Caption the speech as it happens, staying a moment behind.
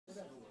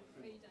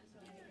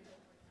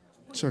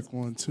Check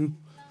 1 2.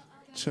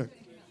 Check.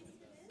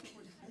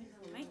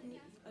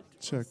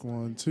 Check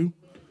 1 2.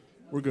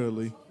 We're good,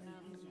 Lee.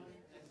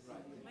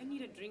 I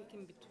need a drink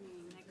in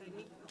between. Like I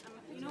need,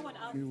 you know what?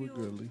 Yeah, we're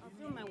good, Lee. I'll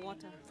fill my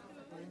water.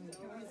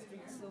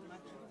 So much.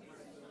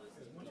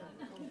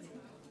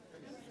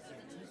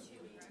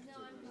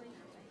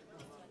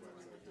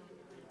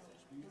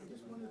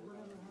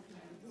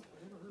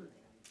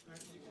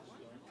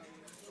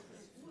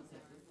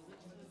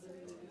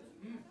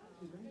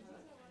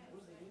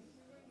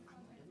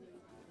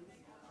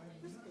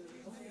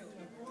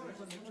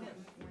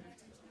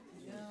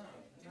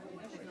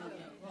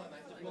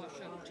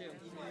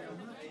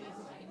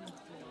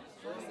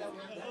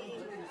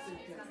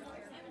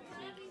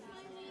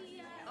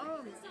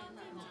 Oh,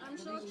 I'm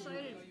so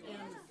excited, and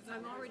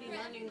I'm already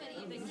learning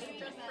things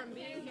just from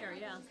being here.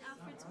 Yeah.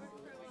 Alfred's work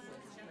for a while.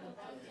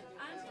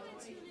 I'm going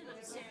to tune in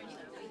upstairs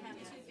though. We have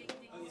two big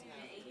things here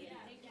at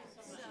 8.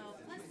 So,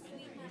 plus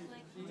we have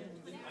like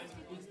 20 hours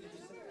people in here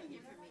for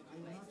me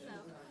anyway. So,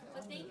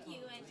 but thank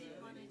you. I did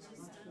want to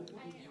just.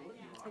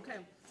 Okay.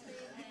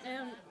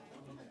 And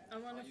I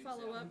want to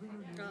follow up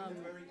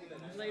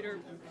later.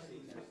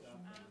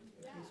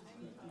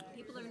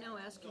 People are now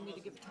asking me to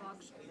give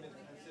talks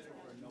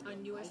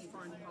on U.S.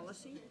 foreign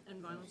policy and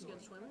violence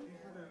against women,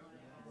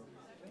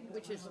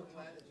 which is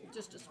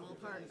just a small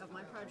part of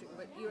my project,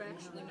 but you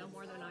actually know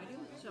more than I do.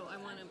 So I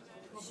want to.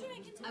 Sure, I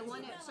can I tell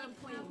want you at about some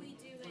like, point. how we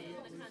do it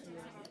in the context of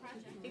our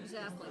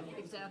project.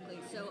 Exactly.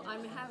 So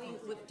I'm having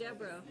with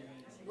Deborah,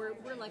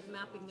 we're like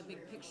mapping the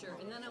big picture,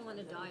 and then I want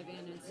to dive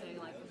in and say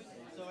like,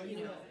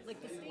 you know,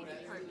 like the State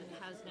Department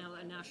has now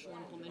a national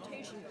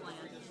implementation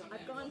plan.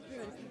 I've gone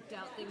through and picked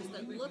out things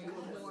that look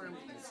more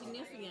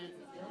significant,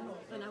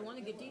 and I want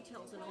to get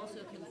details and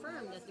also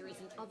confirm that there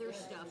isn't other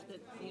stuff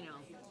that, you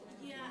know.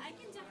 Yeah, I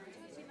can definitely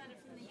talk to you about it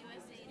from the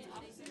USA's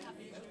Office of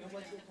Population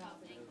Project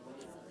Housing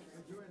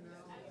easily.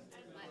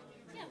 But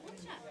yeah, we'll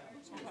chat.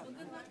 Well,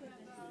 good luck with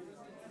this.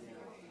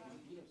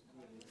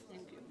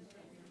 Thank you.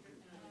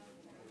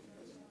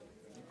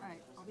 All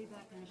right, I'll be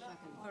back in a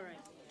second. All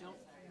right.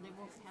 They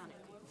won't panic.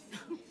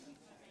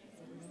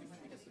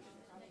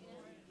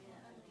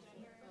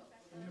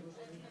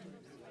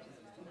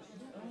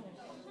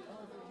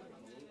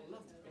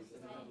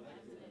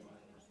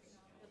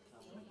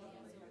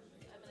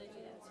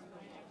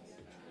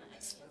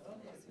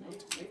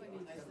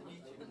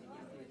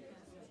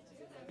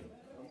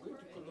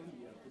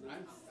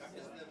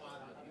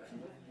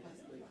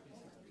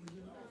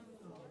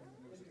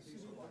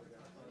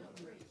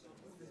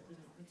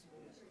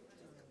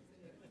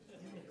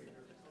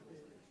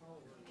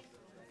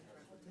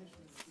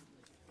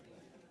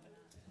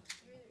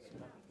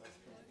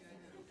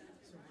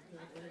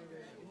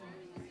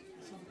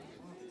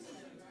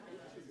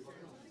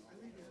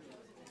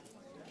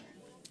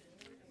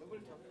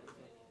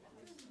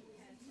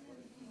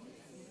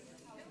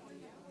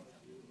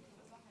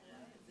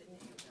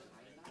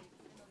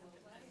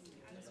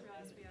 I just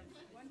realized we have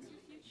one too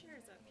few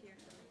chairs up here.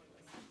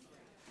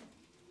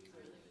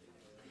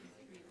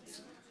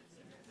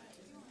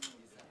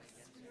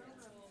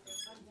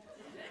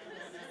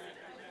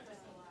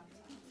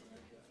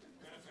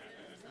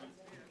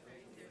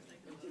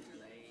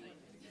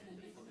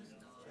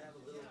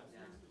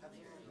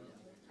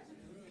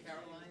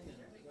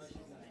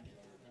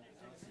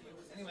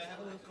 Anyway, I have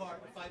a little card,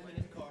 a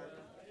 5-minute card.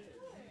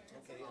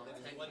 Okay,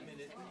 and then 1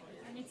 minute.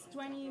 And it's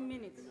 20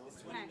 minutes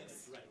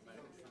max.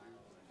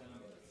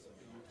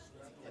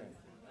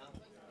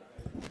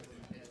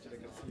 I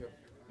can see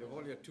you have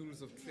all your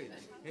tools of trade.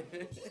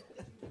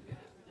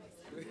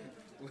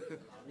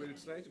 We'll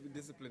try to be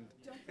disciplined.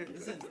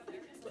 Listen,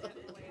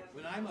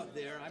 when I'm up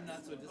there, I'm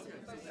not so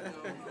disciplined.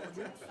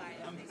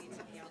 I'm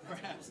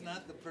perhaps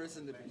not the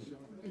person to be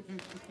shown.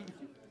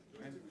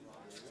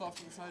 It's off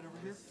to the side over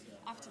here.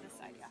 Off to the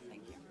side, yeah,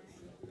 thank you.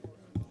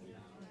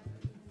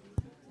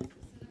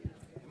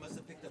 I must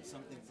have picked up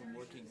something from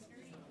working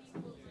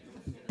in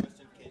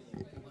Western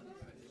Kenya,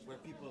 where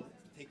people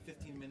take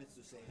 15 minutes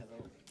to say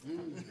hello.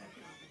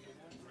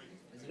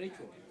 It's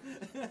ritual.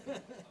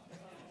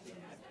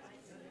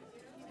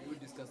 We will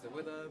discuss the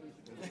weather, we'll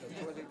discuss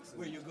politics.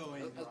 Where you're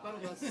going. As part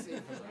of us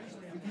saying,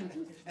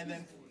 And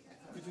then,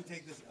 could you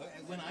take this?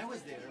 When I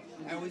was there,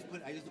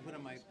 I used to put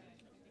on my,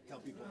 tell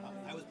people,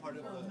 I was part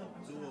of the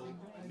dual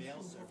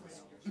mail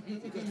service.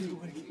 Because they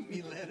would give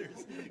me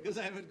letters. Because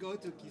I would go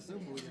to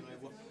Kisumu, you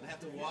know, I have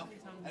to walk,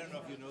 I don't know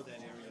if you know that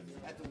area,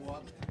 I had to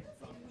walk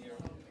from near,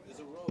 there's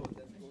a road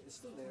that goes, it's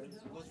still there,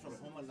 it goes from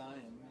Homa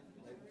Lion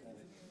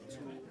to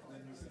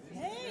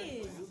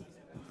Hey!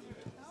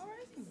 How are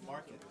you?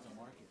 Market, it's a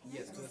market.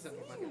 yes, to the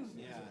central market.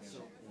 Yeah,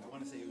 so I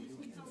want to say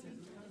Uyuki.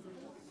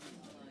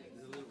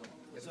 There's a little one.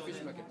 Yes, So fish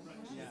then- market.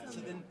 Yeah, so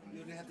then you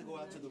would have to go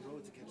out to the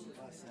road to catch the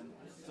bus, and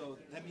so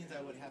that means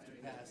I would have to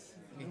pass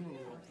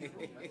innumerable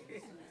people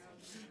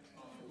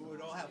who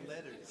would all have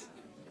letters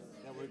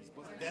that were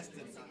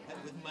destined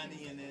with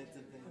money in it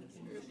and things.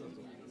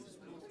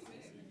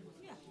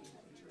 Yeah.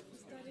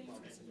 Starting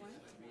with one.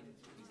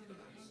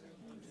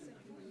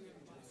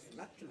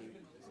 Actually,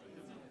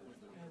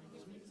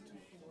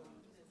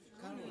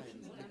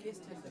 Caroline, case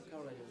study that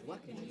Caroline is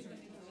working in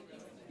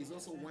is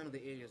also one of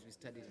the areas we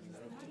studied in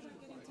Europe.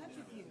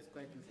 It's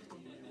quite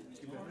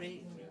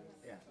interesting.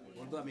 Yeah.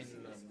 Although I mean,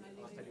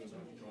 our study was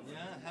on.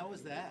 Yeah, how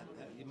was that?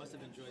 You must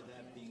have enjoyed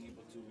that, being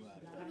able to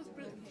It was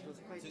brilliant. It was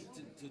quite.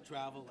 to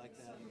travel like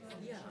that.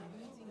 Yeah.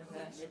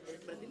 But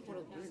I think what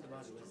was brilliant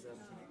about it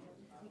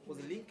was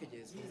the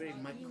linkages from very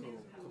micro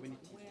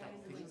community type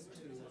things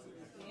to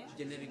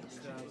generic,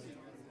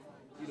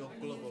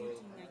 global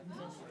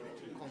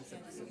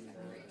concepts and.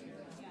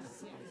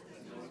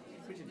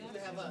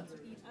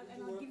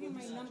 I'll give you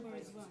my number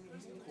as well.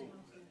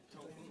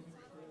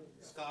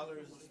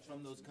 Scholars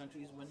from those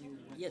countries when you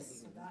went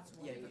Yes.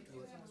 Yeah, it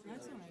was.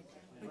 That's all right.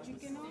 But you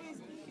can always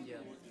Yeah.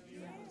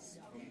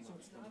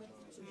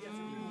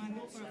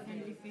 look for a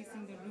friendly face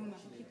in the room.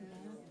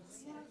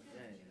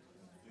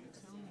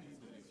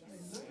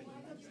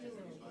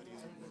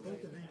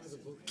 Wrote the name of the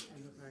book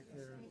in the back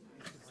there.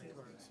 My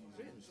cards.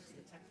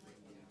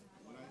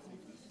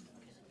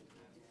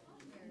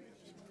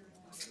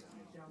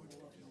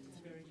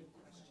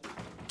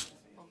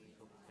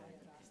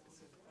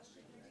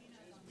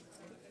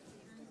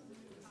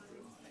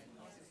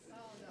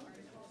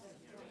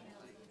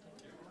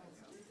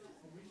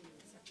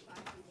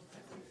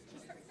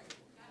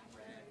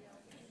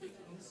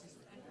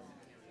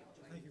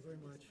 Thank you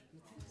very much.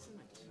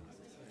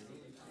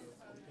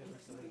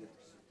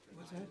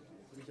 What's that?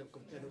 We have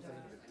compared those a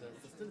little bit.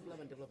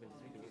 Sustainable development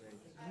is really very.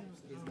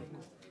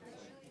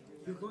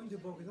 You're going to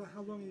Bogota.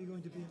 How long are you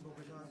going to be in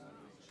Bogota?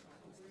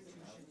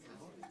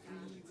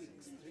 3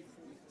 weeks,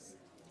 3-4 weeks.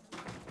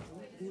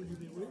 Who will you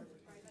be with?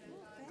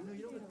 No,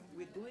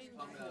 we're going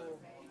for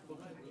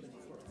Bogota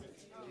 24.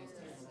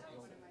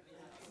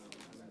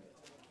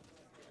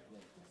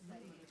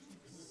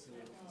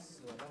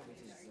 So a lot of it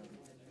is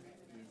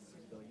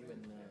the UN.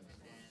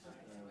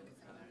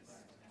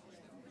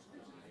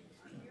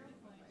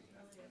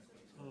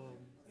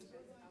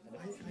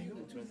 I know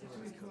two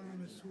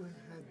economists who have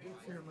had a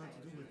fair amount to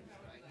do with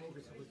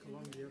Bogota, with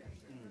Colombia.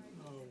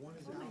 One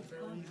is Al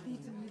Berry.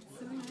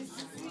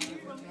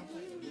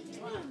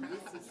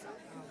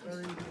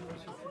 Very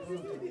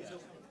University.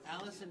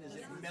 Allison, is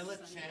it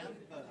Melichamp?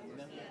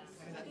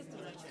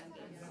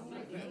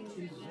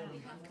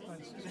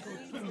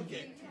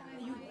 Okay.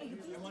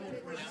 I wanted to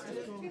pronounce it.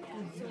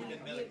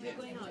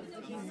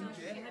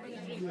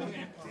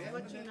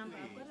 What's your number?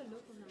 I've got a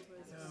local number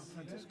as well.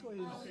 Francisco is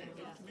an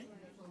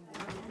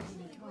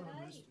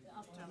economist.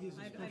 He's a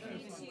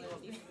specialist.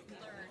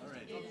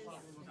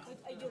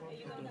 Are you going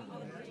to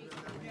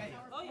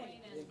Oh,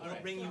 yeah.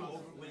 I'll bring you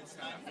over when it's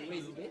time. Where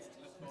is he based?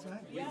 What's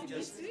that? We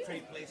just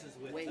trade places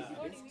with. Where is he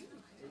based?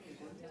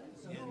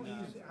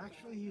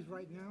 He's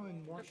right now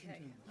in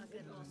Washington, I'll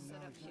get it all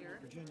set up here.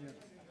 Virginia.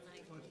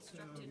 I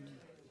instructed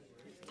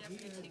Deborah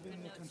to take the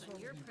notes on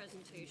your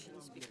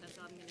presentations because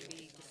I'm going to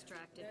be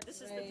distracted.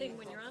 This is the thing,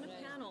 when you're on a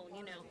panel,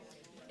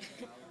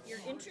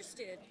 you're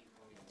interested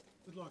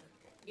Good luck.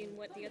 in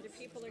what the other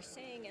people are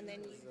saying, and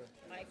then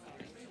I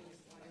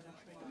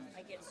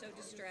get so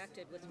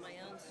distracted with my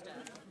own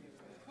stuff.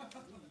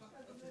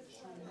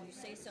 You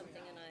say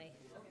something and I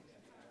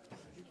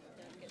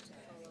don't get to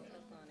follow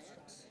up on it.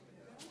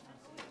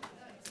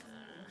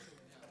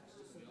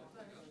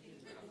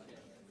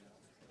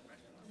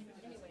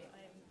 Anyway,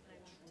 I'm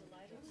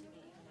delighted to be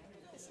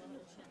given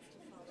a chance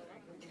to follow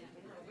up with you.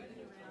 Are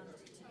you around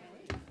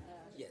today?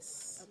 Yes.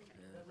 Okay.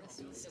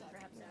 So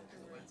perhaps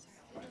afterwards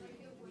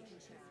we can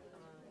chat.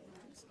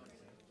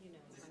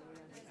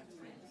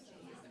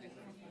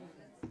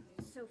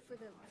 So for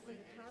the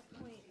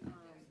PowerPoint,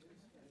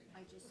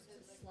 I just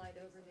slide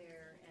over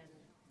there and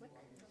click.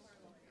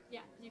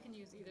 Yeah, you can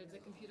use either the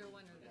computer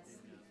one or this.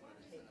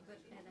 Okay, but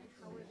and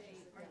how are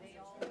they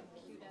all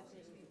queued up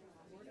in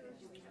order? Or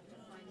do we have to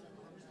find them?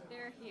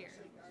 They're here.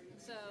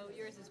 So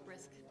yours is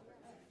brisk.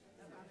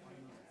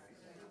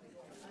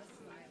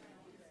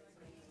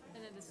 And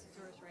then this is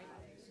yours, right?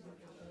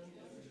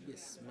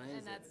 Yes, mine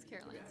is. And that's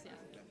Caroline's, yeah.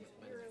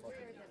 You're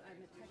aware that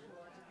I'm a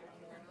technological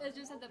nerd. It's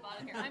just at the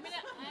bottom here. I'm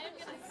gonna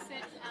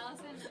sit,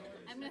 Allison.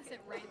 I'm gonna sit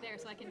right there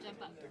so I can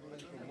jump up.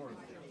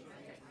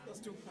 That's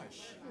too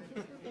harsh.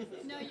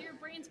 No, your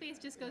brain space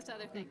just goes to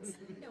other things.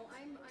 No,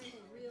 I'm a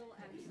real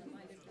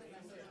absent-minded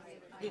professor.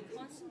 I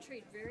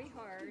concentrate very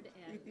hard,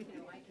 and I can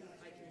drive.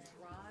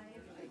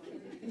 I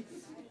can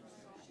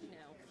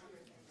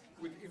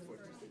With effort.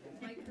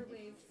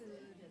 microwave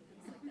food and things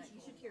like that. You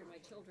should hear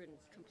my children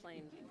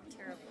complain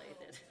terribly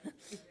that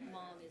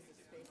mom is a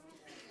space.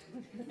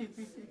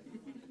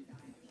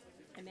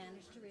 I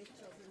managed to raise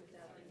children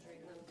without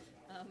injuring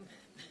them,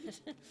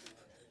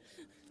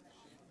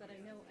 but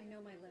I know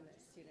my limits.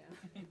 I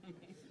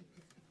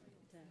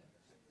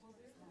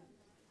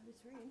was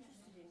very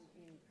interested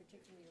in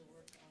particularly your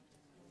work on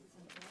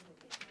Santiago.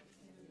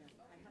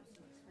 I have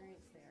some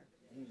experience there,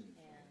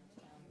 and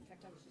in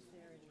fact, I was just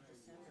there in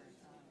December.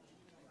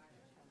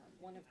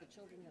 One of the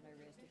children that I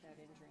raised without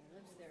injuring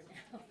lives there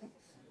now,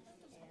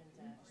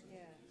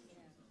 and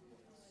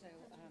So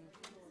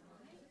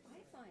I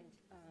find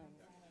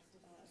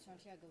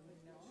Santiago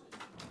not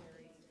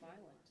very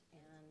violent,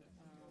 and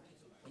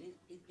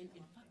In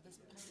fact, that's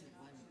possibly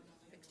why we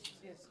picked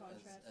it as a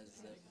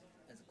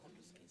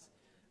contrast case.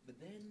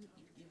 But then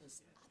it gave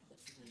us other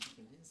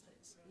different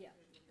insights. Yeah.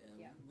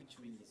 Which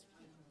really is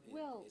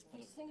Well, is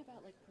part this thing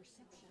about like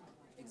perception.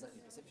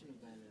 exactly perception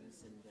of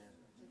violence and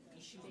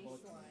issues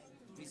about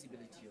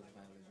visibility of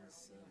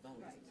violence,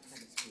 violence in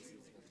public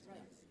spaces versus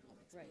violence in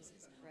public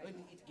spaces. I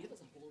mean, it gave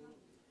us a whole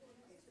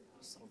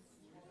sort of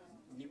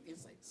new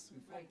insights.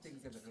 We found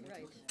things that were not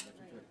looking for,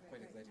 which were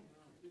quite exciting.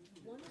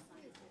 One of the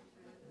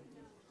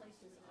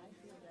places I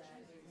feel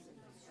that is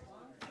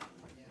strong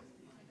is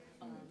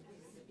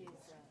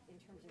in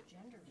terms of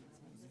gender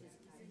violence is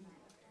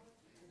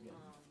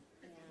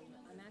and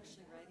I'm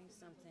actually writing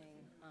something.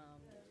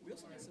 We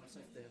also had some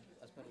stuff there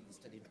as part of the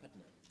study in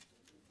Patna.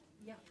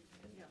 Yeah.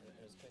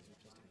 It was quite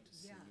interesting to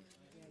see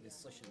this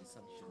socially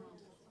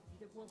sanctioned.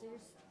 Well,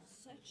 there's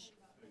such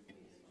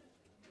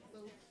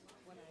both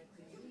what I've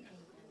been reading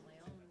and my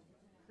own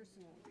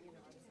personal,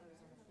 I was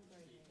on a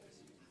Fulbright in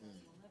 2011,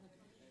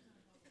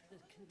 the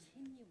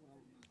continuum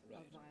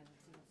of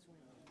violence in this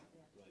women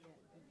that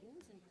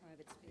begins in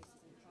private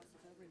spaces and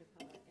crosses over into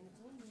public, and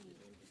it's only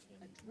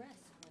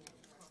addressed when it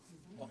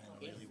crosses over.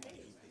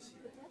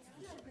 But that's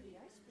the tip of the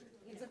iceberg.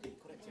 Exactly,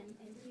 correct. And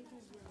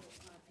people will,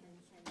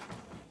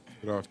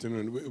 Good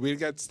afternoon. We'll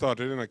get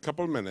started in a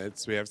couple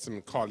minutes. We have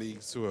some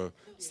colleagues who are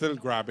still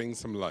grabbing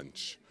some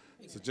lunch.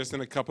 So just in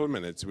a couple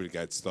minutes, we'll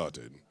get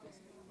started.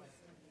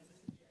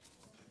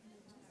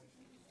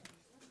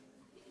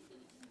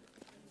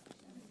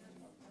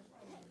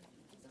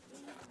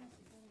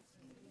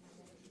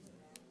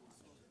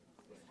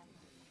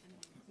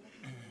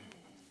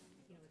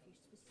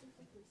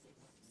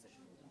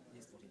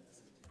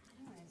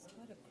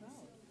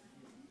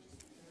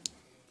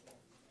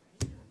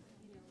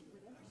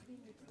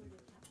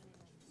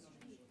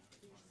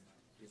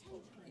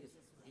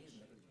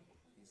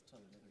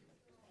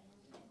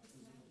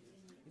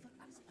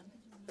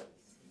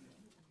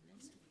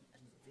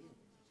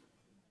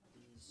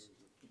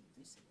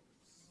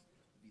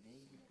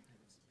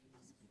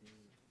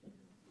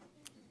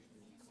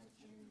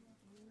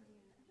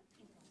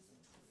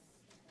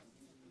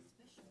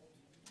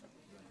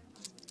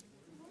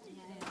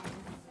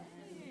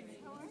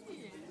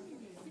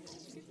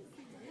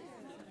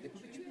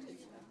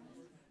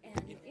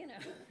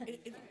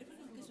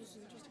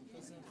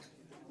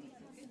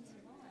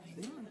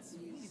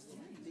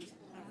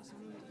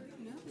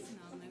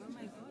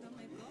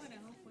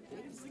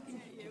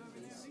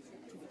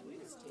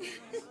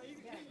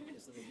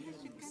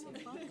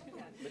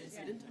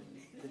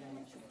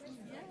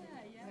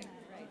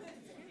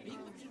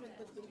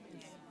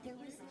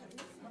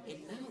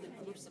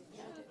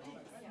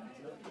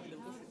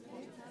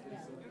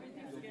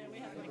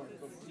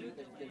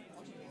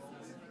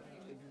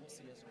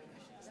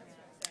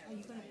 Are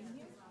you going to be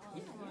here?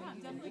 Yeah, I'm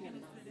definitely going to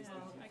sit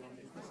down.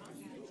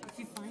 If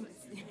you find us.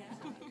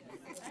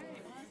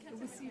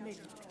 We'll see you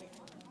later.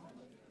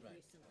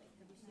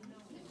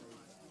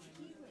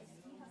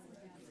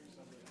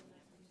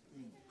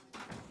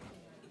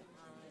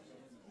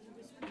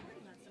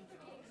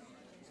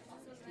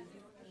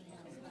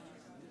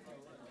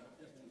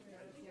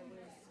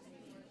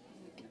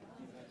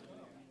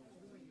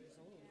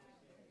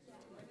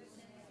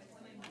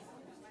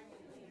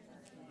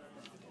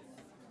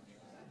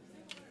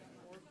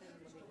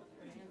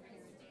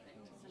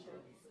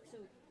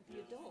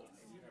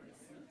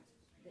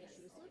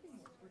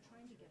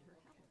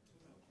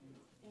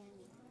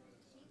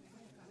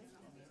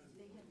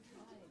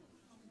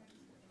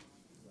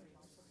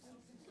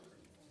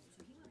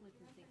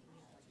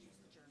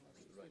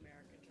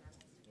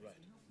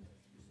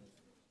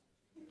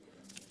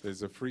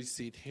 There's a free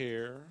seat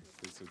here.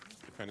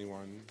 If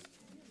anyone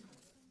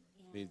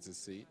needs a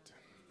seat.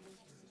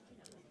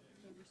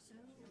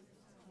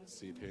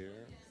 Seat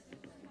here.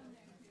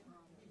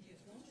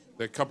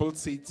 There are a couple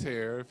seats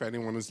here if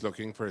anyone is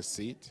looking for a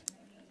seat.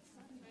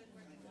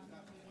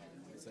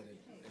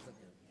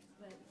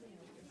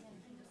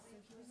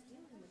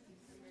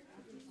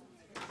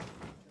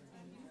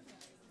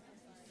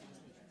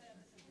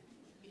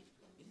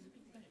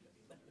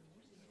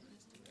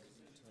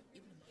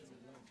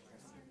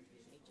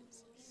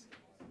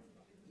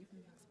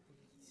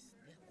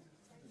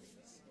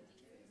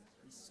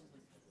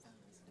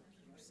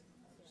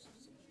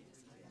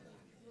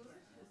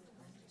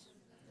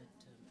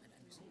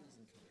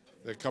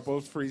 There are a couple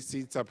of free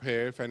seats up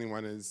here if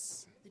anyone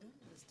is.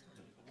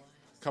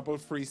 Couple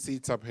of free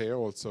seats up here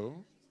also.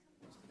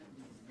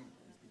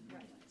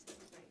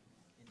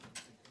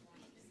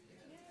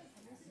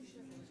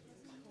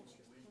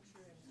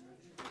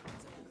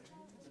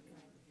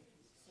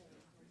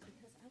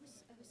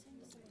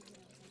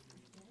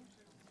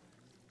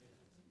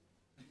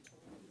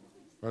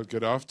 Well,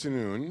 good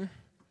afternoon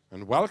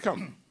and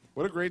welcome.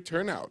 What a great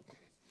turnout.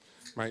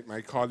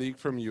 My colleague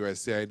from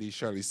USAID,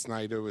 Shirley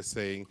Snyder, was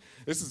saying,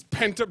 this is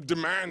pent-up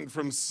demand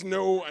from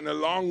snow and a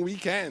long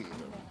weekend.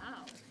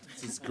 Wow.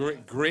 It's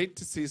great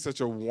to see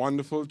such a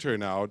wonderful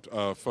turnout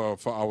for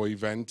our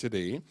event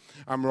today.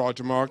 I'm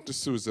Roger Mark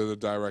D'Souza, the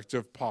Director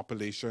of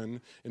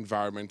Population,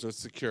 Environmental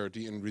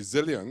Security and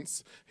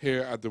Resilience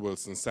here at the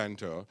Wilson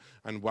Center,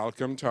 and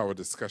welcome to our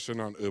discussion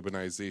on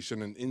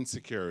urbanization and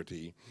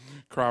insecurity,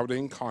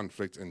 crowding,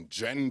 conflict, and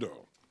gender,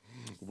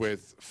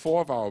 with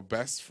four of our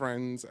best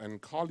friends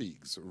and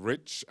colleagues,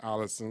 Rich,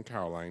 Allison,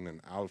 Caroline,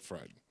 and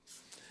Alfred.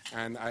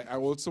 And I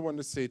also want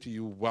to say to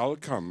you,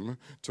 welcome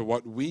to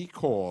what we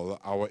call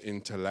our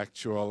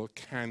intellectual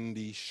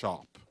candy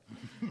shop.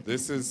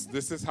 This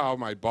is how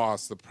my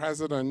boss, the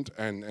president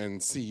and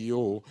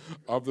CEO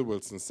of the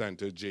Wilson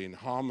Center, Jane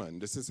Harmon,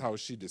 this is how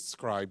she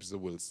describes the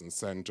Wilson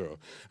Center,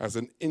 as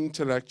an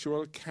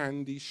intellectual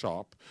candy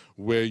shop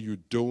where you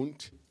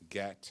don't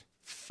get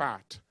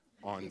fat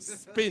on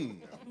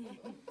spin.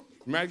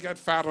 You might get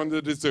fat on the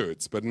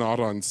desserts, but not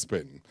on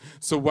spin.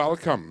 So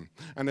welcome.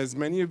 And as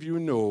many of you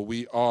know,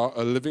 we are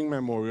a living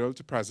memorial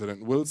to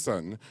President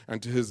Wilson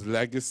and to his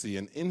legacy.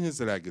 And in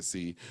his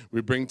legacy,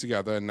 we bring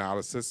together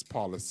analysis,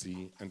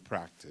 policy, and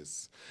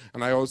practice.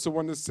 And I also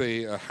want to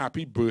say a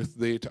happy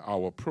birthday to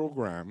our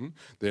program,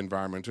 the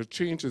Environmental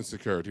Change and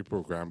Security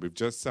Program. We've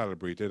just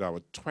celebrated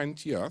our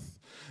 20th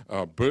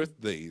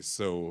birthday,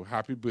 so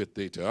happy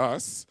birthday to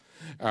us.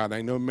 And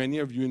I know many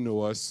of you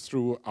know us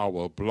through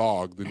our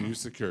blog, The New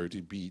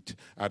Security Beat,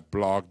 at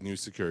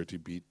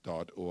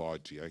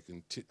blog.newsecuritybeat.org. I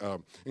can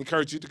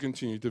encourage you to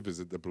continue to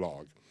visit the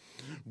blog.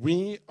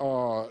 We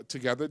are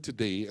together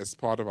today as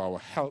part of our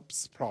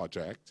HELPS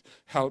project.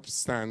 HELPS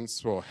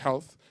stands for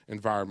Health,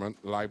 Environment,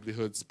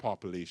 Livelihoods,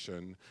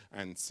 Population,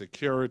 and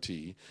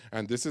Security.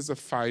 And this is a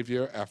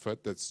 5-year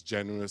effort that's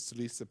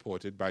generously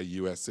supported by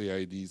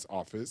USAID's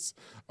Office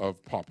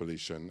of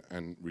Population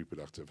and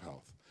Reproductive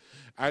Health.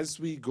 As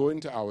we go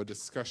into our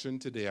discussion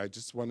today, I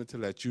just wanted to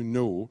let you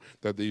know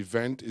that the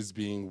event is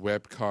being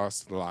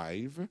webcast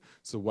live.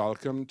 So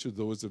welcome to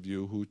those of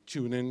you who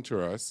tune in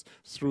to us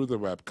through the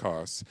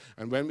webcast.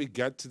 And when we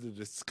get to the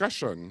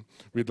discussion,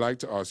 we'd like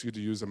to ask you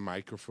to use a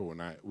microphone.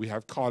 We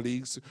have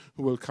colleagues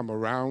who will come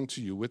around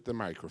to you with the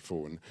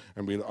microphone,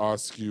 and we'll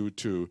ask you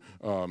to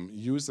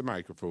use the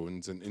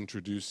microphones and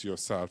introduce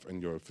yourself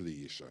and your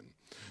affiliation.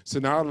 So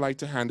now I'd like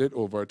to hand it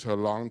over to a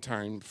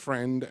longtime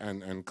friend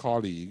and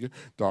colleague,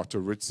 Dr.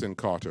 Richson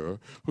Carter,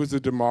 who's a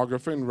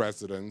demographer in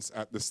residence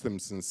at the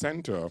Stimson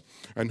Center,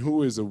 and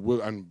who is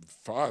and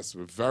for us,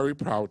 we're very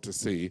proud to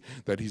say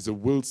that he's a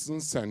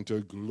Wilson Center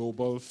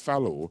Global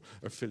Fellow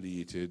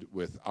affiliated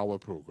with our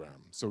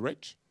program. So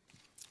Rich?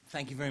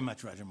 Thank you very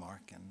much, Roger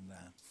Mark, and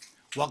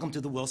welcome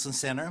to the Wilson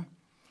Center,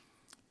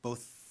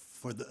 both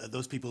for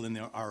those people in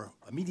our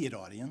immediate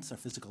audience, our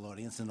physical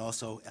audience, and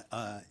also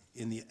at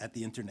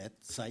the internet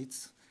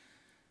sites.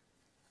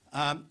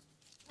 I'd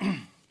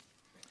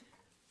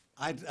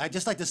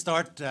just like to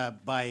start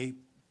by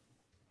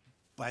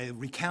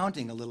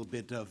recounting a little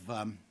bit of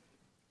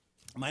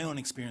my own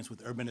experience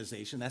with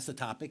urbanization. That's the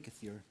topic.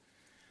 If you're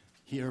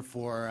here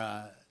for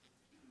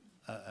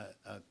a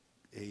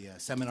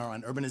seminar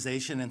on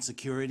urbanization and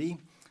security,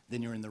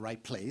 then you're in the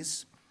right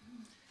place.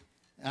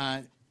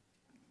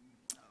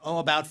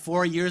 About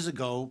 4 years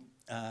ago,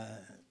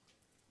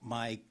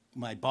 my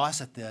boss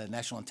at the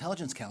National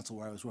Intelligence Council,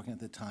 where I was working at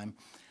the time,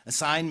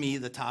 assigned me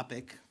the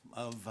topic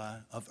of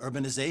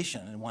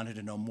urbanization and wanted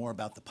to know more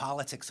about the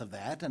politics of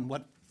that and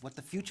what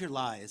the future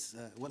lies,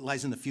 what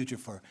lies in the future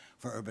for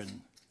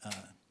urban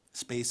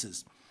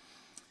spaces.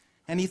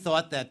 And he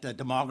thought that a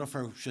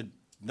demographer should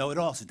know it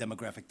all. It's a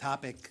demographic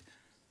topic.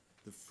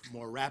 The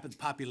more rapid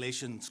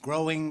population is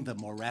growing, the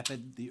more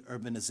rapid the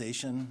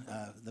urbanization,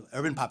 the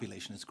urban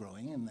population is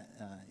growing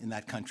in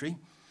that country.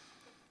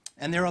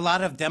 And there are a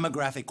lot of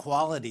demographic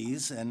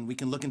qualities, and we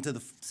can look into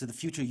the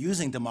future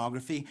using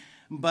demography,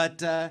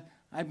 but I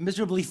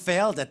miserably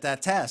failed at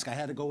that task. I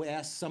had to go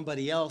ask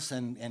somebody else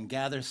and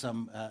gather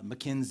some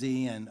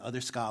McKinsey and other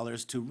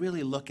scholars to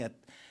really look at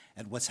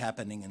what's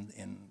happening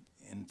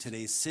in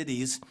today's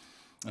cities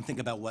and think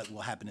about what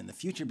will happen in the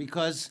future,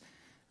 because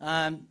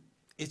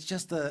it's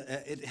just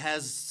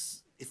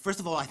first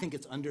of all, I think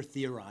it's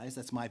under-theorized.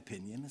 That's my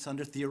opinion. It's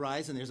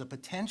under-theorized, and there's a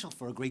potential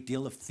for a great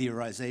deal of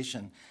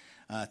theorization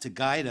to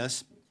guide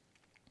us.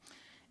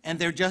 And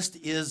there just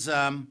is,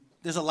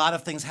 there's a lot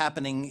of things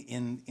happening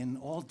in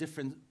all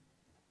different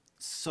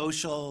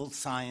social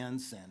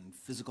science and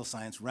physical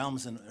science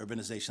realms in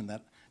urbanization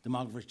that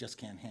demographers just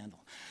can't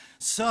handle.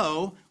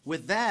 So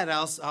with that,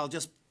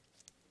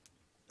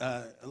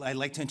 I'd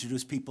like to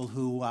introduce people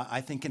who I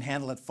think can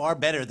handle it far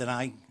better than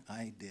I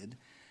did.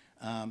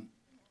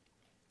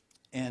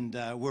 And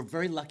we're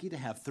very lucky to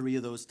have 3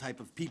 of those type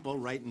of people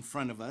right in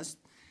front of us.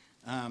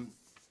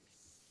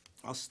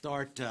 I'll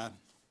start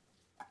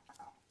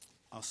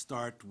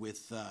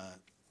with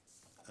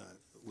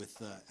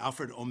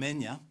Alfred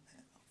Omenya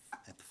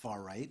at the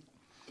far right,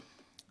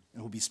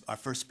 and will be our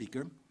first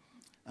speaker.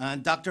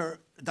 Dr.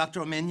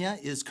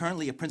 Omenya is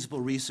currently a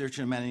principal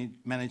researcher and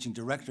managing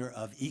director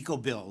of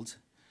EcoBuild,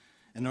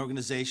 an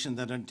organization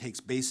that undertakes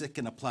basic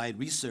and applied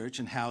research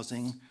in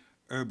housing,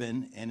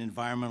 urban, and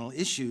environmental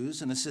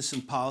issues and assists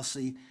in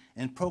policy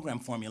and program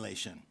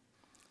formulation.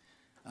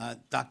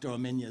 Dr.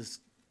 Ominya's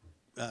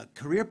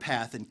career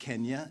path in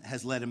Kenya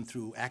has led him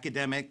through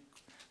academic,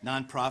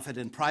 nonprofit,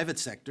 and private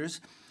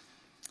sectors.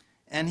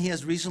 And he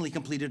has recently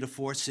completed a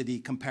 4-city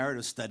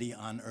comparative study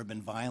on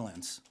urban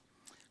violence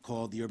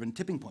called the Urban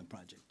Tipping Point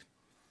Project.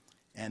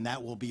 And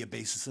that will be a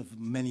basis of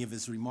many of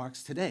his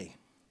remarks today.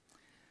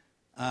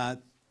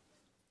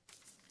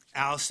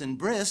 Allison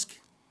Brisk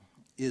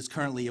is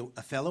currently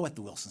a fellow at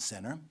the Wilson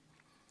Center,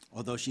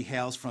 although she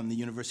hails from the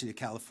University of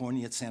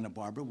California at Santa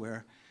Barbara,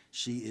 where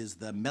she is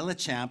the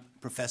Mellichamp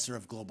Professor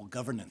of Global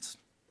Governance.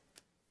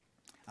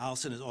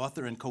 Allison is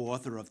author and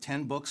co-author of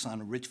 10 books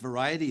on a rich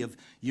variety of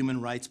human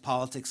rights,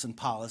 politics, and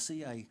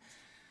policy. I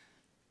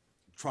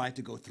tried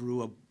to go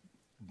through a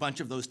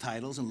bunch of those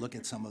titles and look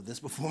at some of this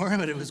before,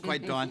 but it was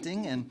quite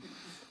daunting. And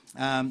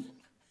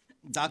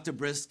Dr.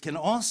 Brisk can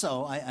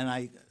also,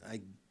 I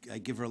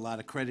give her a lot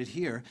of credit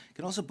here,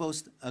 can also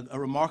boast a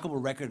remarkable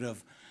record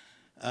of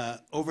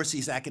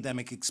overseas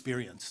academic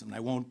experience. And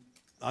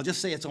I'll just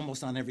say it's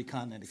almost on every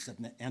continent except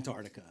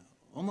Antarctica.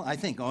 I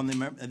think on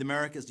the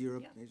Americas,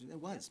 Europe, Asia,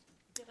 it was.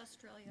 Did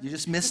Australia. You're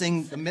just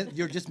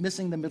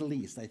missing the Middle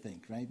East, I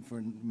think, right?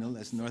 For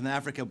Northern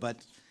Africa, but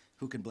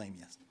who can blame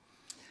you?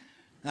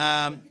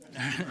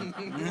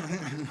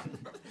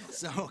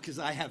 So, because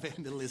I have a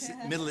Middle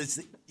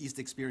East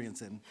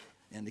experience, and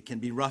it can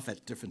be rough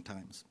at different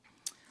times.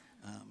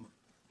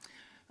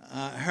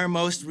 Her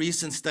most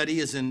recent study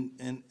is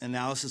an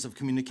analysis of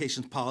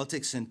communications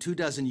politics in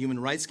 24 human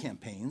rights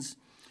campaigns,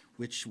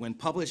 which, when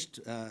published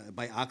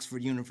by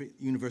Oxford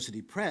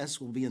University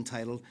Press, will be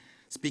entitled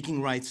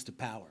Speaking Rights to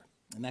Power.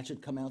 And that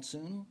should come out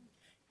soon?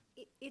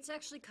 It's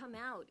actually come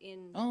out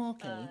in, Oh,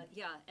 okay.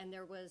 yeah, and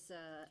there was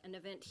an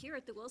event here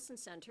at the Wilson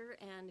Center,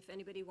 and if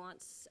anybody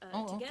wants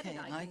Oh, to get okay.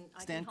 it, I I can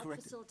stand help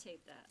corrected.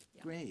 facilitate that.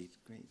 Yeah. Great,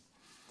 great.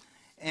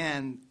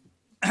 And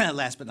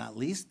last but not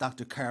least,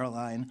 Dr.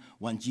 Caroline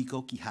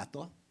Wanjiko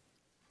Kihato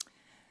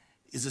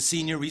is a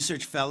senior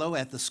research fellow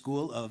at the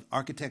School of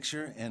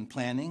Architecture and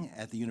Planning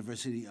at the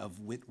University of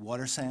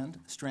Witwatersrand.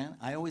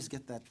 I always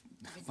get that,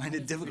 find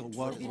it difficult,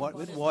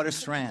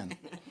 Witwatersrand.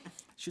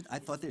 I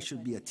thought there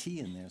should be a T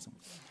in there.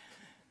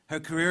 Her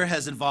career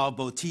has involved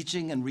both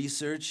teaching and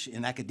research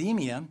in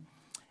academia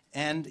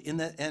and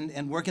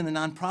work in the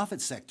nonprofit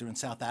sector in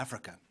South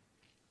Africa.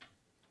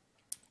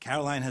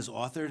 Caroline has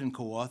authored and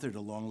co-authored a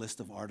long list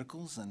of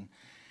articles and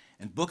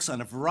books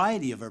on a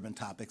variety of urban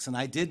topics, and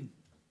I did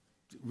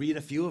read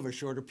a few of her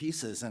shorter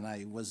pieces, and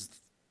I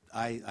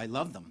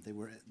loved them. They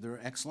were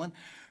excellent.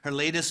 Her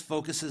latest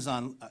focus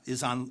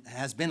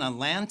has been on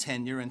land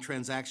tenure and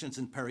transactions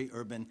in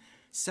peri-urban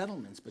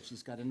settlements, but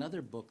she's got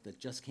another book that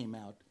just came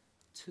out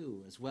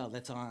too, as well.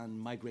 That's on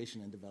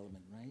migration and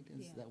development, right?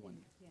 Is that one?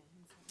 Yeah,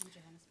 in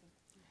Johannesburg.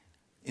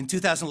 In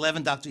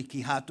 2011, Dr.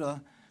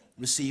 Kihato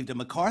received a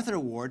MacArthur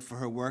Award for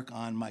her work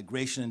on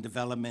migration and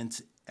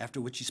development,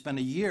 after which she spent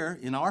a year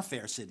in our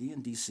fair city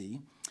in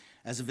DC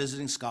as a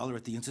visiting scholar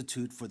at the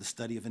Institute for the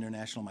Study of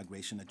International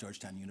Migration at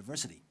Georgetown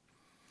University.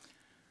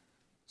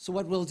 So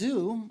what we'll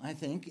do, I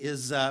think,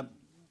 is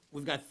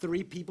we've got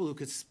 3 people who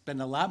could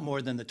spend a lot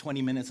more than the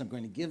 20 minutes I'm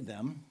going to give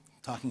them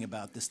talking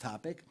about this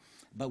topic,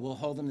 but we'll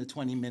hold them to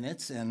 20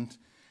 minutes, and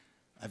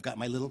I've got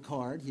my little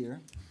card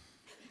here,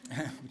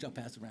 which I'll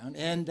pass around,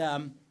 and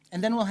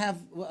then we'll have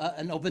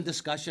an open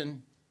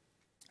discussion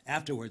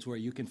afterwards where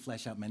you can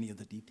flesh out many of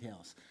the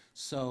details.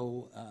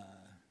 So,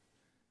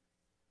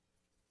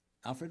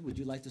 Alfred, would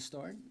you like to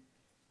start?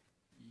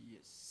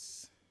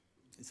 Yes.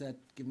 Is that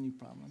giving you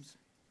problems?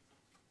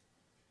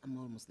 I'm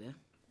almost there.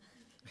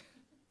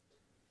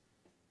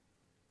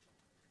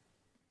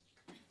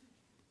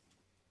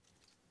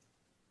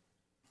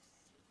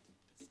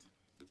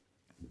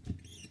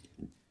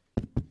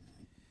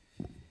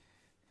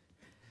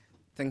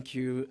 Thank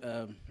you,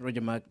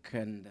 Roger Mark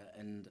and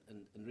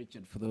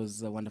Richard, for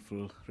those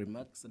wonderful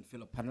remarks, and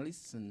fellow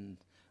panelists and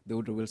the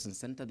Woodrow Wilson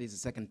Center. This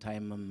is the second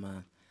time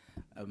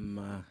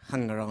I'm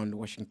hung around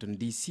Washington,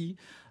 D.C.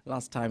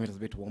 Last time it was a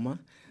bit warmer.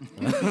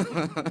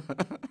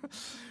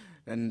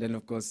 And then,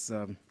 of course,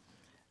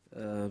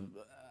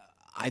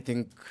 I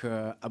think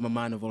I'm a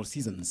man of all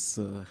seasons.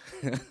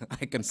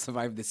 I can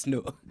survive the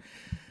snow.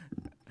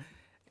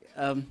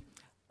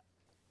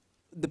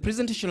 The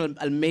presentation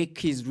I'll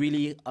make is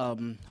really a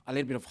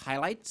little bit of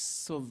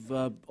highlights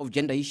of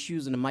gender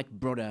issues in a much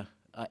broader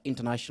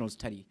international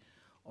study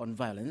on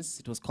violence.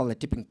 It was called The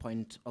Tipping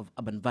Point of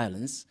Urban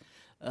Violence.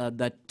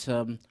 That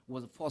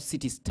was a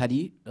 4-city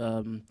study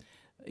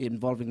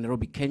involving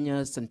Nairobi,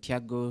 Kenya,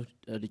 Santiago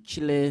de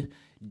Chile,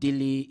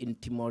 Dili in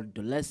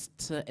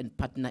Timor-Leste, and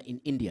Patna in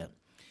India.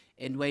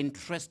 And we're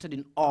interested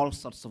in all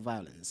sorts of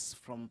violence,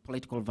 from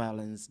political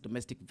violence,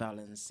 domestic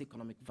violence,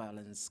 economic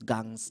violence,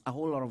 gangs, a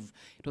whole lot of,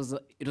 it was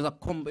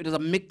a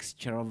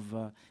mixture of,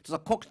 it was a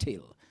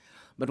cocktail.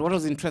 But what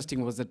was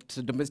interesting was that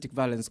domestic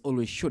violence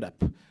always showed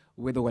up,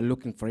 whether we're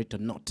looking for it or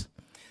not.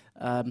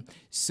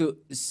 So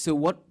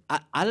what,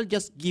 I'll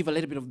just give a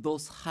little bit of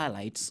those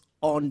highlights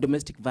on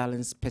domestic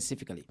violence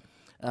specifically.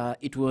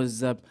 It was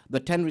the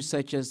 10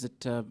 researchers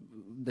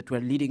that were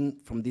leading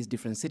from these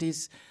different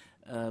cities,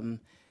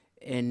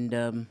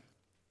 and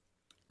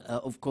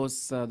Of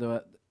course,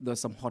 there were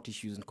some hot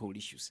issues and cold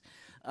issues.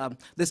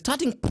 The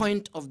starting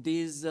point of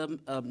this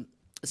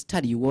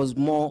study was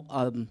more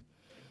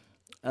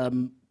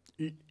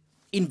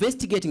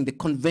investigating the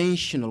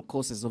conventional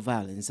causes of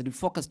violence, and we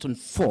focused on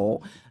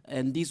 4,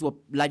 and these were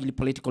largely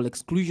political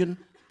exclusion,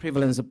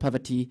 prevalence of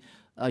poverty,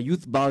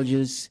 youth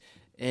bulges,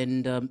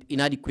 and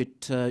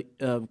inadequate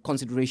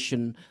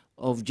consideration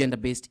of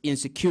gender-based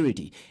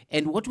insecurity.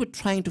 And what we're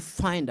trying to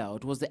find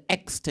out was the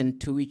extent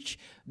to which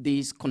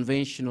these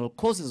conventional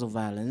causes of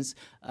violence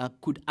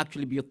could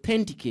actually be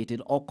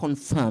authenticated or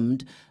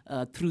confirmed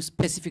through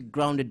specific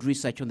grounded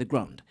research on the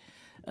ground.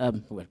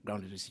 Well,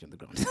 grounded research on the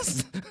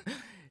ground.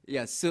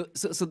 Yeah, so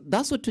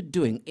that's what we're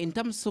doing. In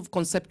terms of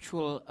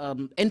conceptual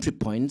entry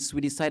points,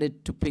 we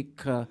decided to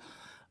pick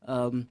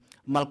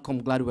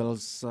Malcolm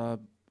Gladwell's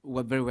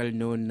very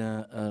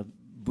well-known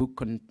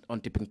book on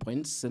tipping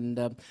points, and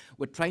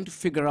we're trying to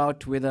figure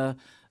out whether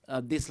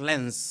this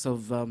lens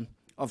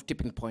of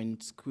tipping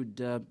points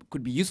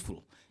could be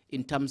useful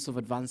in terms of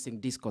advancing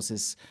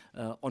discourses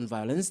on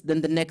violence.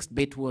 Then the next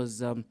bit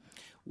was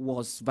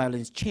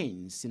violence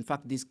chains. In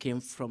fact, this came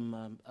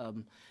from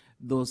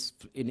those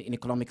in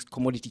economics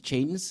commodity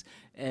chains,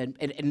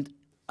 and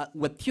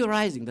we're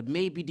theorizing that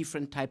maybe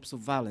different types of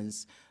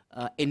violence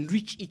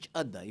enrich each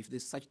other, if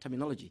there's such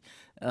terminology.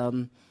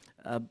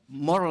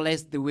 More or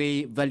less the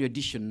way value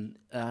addition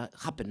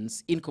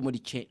happens in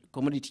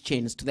commodity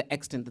chains, to the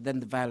extent that then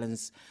the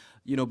violence,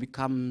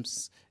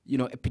 becomes,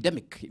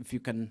 epidemic, if you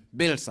can,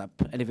 builds up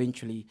and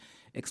eventually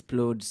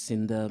explodes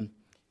in the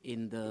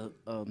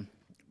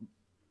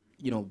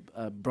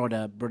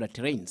broader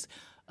terrains.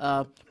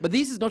 But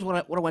this is not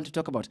what I want to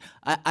talk about.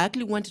 I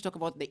actually want to talk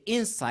about the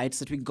insights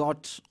that we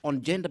got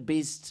on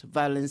gender-based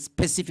violence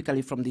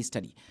specifically from this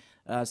study.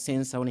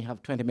 Since I only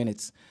have 20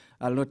 minutes,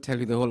 I'll not tell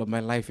you the whole of my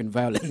life in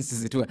violence,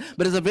 as it were.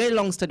 But it's a very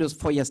long study. It was a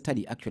 4-year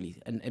study,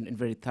 actually, and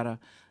very thorough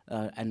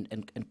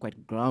and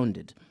quite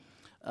grounded.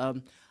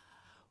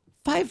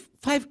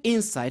 Five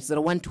insights that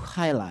I want to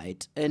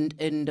highlight. And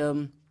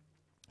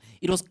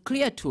it was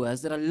clear to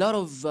us that a lot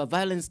of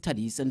violence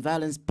studies and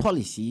violence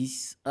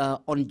policies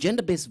on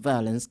gender-based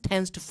violence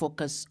tends to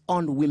focus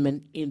on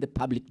women in the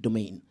public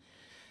domain.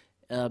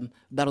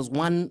 That was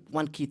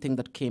one key thing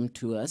that came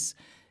to us.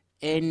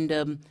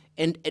 And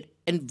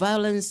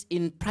violence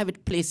in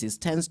private places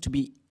tends to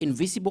be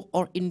invisible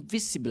or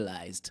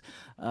invisibilized,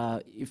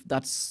 if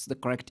that's the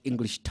correct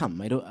English term.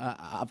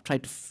 I've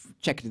tried to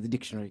check it in the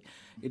dictionary.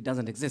 It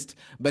doesn't exist,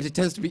 but it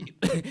tends to be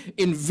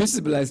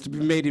invisibilized, to be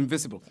made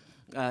invisible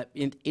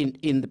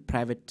in the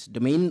private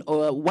domain.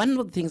 One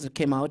of the things that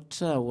came out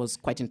was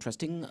quite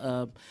interesting.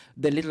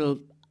 The little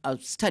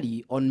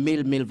study on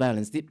male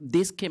violence.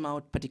 This came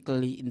out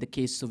particularly in the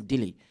case of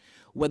Dili,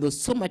 where there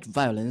was so much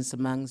violence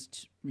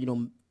amongst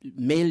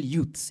male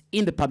youths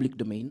in the public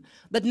domain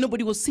that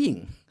nobody was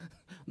seeing.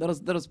 That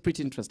was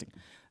pretty interesting,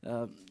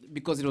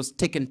 because it was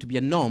taken to be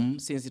a norm,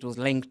 since it was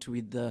linked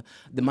with the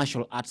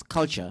martial arts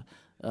culture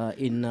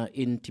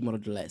in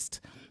Timor-Leste.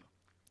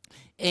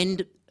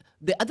 And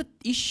the other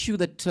issue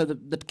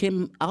that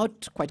came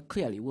out quite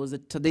clearly was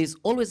that there's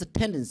always a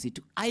tendency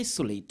to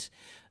isolate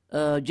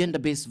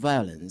gender-based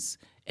violence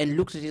and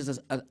look at it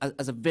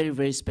as a very,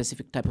 very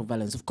specific type of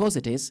violence. Of course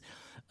it is.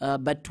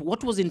 But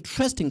what was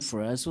interesting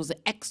for us was the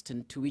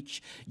extent to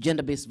which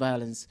gender-based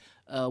violence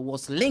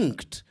was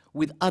linked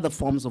with other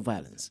forms of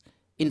violence.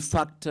 In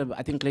fact,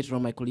 I think later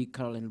on my colleague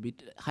Caroline will be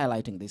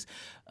highlighting this.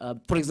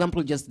 For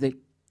example, just the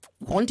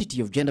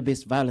quantity of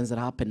gender-based violence that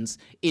happens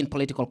in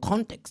political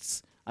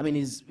contexts, I mean,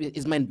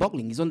 is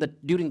mind-boggling. It's on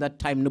that during that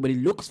time nobody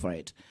looks for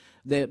it.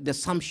 The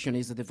assumption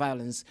is that the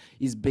violence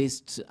is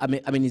based, I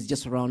mean, it's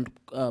just around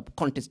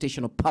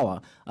contestation of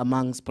power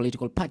amongst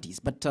political parties.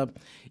 But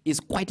it's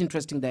quite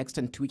interesting the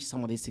extent to which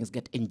some of these things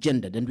get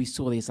engendered, and we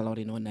saw this a lot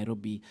in our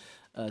Nairobi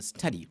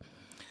study.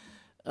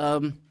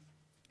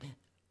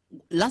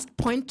 Last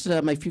point,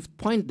 my 5th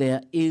point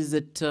there, is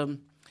that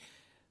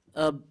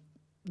the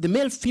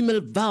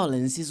male-female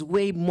violence is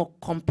way more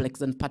complex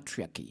than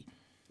patriarchy.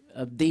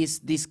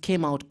 This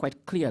came out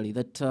quite clearly,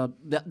 that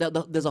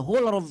there's a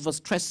whole lot of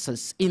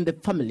stresses in the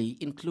family,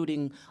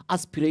 including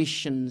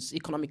aspirations,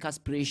 economic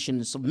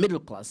aspirations of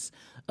middle-class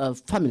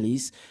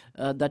families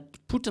that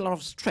put a lot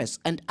of stress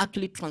and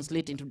actually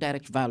translate into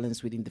direct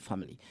violence within the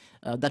family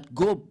that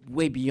go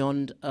way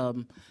beyond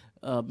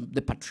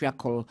the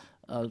patriarchal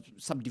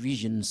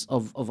subdivisions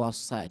of our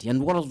society.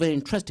 And what was very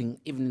interesting,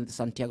 even in the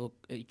Santiago,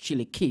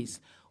 Chile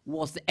case,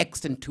 was the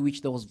extent to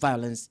which there was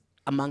violence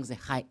amongst the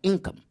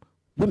high-income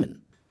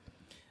women,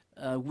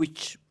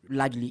 which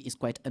largely is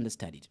quite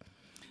understudied.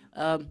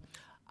 I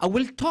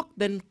will talk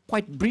then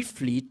quite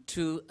briefly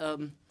to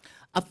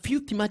a few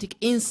thematic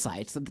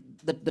insights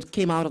that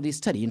came out of this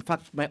study. In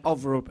fact, my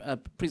overall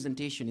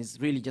presentation is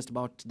really just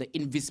about the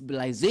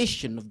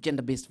invisibilization of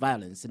gender-based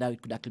violence and how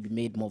it could actually be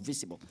made more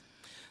visible.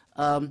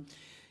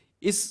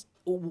 Is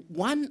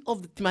one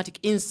of the thematic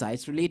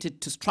insights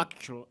related to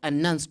structural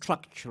and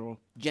non-structural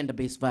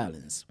gender-based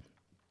violence.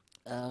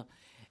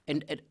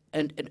 And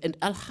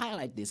I'll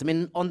highlight this. I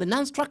mean, on the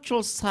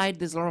non-structural side,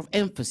 there's a lot of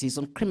emphasis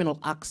on criminal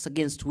acts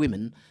against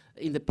women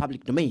in the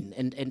public domain,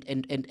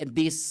 and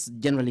this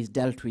generally is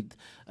dealt with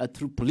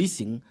through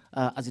policing,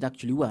 as it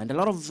actually were. And a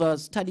lot of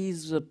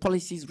studies,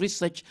 policies,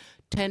 research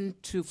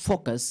tend to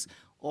focus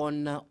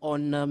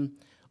on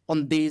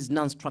these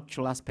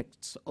non-structural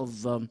aspects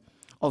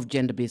of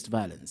gender-based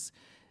violence.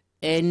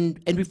 And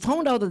we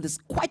found out that there's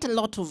quite a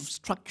lot of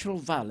structural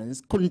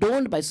violence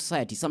condoned by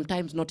society,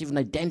 sometimes not even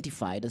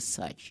identified as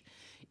such,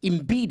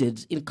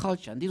 embedded in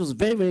culture. And this was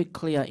very, very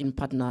clear in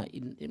Patna,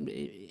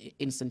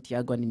 in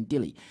Santiago, and in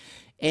Delhi.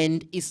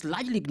 And it's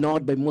largely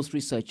ignored by most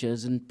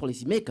researchers and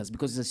policymakers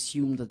because it's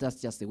assumed that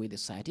that's just the way the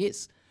society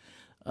is.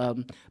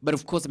 But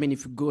of course, I mean,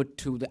 if you go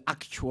to the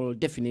actual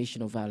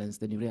definition of violence,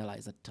 then you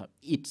realize that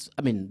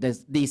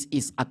this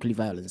is actually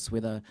violence,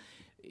 whether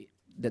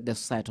the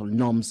societal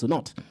norms or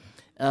not.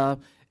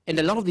 And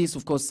a lot of these,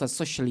 of course, are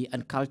socially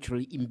and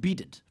culturally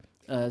embedded.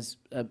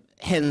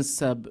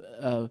 Hence,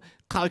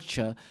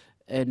 culture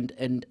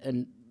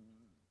and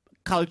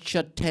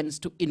culture tends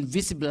to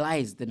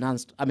invisibilize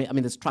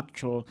the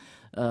structural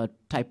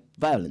type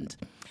violence.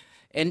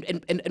 And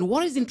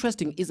what is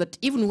interesting is that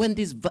even when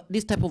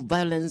this type of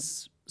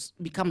violence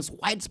becomes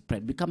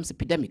widespread, becomes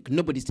epidemic,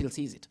 nobody still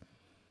sees it.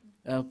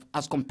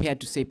 As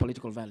compared to, say,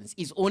 political violence.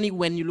 It's only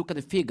when you look at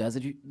the figures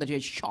that you're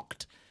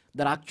shocked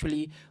that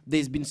actually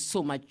there's been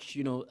so much,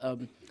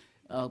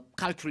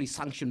 culturally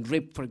sanctioned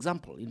rape, for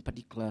example, in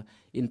particular,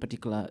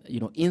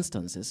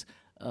 instances.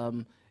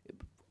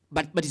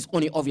 But it's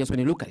only obvious when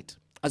you look at it,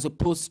 as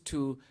opposed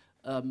to,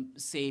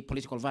 say,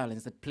 political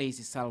violence that plays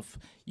itself,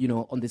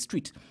 on the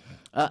street.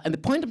 And the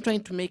point I'm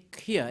trying to make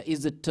here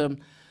is that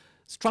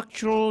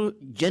structural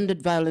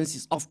gendered violence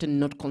is often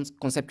not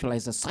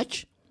conceptualized as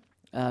such.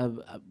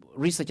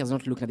 Researchers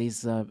not look at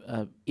this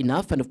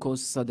enough, and of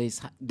course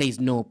there's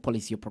no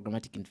policy or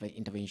programmatic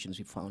interventions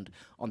we found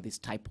on this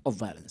type of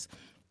violence.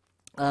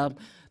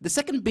 The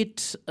second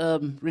bit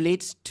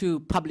relates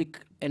to public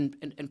and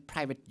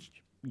private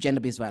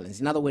gender-based violence.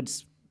 In other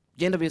words,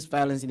 gender-based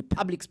violence in the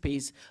public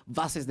space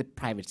versus the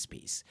private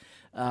space.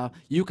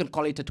 You can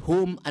call it at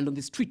home and on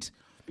the street.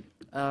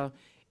 And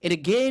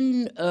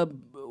again,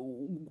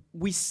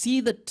 we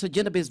see that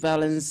gender-based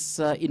violence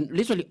in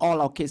literally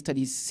all our case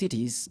studies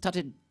cities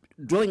started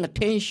drawing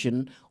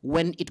attention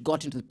when it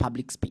got into the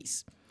public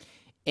space.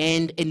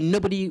 And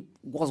nobody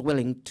was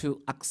willing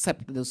to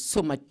accept that there's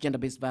so much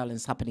gender-based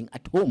violence happening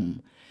at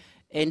home.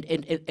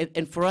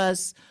 And for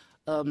us,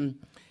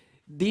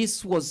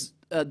 this was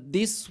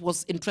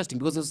interesting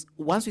because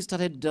once we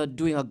started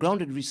doing our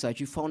grounded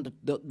research, we found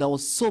that there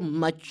was so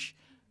much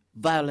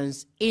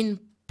violence in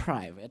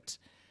private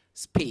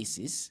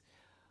spaces,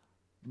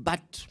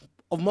 but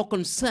of more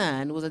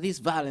concern was that this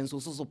violence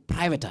was also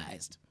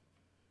privatized.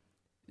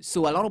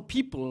 So a lot of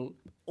people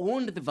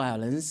owned the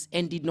violence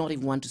and did not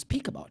even want to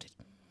speak about it.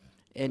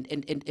 And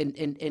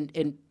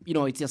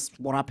it's just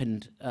what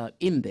happened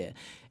in there.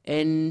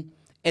 And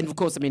of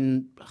course, I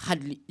mean,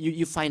 hardly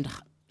you find,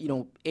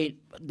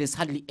 there's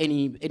hardly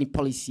any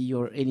policy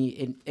or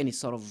any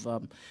sort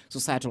of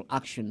societal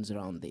actions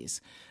around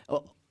this.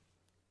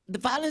 The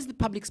violence in the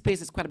public space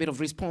has quite a bit of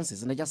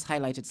responses, and I just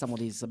highlighted some of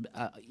these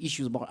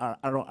issues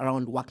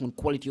around working on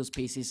quality of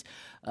spaces,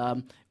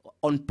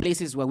 on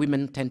places where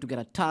women tend to get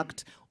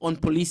attacked, on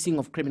policing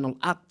of criminal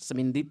acts. I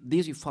mean,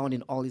 these you found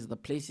in all these other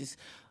places.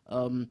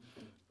 Mapping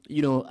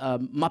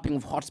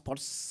of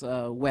hotspots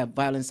where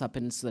violence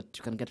happens so that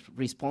you can get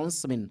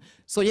response. I mean,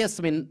 so yes,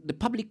 I mean, the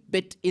public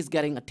bit is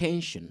getting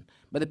attention,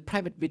 but the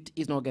private bit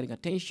is not getting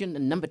attention.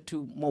 And number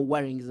two, more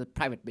worrying, is the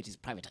private bit is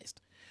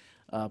privatized.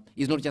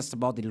 It's not just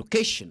about the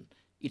location,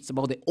 it's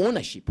about the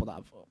ownership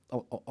of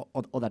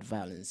that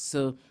violence.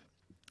 So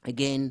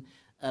again,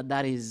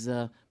 that is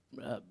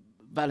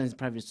violence in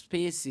private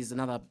space is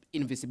another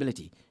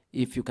invisibility,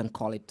 if you can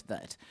call it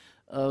that.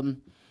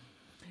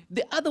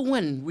 The other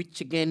one,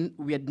 which again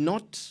we had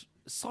not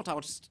sought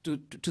out to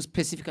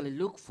specifically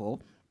look for,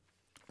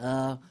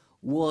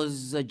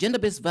 was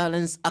gender-based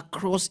violence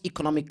across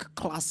economic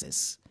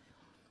classes.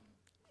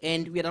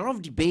 And we had a lot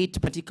of debate,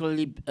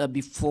 particularly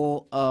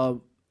before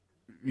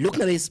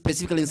looking at this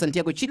specifically in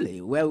Santiago, Chile,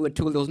 where we were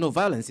told there was no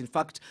violence. In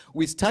fact,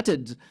 we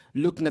started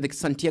looking at the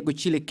Santiago,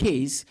 Chile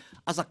case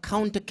as a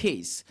counter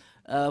case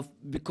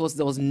because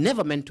there was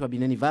never meant to have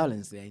been any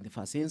violence there in the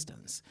first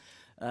instance.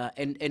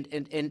 And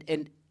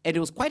it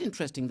was quite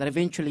interesting that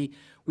eventually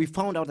we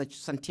found out that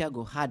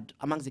Santiago had,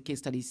 amongst the case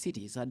study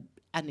cities, had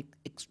an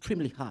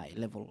extremely high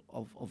level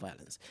of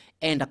violence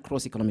and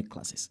across economic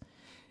classes.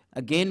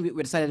 Again, we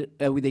decided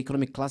with the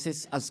economic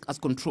classes as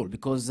control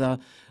because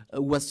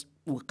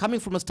we're coming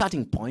from a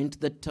starting point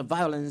that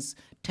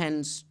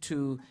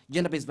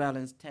gender-based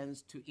violence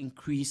tends to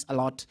increase a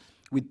lot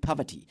with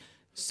poverty.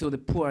 So the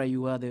poorer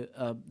you are,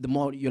 the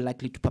more you're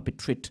likely to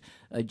perpetrate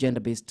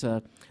gender-based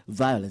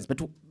violence.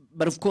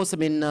 But of course, I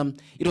mean,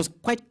 it was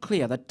quite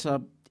clear that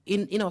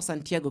in our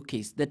Santiago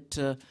case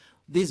that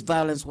this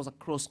violence was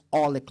across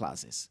all the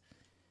classes.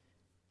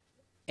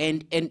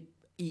 And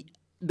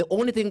the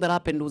only thing that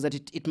happened was that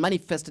it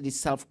manifested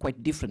itself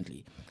quite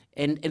differently.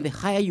 And the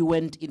higher you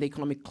went in the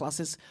economic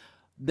classes,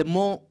 the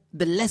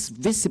less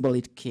visible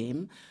it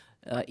became,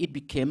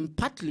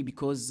 partly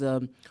because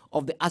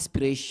of the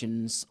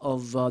aspirations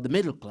of the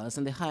middle class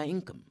and the higher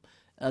income.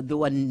 They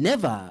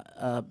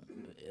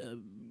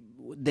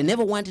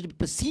never wanted to be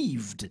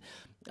perceived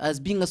as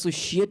being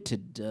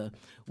associated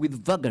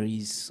with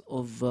vagaries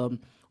of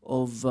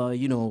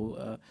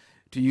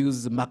to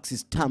use the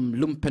Marxist term,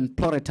 lumpen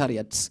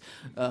proletariats,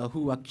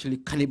 who actually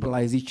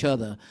cannibalize each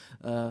other,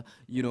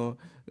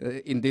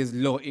 in these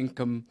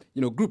low-income,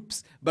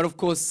 groups. But of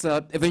course,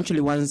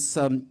 eventually, once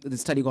the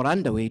study got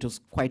underway, it was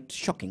quite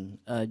shocking,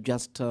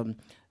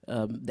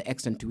 the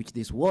extent to which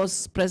this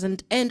was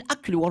present, and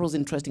actually, what was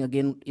interesting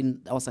again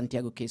in our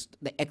Santiago case,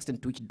 the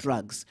extent to which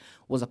drugs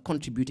was a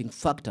contributing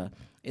factor,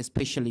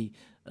 especially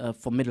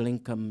for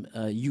middle-income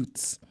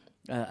youths,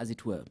 as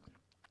it were.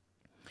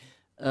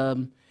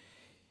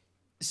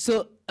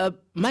 So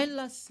my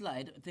last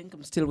slide, I think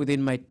I'm still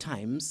within my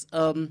times,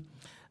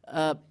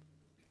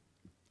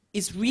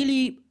 is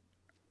really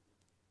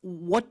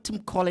what I'm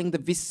calling the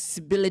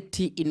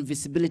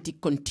visibility-invisibility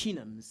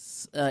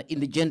continuums in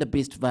the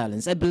gender-based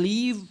violence. I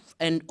believe,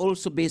 and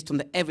also based on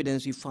the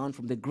evidence we found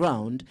from the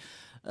ground,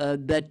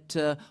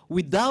 that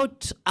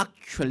without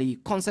actually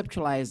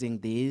conceptualizing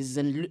these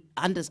and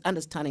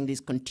understanding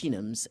these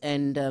continuums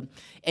and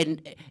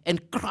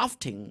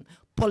crafting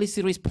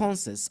policy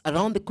responses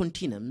around the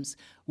continuums,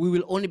 we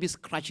will only be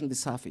scratching the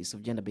surface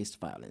of gender-based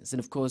violence. And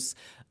of course,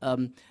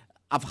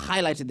 I've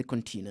highlighted the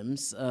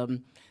continuums.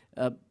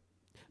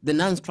 The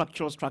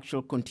non-structural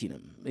structural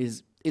continuum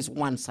is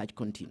one such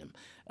continuum.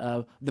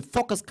 The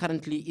focus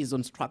currently is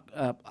on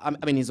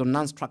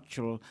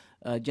non-structural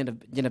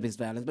gender-based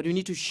violence, but we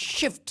need to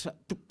shift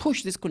to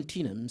push these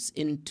continuums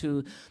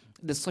into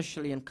the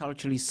socially and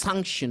culturally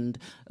sanctioned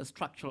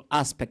structural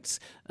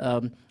aspects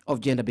of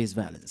gender-based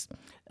violence.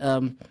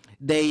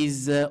 There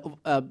is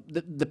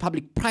the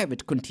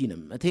public-private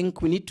continuum. I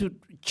think we need to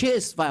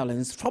chase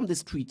violence from the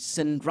streets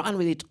and run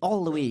with it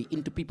all the way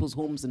into people's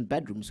homes and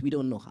bedrooms. We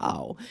don't know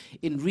how,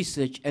 in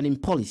research and in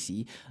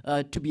policy,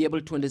 to be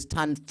able to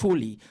understand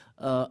fully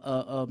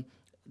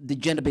the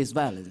gender-based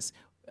violence.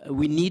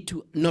 We need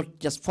to not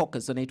just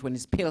focus on it when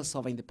it's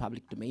pale-solving the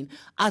public domain.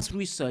 As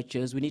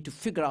researchers, we need to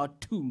figure out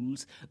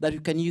tools that we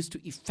can use to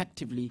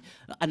effectively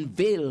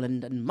unveil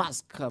and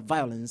mask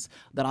violence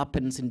that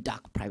happens in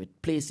dark private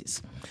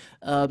places.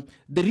 The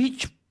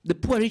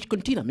poor-rich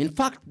continuum. In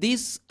fact,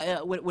 this,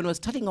 when we were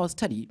starting our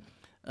study,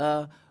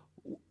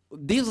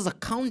 this was a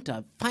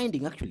counter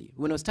finding, actually.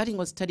 When we were starting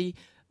our study,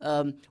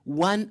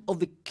 one of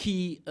the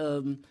key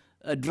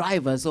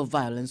drivers of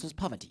violence was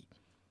poverty.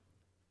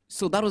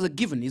 So that was a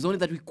given. It's only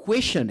that we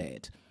questioned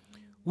it.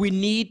 We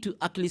need to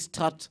actually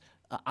start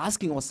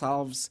asking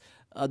ourselves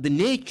the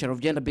nature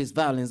of gender-based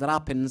violence that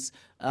happens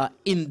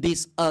in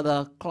these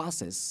other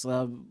classes,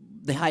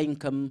 the high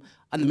income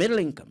and the middle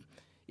income.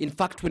 In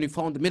fact, when we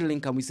found the middle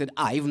income, we said,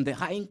 even the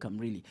high income,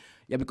 really.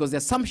 Yeah, because the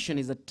assumption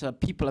is that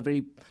people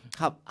are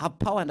have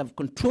power and have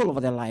control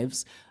over their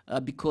lives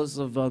because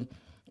of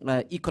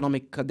their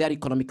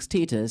economic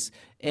status,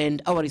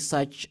 and our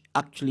research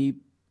actually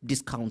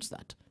discounts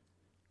that.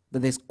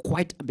 That there's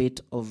quite a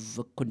bit of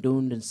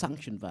condoned and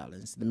sanctioned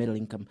violence in the middle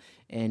income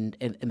and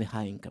the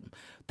high income.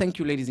 Thank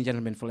you, ladies and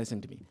gentlemen, for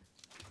listening to me.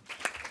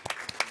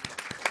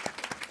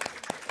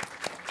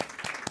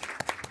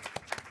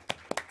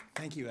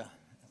 Thank you.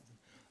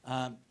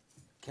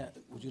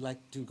 Would you like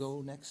to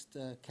go next?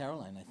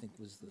 Caroline, I think,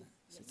 was the...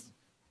 Yes.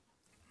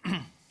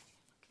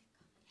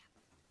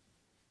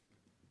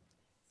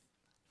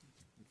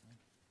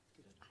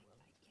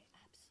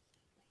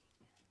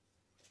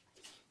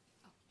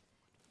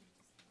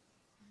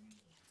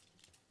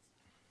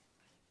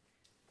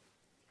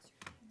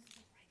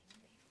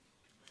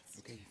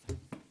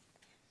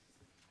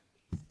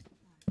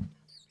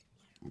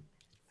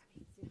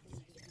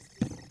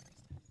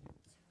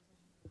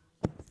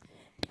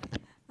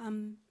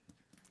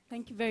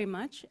 Thank you very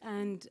much,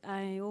 and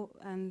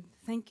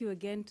thank you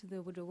again to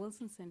the Woodrow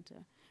Wilson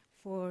Center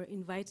for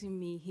inviting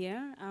me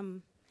here.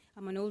 I'm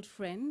an old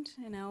friend,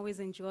 and I always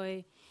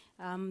enjoy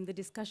the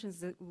discussions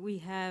that we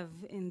have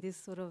in this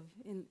sort of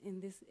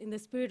in the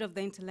spirit of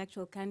the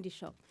intellectual candy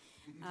shop,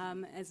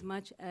 as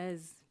much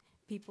as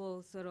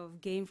people sort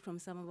of gain from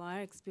some of our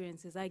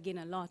experiences. I gain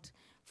a lot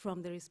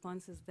from the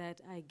responses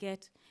that I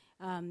get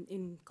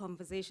in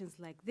conversations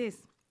like this.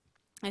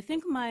 I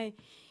think my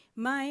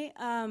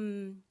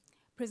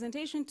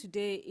presentation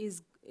today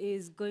is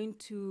going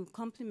to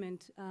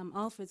complement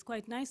Alfred's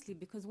quite nicely,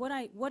 because what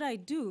I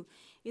do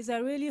is I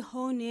really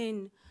hone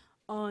in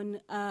on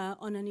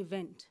an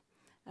event,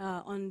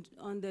 on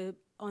the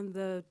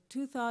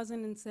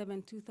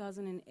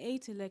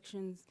 2007-2008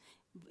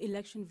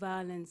 election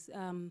violence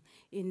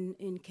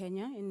in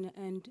Kenya,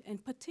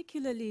 and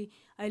particularly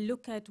I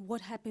look at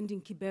what happened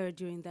in Kibera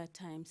during that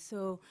time.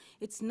 So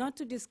it's not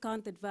to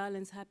discount that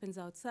violence happens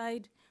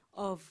outside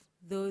of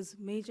those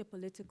major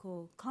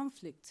political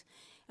conflicts,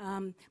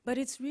 but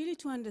it's really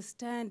to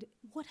understand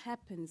what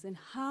happens and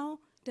how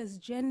does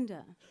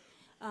gender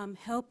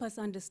help us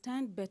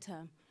understand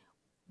better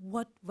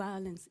what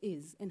violence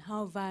is and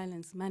how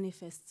violence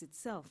manifests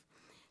itself.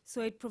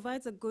 So it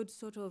provides a good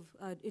sort of,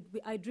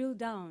 I drill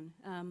down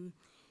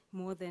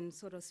more than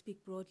sort of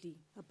speak broadly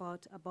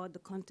about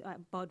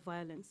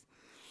violence.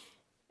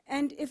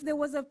 And if there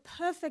was a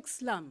perfect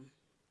slum,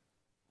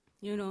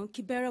 you know,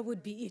 Kibera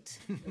would be it.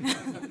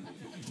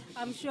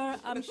 I'm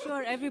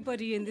sure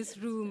everybody in this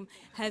room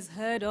has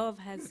heard of,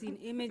 has seen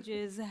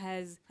images,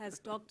 has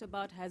talked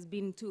about, has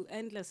been to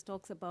endless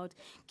talks about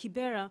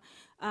Kibera.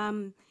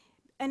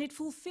 And it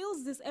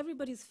fulfills this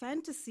everybody's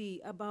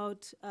fantasy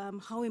about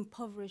how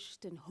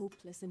impoverished and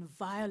hopeless and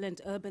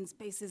violent urban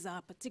spaces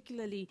are,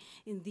 particularly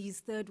in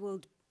these third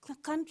world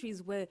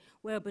countries where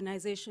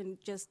urbanization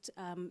just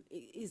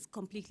is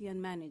completely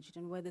unmanaged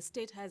and where the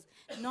state has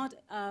not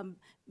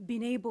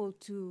been able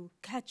to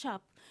catch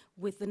up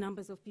with the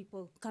numbers of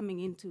people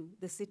coming into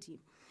the city.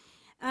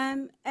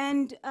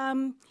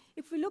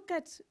 If we look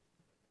at,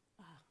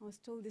 I was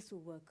told this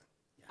will work.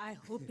 I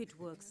hope it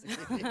works.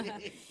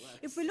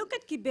 If we look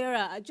at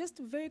Kibera, just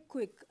very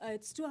quick,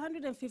 it's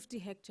 250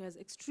 hectares,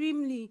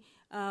 extremely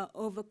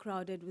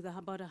overcrowded with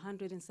about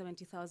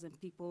 170,000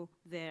 people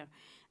there.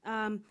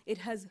 It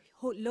has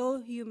low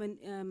human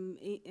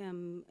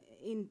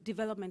in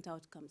development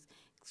outcomes,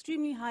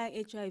 extremely high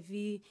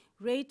HIV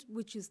rate,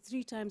 which is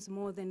 3 times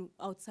more than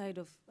outside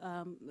of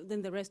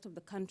than the rest of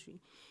the country.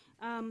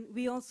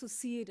 We also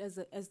see it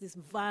as this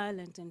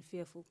violent and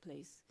fearful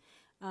place.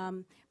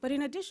 But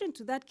in addition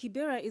to that,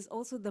 Kibera is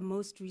also the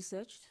most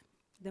researched,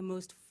 the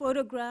most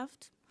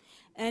photographed,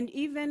 and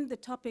even the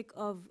topic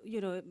of,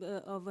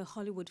 of a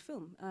Hollywood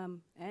film,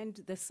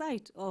 and the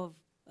site of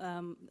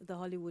the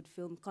Hollywood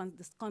film,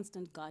 this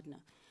Constant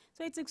Gardener.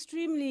 So it's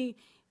extremely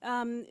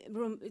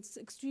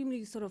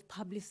sort of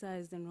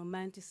publicized and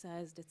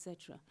romanticized,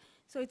 etc.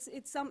 So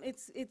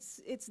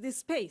it's this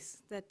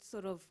space that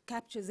sort of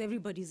captures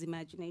everybody's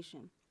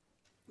imagination.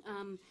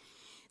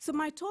 So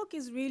my talk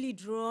is really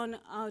drawn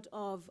out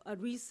of a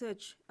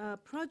research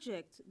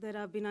project that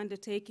I've been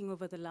undertaking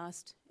over the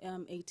last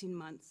 18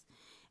 months.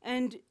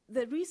 And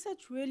the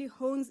research really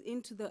hones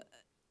into the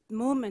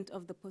moment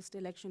of the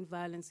post-election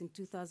violence in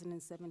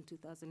 2007,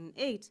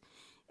 2008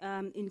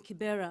 in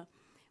Kibera.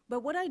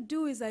 But what I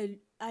do is I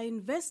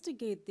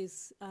investigate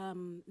this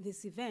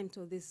event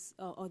or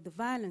the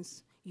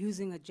violence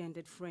using a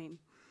gendered frame.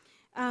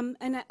 And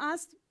I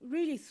asked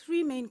really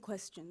 3 main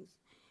questions.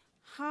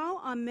 How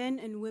are men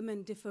and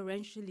women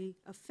differentially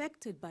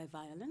affected by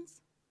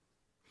violence?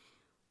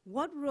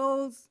 What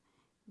roles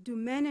do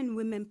men and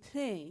women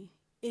play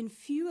in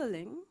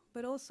fueling,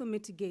 but also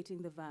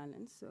mitigating the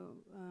violence? So,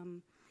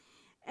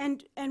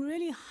 and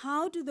really,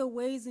 how do the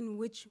ways in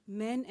which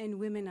men and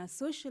women are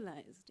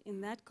socialized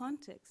in that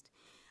context,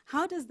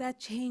 how does that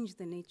change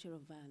the nature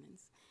of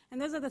violence?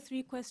 And those are the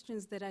 3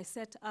 questions that I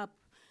set up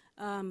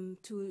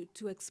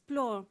to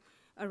explore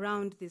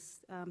around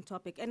this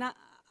topic. And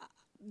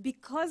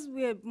because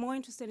we're more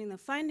interested in the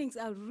findings,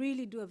 I'll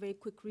really do a very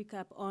quick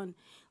recap on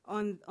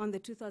the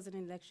 2000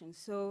 elections.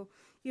 So,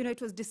 it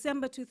was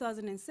December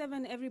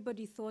 2007.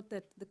 Everybody thought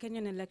that the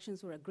Kenyan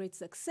elections were a great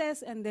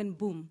success, and then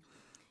boom.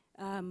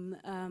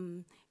 Mwai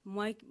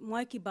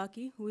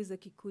Kibaki, who is a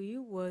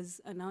Kikuyu, was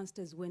announced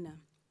as winner.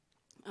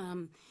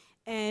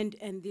 And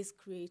this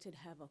created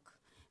havoc,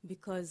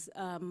 because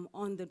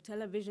on the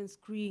television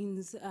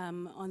screens,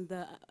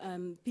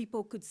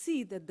 people could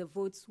see that the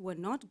votes were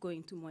not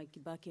going to Mwai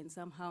Kibaki, and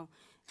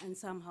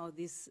somehow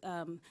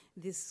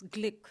this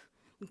clip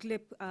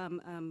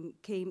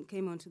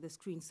came onto the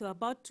screen. So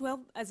about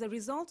 12, as a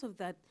result of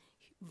that,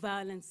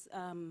 violence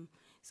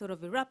sort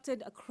of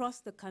erupted across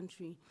the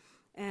country.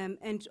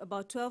 And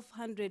about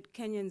 1,200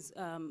 Kenyans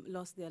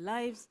lost their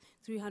lives,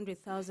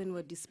 300,000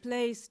 were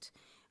displaced,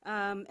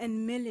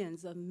 and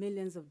millions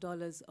of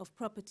dollars of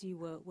property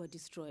were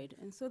destroyed.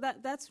 And so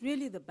that's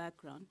really the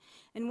background.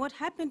 And what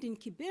happened in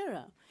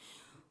Kibera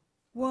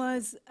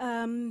was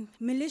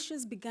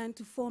militias began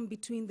to form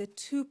between the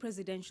 2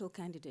 presidential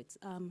candidates,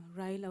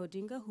 Raila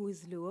Odinga, who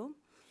is Luo,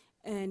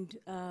 and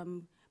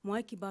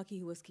Mwai Kibaki,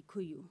 who was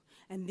Kikuyu.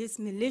 And this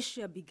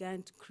militia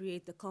began to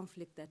create the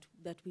conflict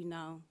that we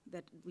now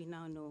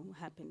know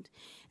happened.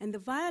 And the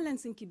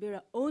violence in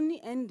Kibera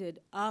only ended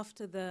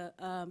after the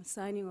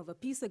signing of a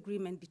peace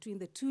agreement between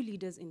the 2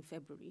 leaders in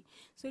February.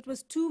 So it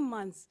was 2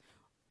 months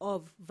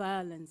of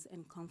violence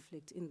and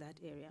conflict in that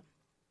area.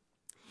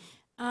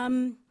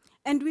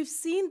 And we've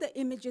seen the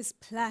images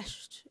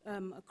splashed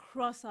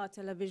across our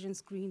television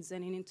screens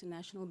and in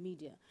international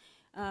media.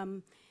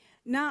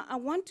 Now, I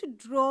want to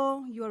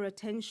draw your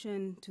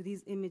attention to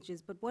these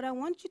images, but what I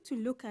want you to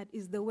look at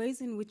is the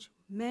ways in which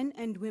men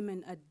and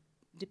women are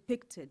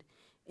depicted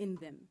in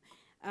them.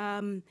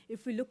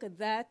 If we look at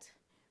that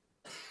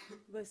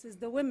versus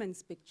the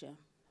women's picture,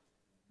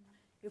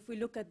 if we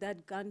look at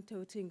that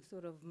gun-toting,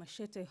 sort of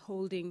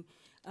machete-holding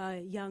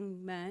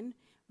young man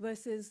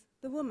versus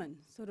the woman,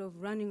 sort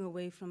of running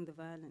away from the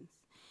violence.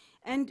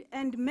 And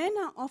men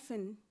are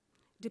often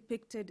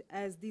depicted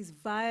as these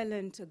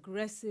violent,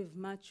 aggressive,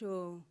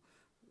 macho,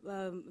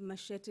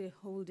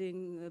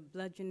 machete-holding,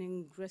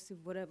 bludgeoning,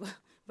 aggressive, whatever,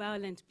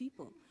 violent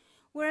people.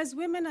 Whereas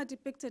women are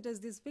depicted as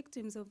these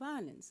victims of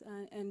violence,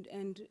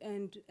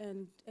 and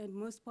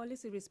most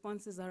policy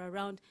responses are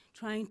around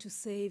trying to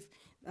save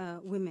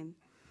women.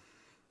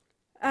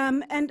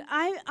 And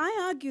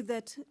I argue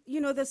that,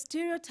 you know, the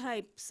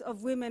stereotypes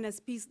of women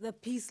as the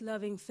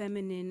peace-loving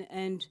feminine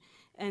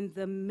and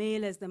the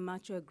male as the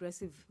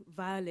macho-aggressive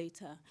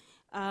violator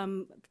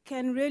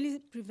can really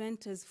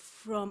prevent us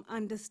from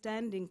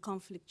understanding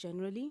conflict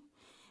generally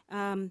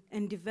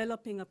and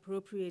developing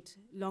appropriate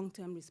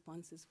long-term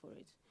responses for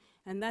it.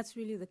 And that's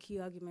really the key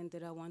argument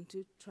that I want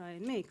to try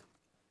and make.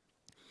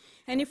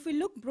 And if we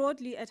look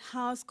broadly at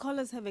how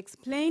scholars have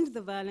explained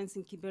the violence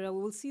in Kibera,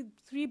 we will see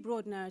three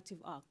broad narrative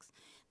arcs.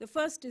 The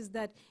first is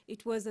that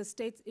it was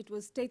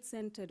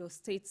state-centered or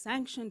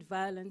state-sanctioned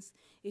violence.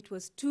 It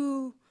was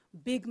two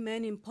big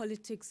men in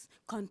politics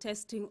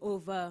contesting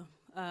over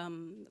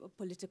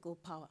political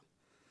power.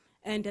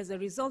 And as a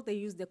result, they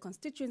used their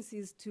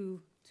constituencies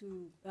to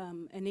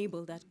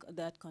enable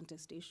that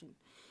contestation.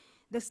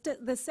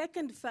 The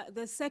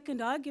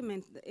second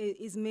argument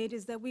is made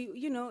is that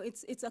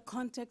it's a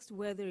context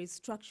where there is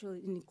structural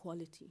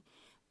inequality.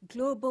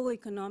 Global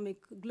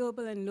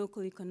and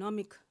local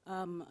economic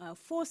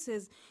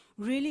forces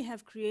really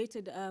have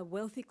created a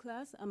wealthy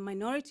class, a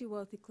minority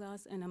wealthy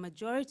class, and a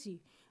majority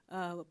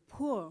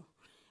poor,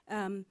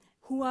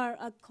 who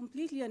are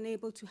completely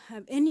unable to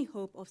have any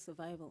hope of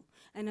survival.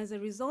 And as a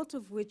result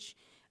of which,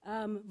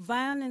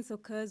 violence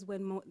occurs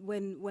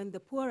when the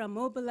poor are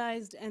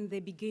mobilized and they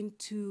begin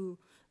to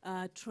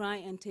try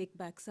and take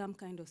back some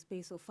kind of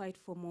space or fight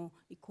for more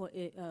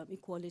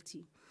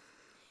equality.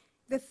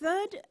 The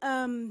third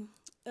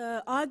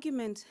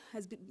argument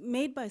has been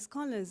made by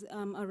scholars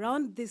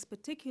around this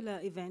particular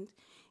event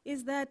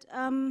is that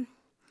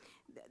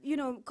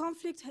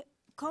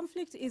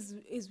conflict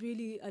is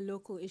really a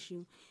local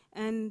issue,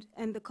 and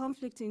the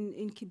conflict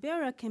in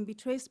Kibera can be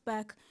traced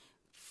back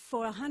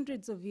for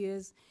hundreds of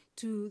years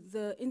to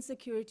the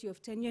insecurity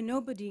of tenure.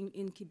 Nobody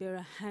in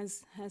Kibera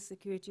has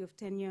security of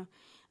tenure.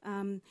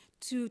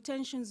 To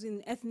tensions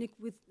in ethnic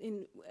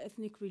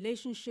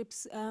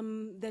relationships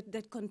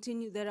that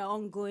continue, that are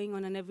ongoing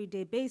on an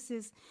everyday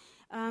basis,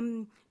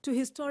 to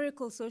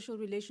historical social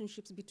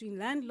relationships between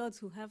landlords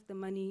who have the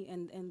money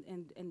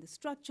and the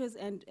structures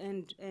and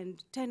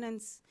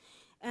tenants,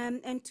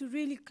 and to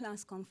really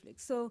class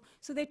conflicts. So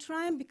they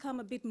try and become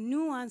a bit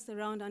nuanced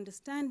around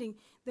understanding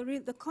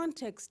the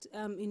context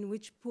in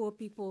which poor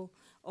people,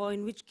 or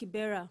in which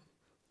Kibera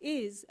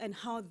is, and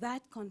how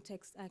that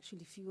context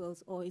actually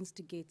fuels or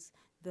instigates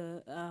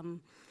the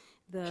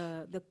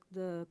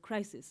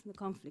crisis, the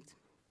conflict.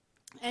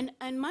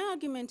 And my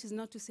argument is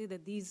not to say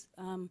that these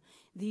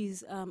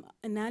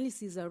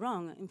analyses are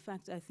wrong. In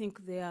fact, I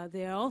think they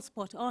are all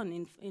spot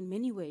on in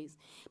many ways.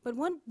 But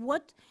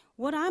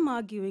what I'm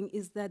arguing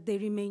is that they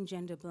remain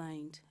gender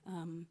blind.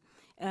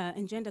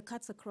 And gender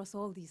cuts across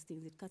all these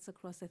things. It cuts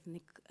across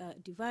ethnic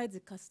divides.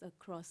 It cuts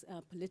across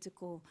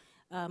political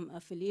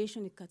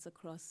affiliation. It cuts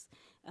across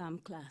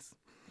class.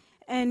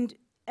 And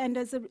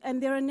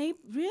they're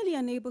really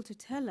unable to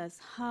tell us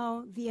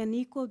how the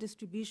unequal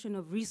distribution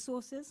of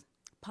resources,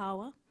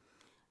 power,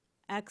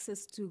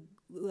 access to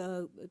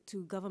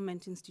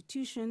government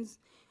institutions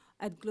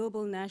at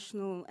global,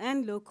 national,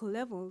 and local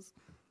levels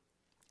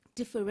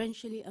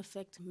differentially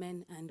affect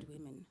men and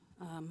women,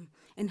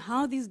 and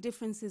how these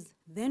differences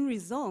then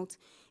result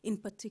in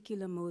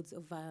particular modes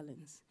of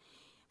violence.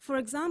 For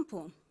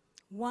example,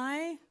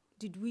 why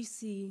did we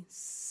see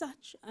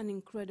such an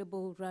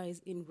incredible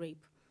rise in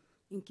rape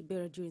in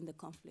Kibera during the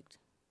conflict?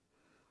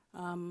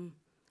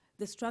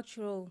 The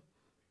structural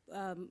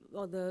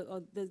or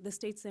the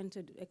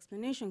state-centered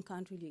explanation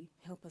can't really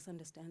help us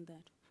understand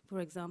that.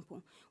 For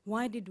example,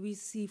 why did we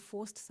see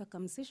forced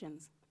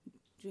circumcisions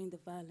during the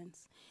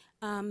violence?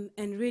 And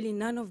really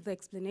none of the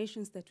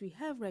explanations that we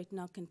have right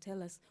now can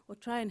tell us or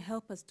try and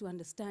help us to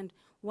understand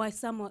why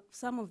some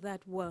of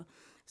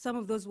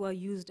those were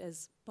used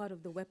as part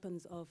of the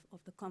weapons of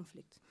the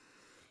conflict.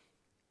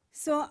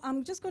 So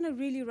I'm just going to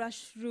really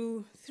rush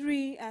through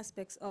three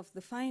aspects of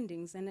the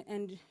findings,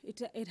 and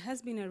it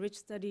has been a rich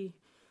study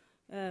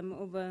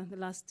over the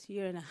last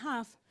year and a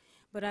half,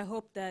 but I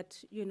hope that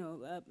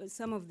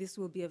some of this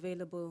will be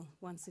available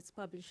once it's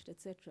published,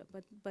 etc.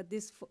 But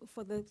this,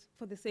 for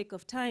the sake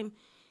of time,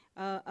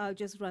 I'll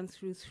just run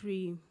through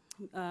three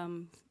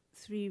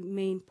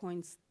main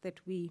points that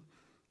we.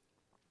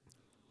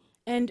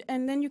 And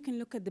then you can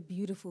look at the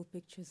beautiful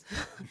pictures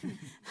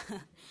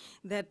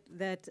that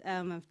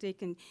I've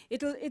taken.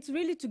 It's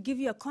really to give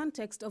you a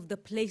context of the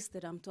place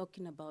that I'm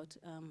talking about.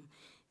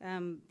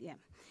 Yeah.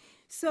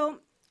 So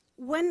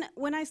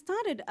when I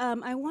started,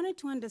 I wanted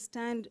to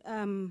understand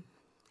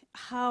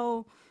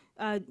how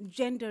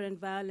gender and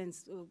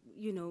violence,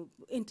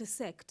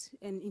 intersect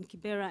in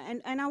Kibera,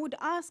 and I would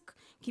ask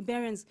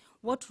Kiberans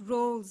what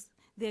roles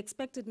they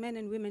expected men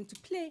and women to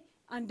play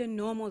under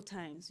normal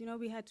times. You know,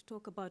 we had to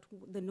talk about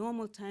the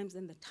normal times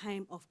and the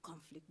time of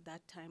conflict,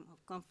 that time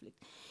of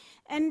conflict.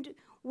 And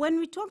when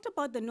we talked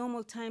about the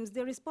normal times,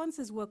 the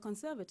responses were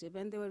conservative,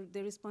 and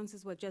the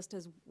responses were just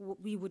as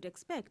we would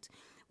expect.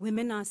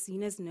 Women are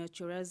seen as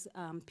nurturers,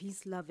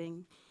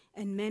 peace-loving,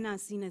 and men are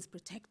seen as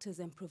protectors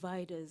and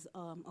providers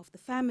of the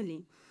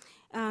family.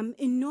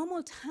 In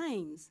normal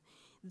times,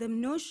 the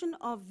notion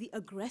of the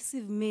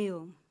aggressive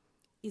male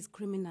is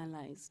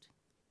criminalized.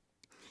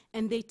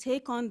 And they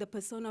take on the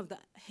persona of the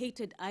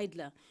hated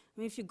idler. I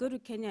mean, if you go to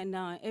Kenya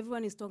now,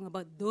 everyone is talking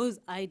about those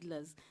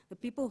idlers, the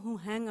people who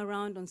hang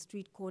around on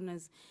street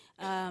corners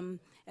and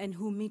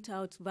who mete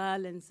out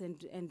violence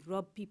and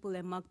rob people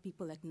and mug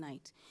people at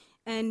night.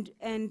 And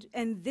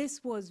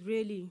this was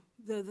really,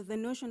 the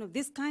notion of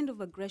this kind of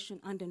aggression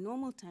under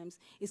normal times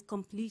is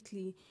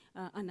completely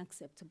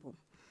unacceptable.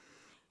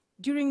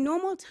 During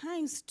normal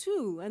times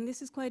too, and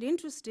this is quite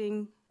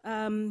interesting,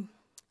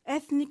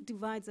 ethnic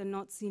divides are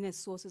not seen as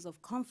sources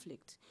of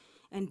conflict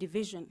and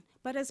division,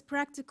 but as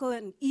practical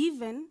and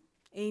even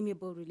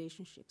amiable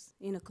relationships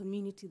in a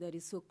community that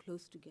is so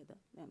close together,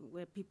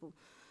 where people.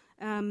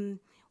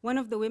 One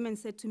of the women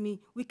said to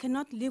me, "We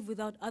cannot live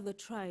without other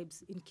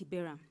tribes in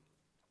Kibera."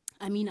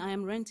 I mean, I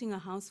am renting a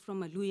house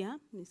from a Luya.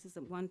 This is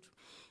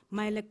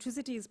my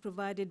electricity is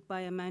provided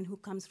by a man who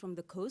comes from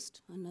the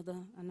coast,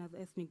 another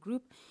ethnic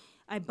group.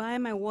 I buy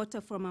my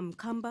water from a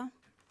Mkamba.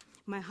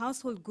 My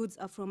household goods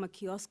are from a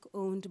kiosk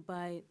owned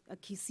by a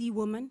Kisii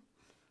woman.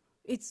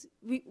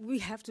 We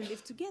have to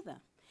live together.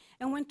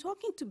 And when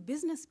talking to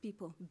business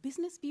people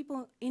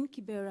in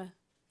Kibera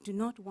do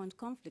not want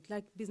conflict,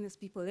 like business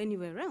people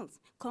anywhere else.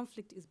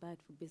 Conflict is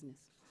bad for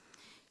business.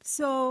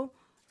 So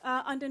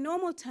under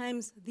normal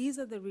times, these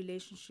are the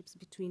relationships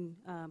between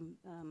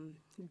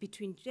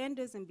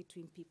genders and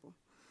between people.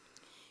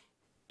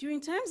 During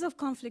times of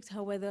conflict,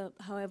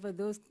 however,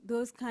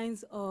 those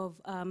kinds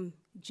of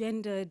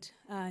gendered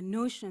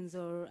notions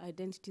or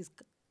identities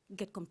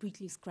get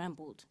completely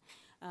scrambled.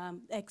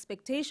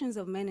 Expectations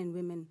of men and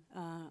women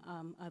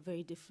are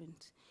very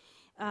different.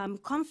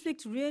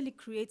 Conflict really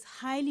creates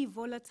highly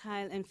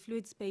volatile and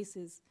fluid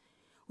spaces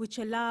which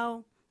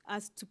allow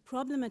us to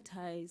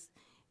problematize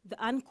the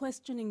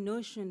unquestioning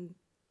notion,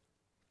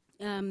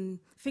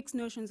 fixed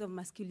notions of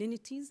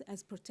masculinities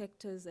as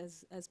protectors,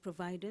 as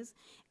providers,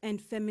 and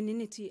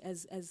femininity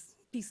as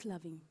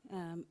peace-loving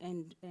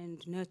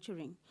and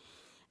nurturing.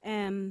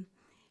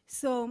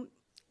 So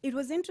it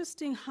was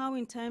interesting how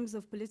in times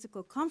of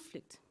political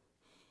conflict,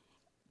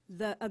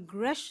 the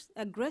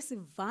aggressive,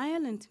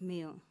 violent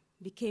male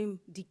became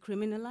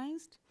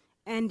decriminalized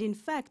and, in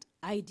fact,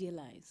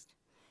 idealized.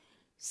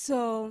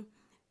 So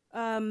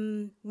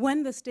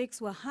when the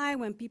stakes were high,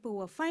 when people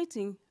were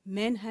fighting,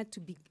 men had to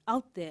be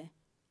out there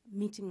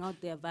meting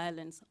out their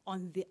violence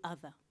on the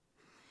other.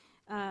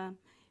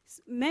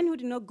 Men who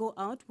did not go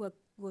out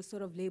were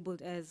sort of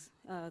labeled as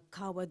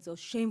cowards or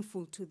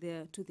shameful to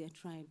their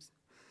tribes.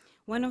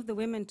 One of the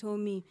women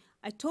told me,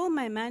 "I told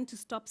my man to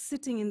stop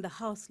sitting in the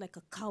house like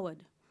a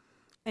coward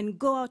and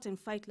go out and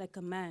fight like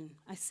a man.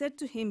 I said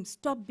to him,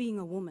 stop being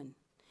a woman."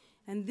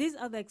 And these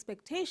are the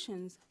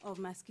expectations of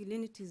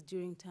masculinities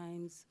during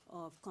times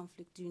of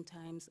conflict, during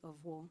times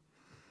of war.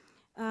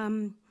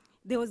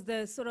 There was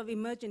the sort of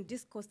emergent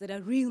discourse that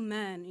a real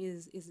man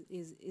is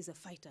a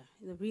fighter.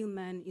 The real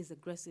man is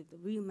aggressive. The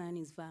real man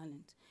is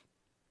violent.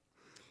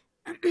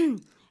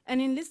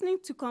 And in listening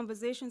to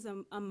conversations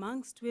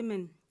amongst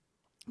women,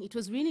 it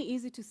was really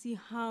easy to see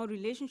how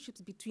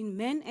relationships between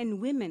men and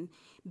women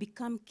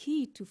become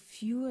key to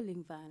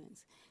fueling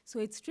violence. So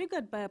it's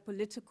triggered by a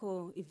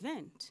political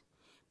event,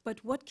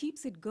 but what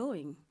keeps it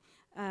going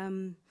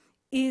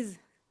is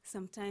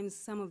sometimes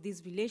some of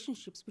these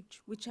relationships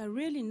which are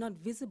really not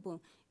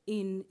visible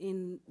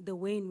in the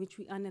way in which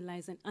we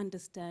analyze and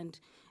understand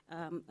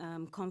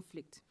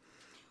conflict.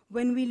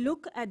 When we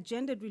look at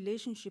gendered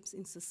relationships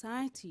in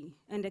society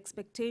and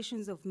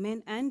expectations of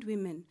men and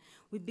women,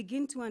 we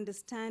begin to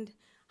understand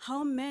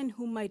how men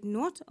who might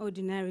not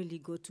ordinarily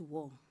go to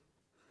war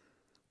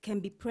can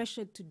be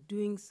pressured to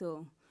doing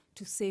so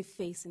to save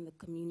face in the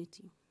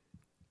community.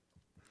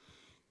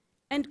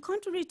 And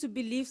contrary to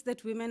beliefs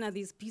that women are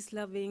these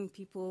peace-loving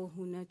people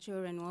who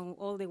nurture and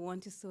all they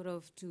want is sort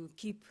of to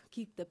keep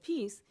the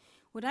peace,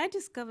 what I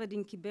discovered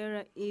in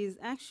Kibera is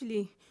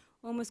actually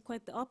almost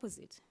quite the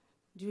opposite.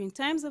 During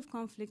times of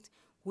conflict,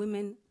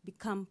 women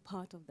become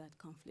part of that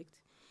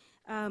conflict.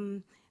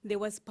 There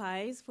were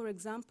spies, for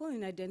example,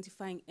 in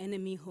identifying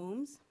enemy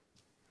homes.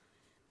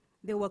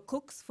 There were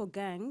cooks for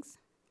gangs.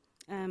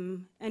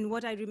 And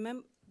what I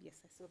remember,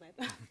 yes, I saw that.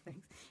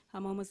 Thanks.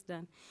 I'm almost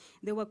done.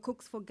 There were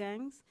cooks for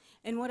gangs.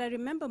 And what I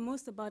remember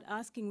most about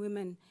asking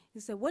women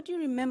is, what do you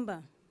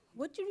remember?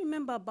 What do you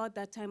remember about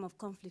that time of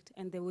conflict?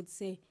 And they would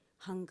say,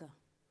 hunger.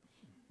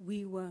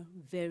 We were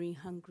very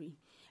hungry.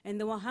 And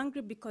they were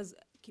hungry because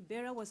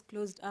Kibera was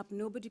closed up.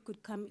 Nobody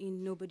could come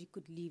in. Nobody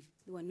could leave.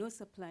 There were no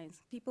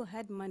supplies. People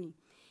had money.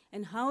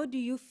 And how do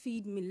you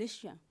feed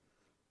militia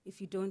if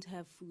you don't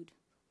have food?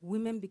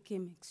 Women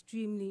became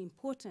extremely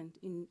important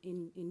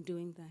in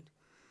doing that.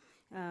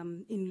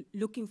 in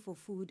looking for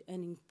food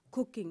and in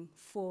cooking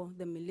for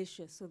the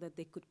militia so that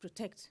they could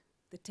protect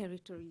the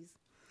territories.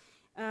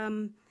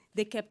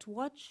 They kept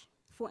watch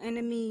for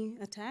enemy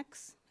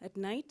attacks at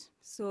night,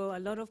 so a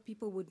lot of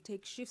people would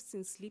take shifts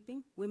in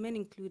sleeping, women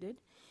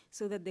included,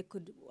 so that they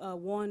could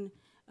warn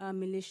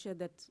militia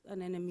that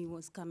an enemy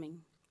was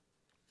coming.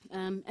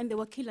 And they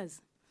were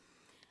killers.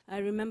 I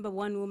remember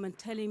one woman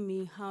telling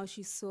me how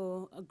she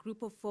saw a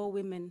group of 4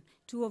 women,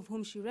 2 of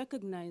whom she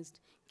recognized,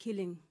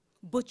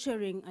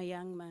 butchering a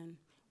young man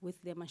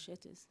with their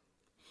machetes.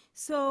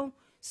 So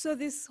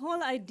this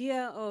whole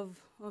idea of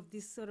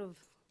this sort of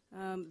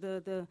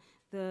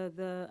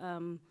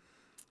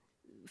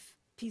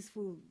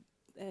peaceful,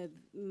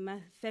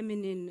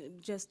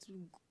 feminine, just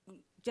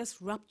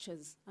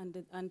ruptures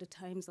under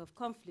times of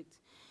conflict.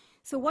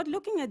 So what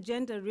looking at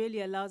gender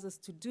really allows us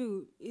to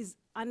do is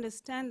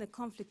understand the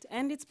conflict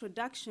and its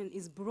production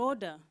is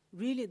broader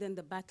really than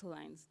the battle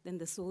lines, than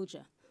the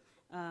soldier,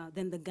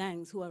 than the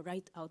gangs who are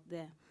right out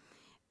there.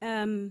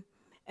 And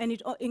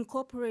it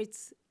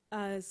incorporates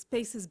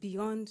spaces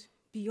beyond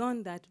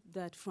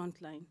that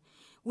front line.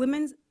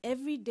 Women's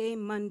everyday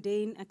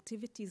mundane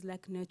activities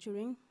like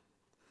nurturing,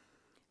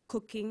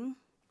 cooking,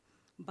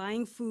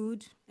 buying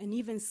food, and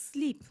even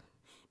sleep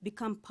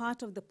become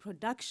part of the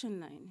production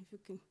line, if you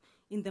can,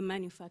 in the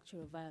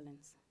manufacture of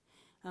violence.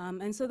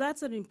 And so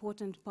that's an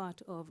important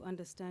part of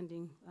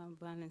understanding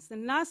violence.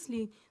 And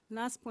lastly,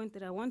 last point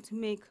that I want to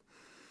make,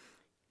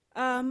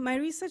 my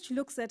research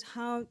looks at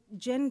how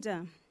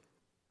gender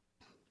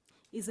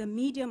is a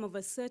medium of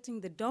asserting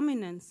the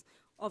dominance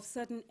of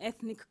certain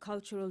ethnic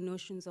cultural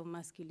notions of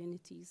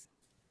masculinities.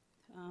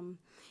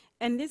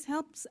 And this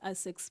helps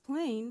us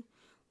explain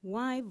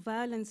why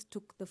violence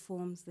took the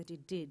forms that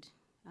it did.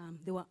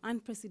 There were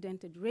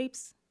unprecedented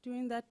rapes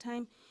during that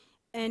time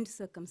and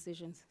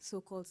circumcisions,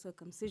 so-called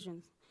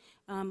circumcisions.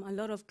 A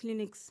lot of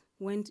clinics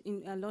went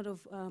in, a lot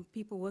of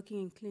people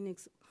working in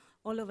clinics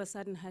all of a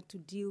sudden had to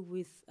deal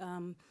with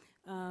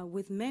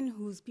men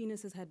whose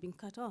penises had been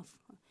cut off.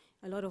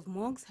 A lot of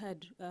morgues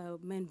had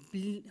men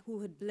who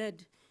had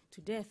bled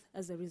to death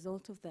as a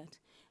result of that.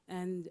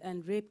 And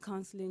rape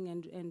counseling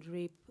and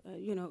rape,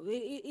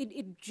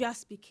 it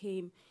just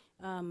became,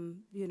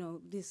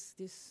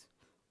 this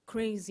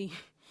crazy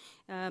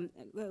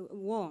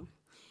war.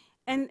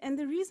 And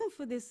the reason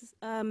for this,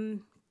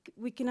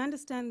 we can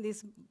understand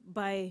this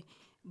by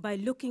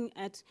looking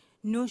at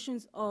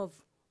notions of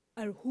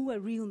who a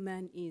real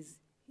man is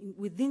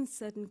within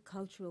certain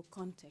cultural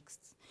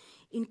contexts.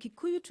 In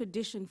Kikuyu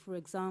tradition, for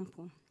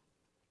example,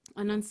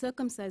 an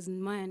uncircumcised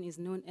man is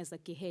known as a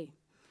kihe,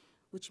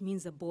 which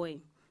means a boy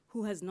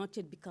who has not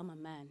yet become a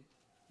man,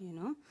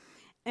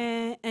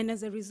 And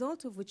as a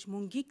result of which,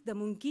 the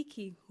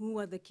Mungiki, who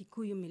are the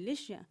Kikuyu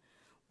militia,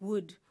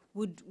 would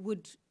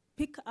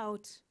pick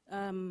out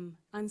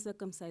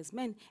uncircumcised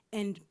men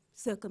and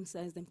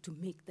circumcise them to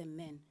make them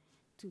men,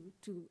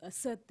 to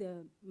assert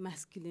their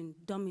masculine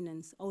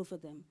dominance over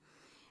them.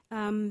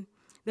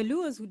 The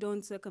Luos who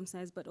don't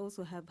circumcise but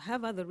also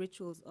have other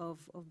rituals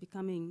of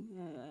becoming,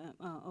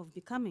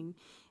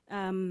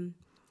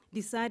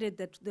 decided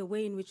that the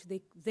way in which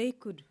they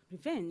could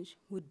revenge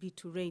would be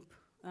to rape,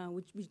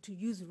 would be to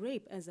use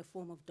rape as a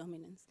form of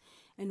dominance.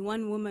 And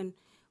one woman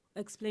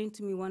explained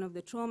to me one of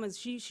the traumas.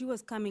 She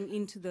was coming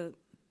into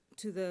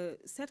the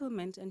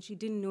settlement and she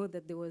didn't know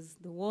that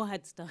the war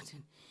had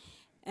started,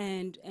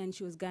 and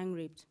she was gang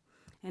raped.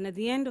 And at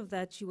the end of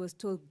that, she was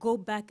told, go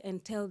back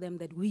and tell them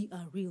that we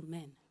are real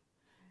men.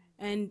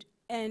 And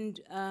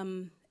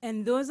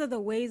those are the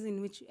ways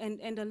in which,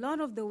 and a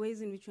lot of the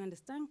ways in which we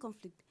understand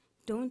conflict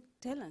don't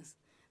tell us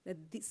that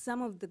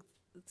some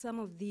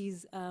of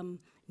these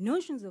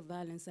notions of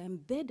violence are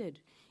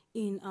embedded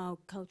in our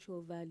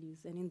cultural values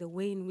and in the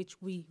way in which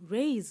we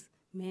raise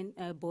men,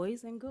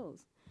 boys and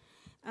girls.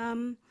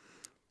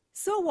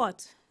 So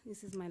what?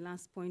 This is my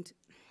last point.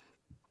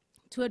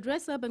 To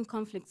address urban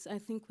conflicts, I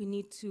think we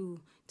need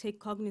to take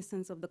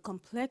cognizance of the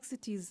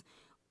complexities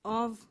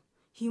of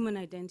human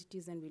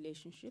identities and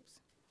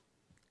relationships.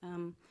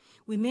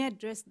 We may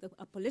address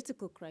a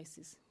political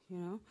crisis,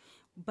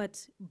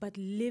 but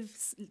leave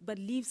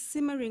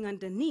simmering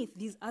underneath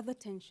these other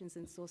tensions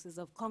and sources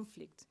of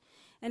conflict.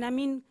 And I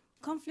mean,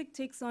 conflict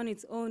takes on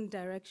its own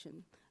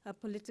direction. A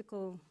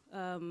political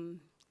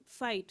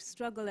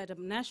struggle at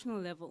a national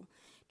level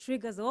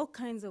triggers all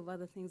kinds of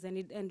other things, and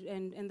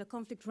the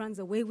conflict runs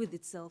away with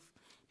itself,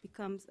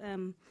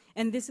 and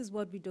this is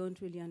what we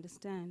don't really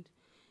understand.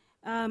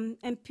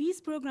 And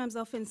peace programs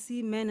often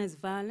see men as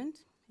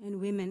violent and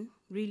women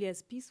really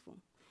as peaceful.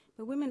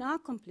 But women are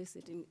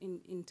complicit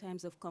in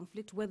times of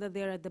conflict, whether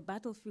they're at the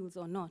battlefields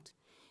or not.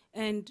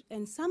 And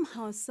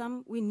somehow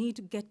we need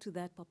to get to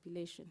that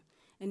population,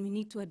 and we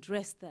need to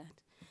address that.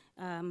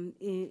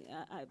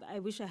 I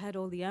wish I had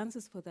all the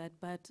answers for that,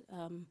 but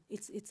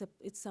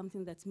it's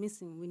something that's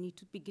missing. We need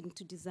to begin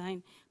to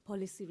design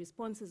policy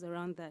responses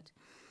around that.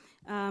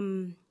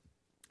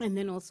 And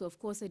then also, of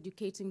course,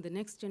 educating the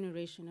next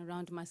generation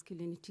around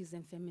masculinities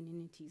and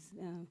femininities.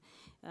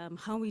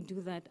 How we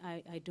do that,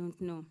 I don't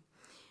know.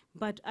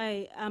 But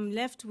I am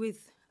left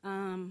with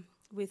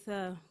with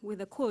a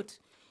quote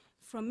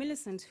from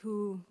Millicent,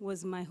 who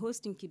was my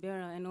host in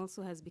Kibera and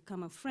also has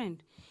become a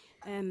friend.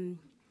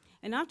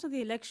 And after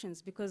the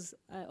elections, because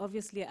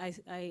obviously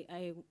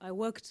I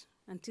worked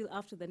until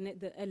after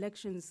the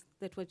elections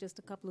that were just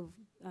a couple of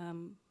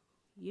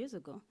years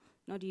ago,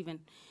 not even.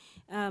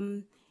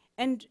 And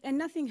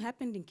nothing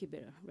happened in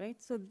Kibera, right?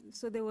 So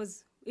there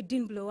was, it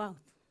didn't blow out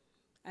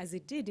as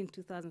it did in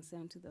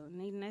 2007,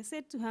 2008. And I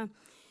said to her,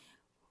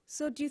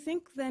 so do you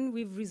think then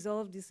we've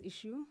resolved this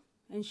issue?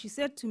 And she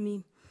said to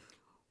me,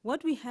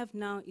 what we have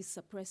now is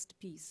suppressed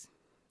peace.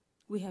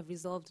 We have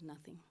resolved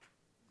nothing.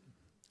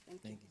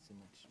 Thank you so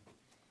much.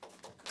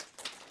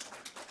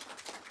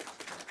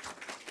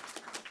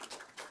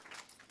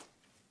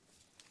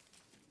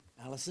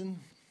 Allison?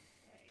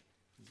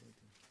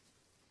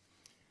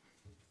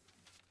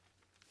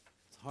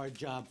 It's a hard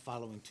job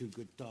following two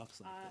good talks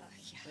like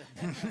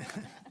that.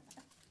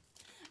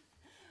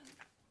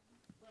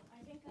 Well,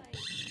 I think I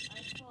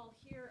fall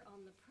here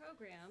on the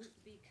program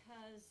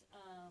because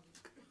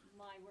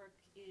my work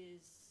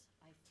is,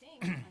 I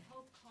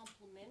hope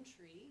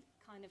complementary,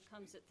 kind of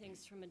comes at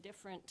things from a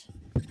different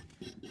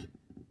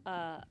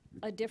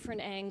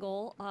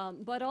angle,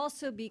 but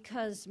also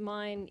because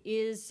mine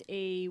is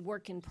a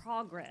work in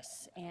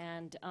progress,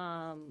 and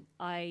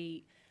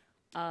I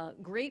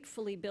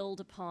gratefully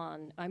build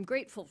upon, I'm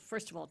grateful,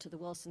 first of all, to the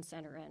Wilson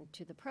Center and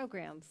to the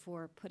program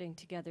for putting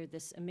together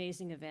this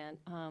amazing event.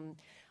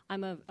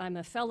 I'm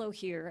a fellow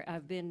here.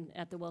 I've been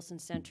at the Wilson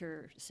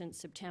Center since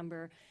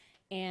September,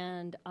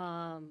 and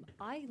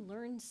I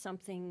learn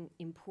something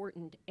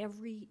important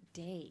every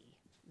day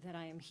that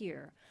I am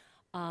here.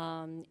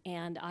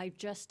 And I've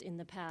just, in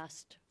the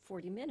past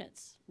 40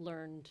 minutes,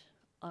 learned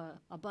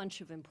a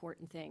bunch of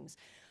important things.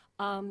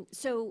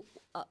 So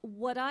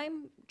what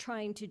I'm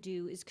trying to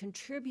do is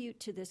contribute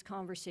to this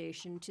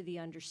conversation, to the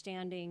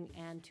understanding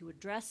and to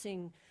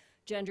addressing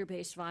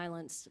gender-based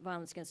violence,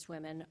 violence against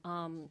women,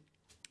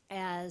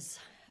 as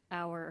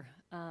our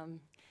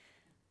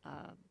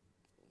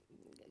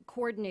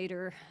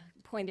coordinator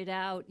pointed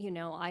out. You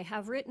know, I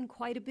have written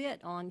quite a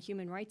bit on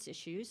human rights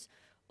issues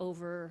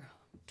over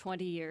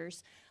 20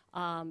 years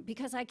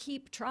because I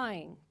keep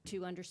trying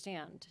to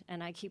understand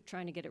and I keep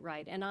trying to get it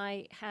right. And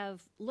I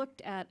have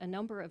looked at a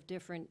number of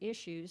different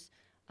issues.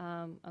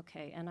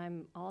 Okay, and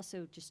I'm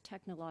also just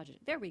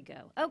technological. There we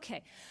go.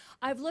 Okay,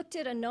 I've looked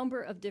at a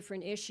number of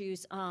different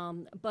issues,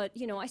 but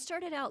you know, I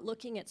started out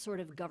looking at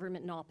sort of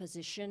government and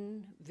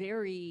opposition,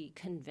 very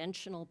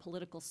conventional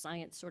political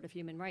science sort of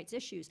human rights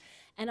issues,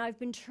 and I've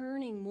been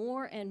turning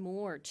more and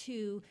more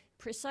to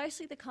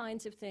precisely the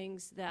kinds of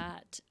things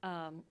that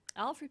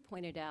Alfred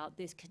pointed out,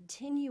 this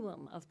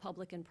continuum of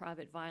public and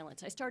private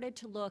violence. I started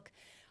to look,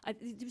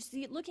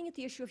 looking at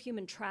the issue of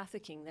human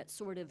trafficking that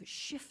sort of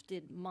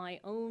shifted my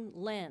own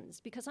lens,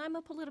 because I'm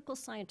a political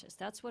scientist.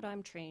 That's what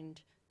I'm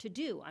trained to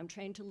do. I'm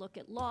trained to look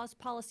at laws,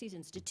 policies,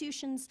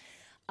 institutions,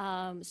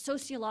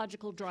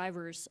 sociological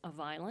drivers of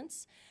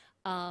violence.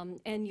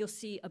 And you'll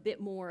see a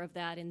bit more of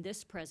that in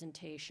this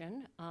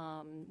presentation.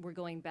 We're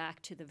going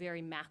back to the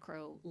very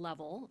macro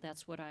level.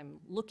 That's what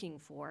I'm looking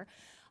for.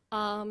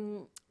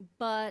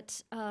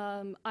 But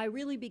I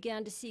really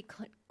began to see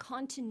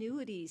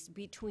continuities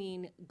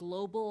between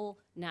global,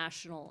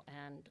 national,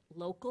 and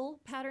local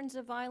patterns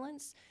of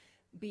violence,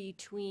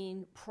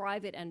 between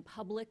private and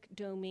public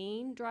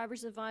domain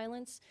drivers of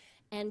violence,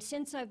 and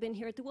since I've been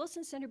here at the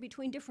Wilson Center,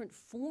 between different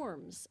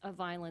forms of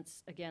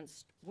violence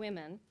against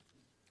women,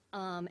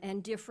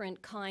 and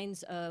different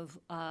kinds of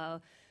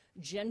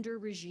gender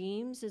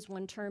regimes is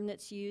one term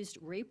that's used.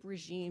 Rape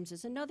regimes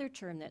is another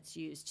term that's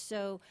used.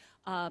 So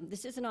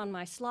this isn't on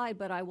my slide,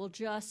 but I will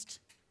just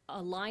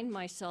align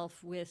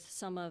myself with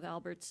some of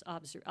Alfred's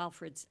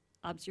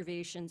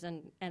observations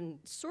and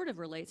sort of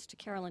relates to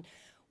Carolyn.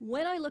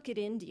 When I look at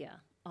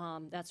India,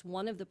 that's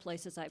one of the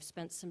places I've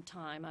spent some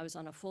time. I was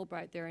on a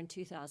Fulbright there in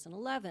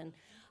 2011.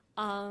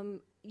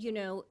 You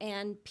know,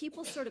 and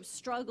people sort of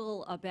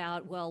struggle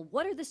about, well,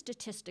 what are the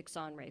statistics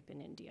on rape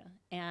in India?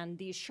 And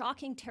these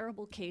shocking,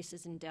 terrible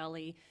cases in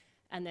Delhi,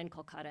 and then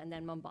Kolkata, and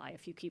then Mumbai,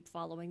 if you keep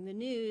following the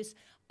news.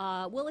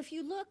 Well, if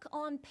you look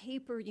on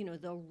paper, you know,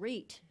 the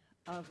rate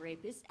of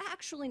rape is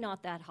actually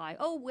not that high.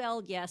 Oh,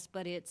 well, yes,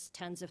 but it's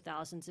tens of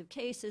thousands of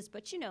cases.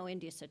 But, you know,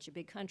 India's such a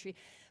big country.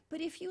 But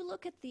if you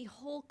look at the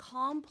whole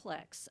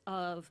complex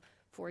of,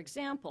 for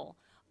example,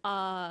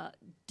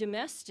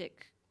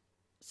 domestic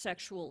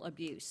sexual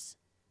abuse.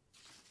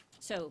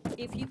 So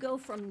if you go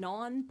from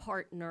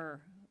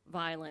non-partner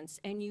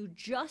violence and you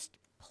just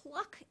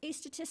pluck a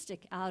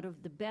statistic out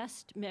of the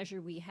best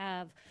measure we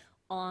have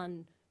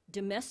on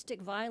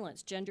domestic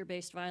violence,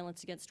 gender-based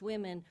violence against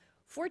women,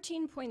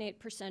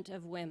 14.8%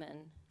 of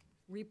women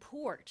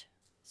report,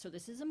 so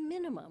this is a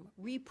minimum,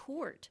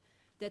 report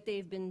that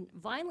they've been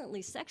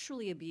violently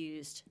sexually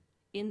abused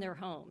in their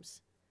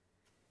homes.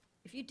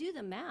 If you do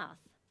the math,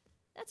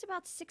 that's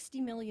about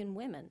 60 million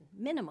women,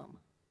 minimum,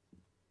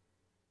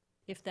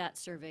 if that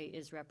survey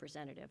is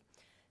representative.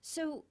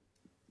 So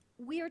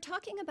we are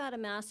talking about a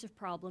massive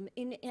problem.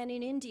 And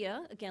in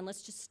India, again,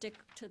 let's just stick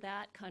to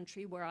that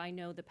country where I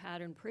know the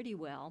pattern pretty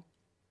well.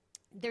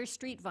 There's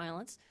street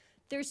violence,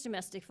 there's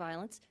domestic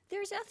violence,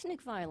 there's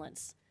ethnic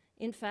violence.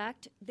 In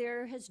fact,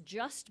 there has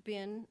just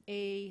been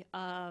a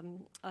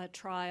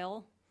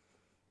trial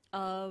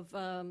of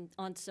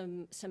on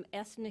some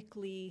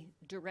ethnically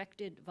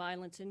directed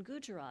violence in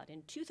Gujarat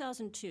in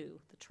 2002.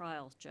 The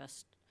trial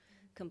just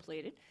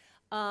completed,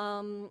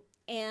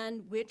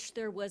 and which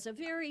there was a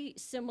very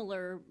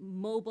similar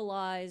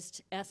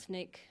mobilized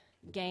ethnic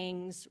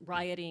gangs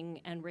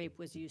rioting, and rape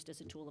was used as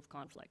a tool of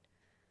conflict.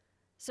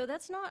 So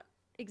that's not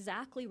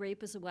exactly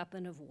rape as a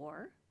weapon of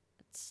war.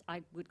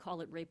 I would call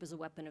it rape as a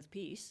weapon of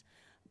peace.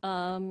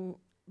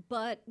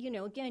 But, you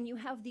know, again, you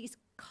have these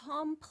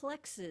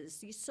complexes,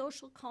 these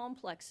social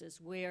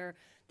complexes where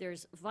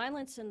there's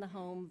violence in the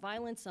home,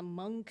 violence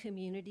among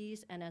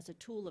communities, and as a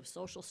tool of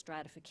social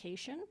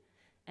stratification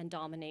and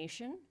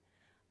domination.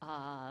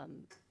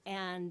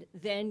 And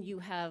then you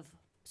have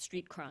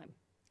street crime.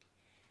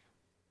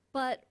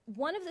 But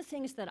one of the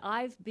things that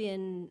I've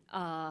been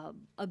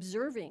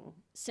observing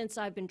since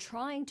I've been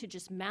trying to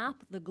just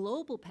map the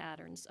global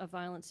patterns of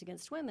violence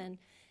against women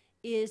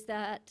is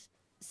that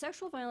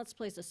sexual violence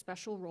plays a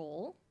special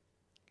role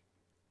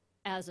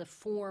as a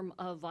form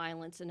of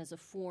violence and as a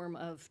form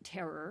of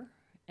terror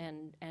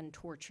and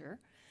torture,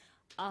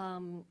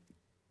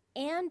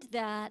 and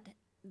that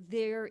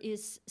there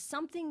is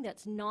something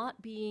that's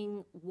not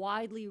being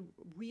widely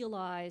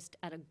realized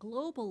at a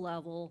global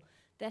level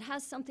that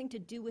has something to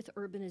do with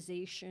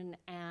urbanization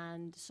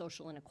and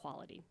social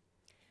inequality.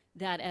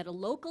 That at a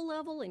local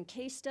level, in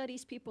case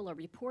studies, people are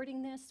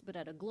reporting this, but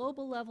at a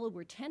global level,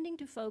 we're tending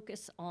to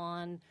focus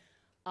on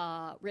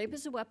rape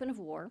as a weapon of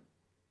war,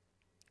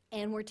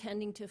 and we're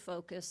tending to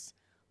focus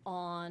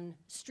on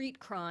street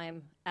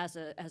crime as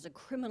a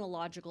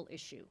criminological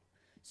issue.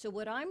 So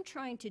what I'm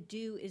trying to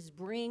do is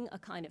bring a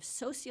kind of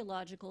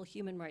sociological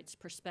human rights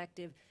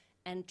perspective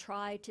and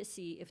try to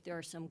see if there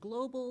are some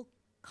global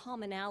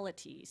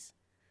commonalities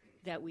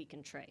that we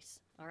can trace,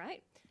 all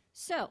right?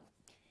 So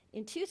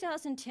in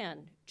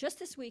 2010, just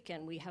this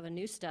weekend, we have a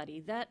new study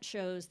that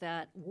shows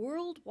that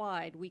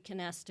worldwide we can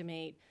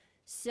estimate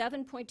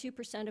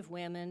 7.2% of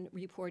women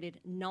reported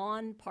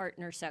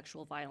non-partner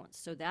sexual violence.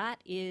 So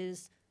that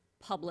is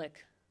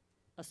public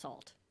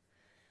assault.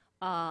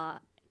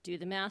 Do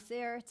the math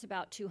there, it's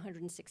about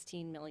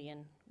 216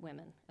 million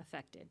women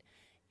affected.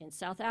 In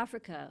South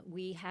Africa,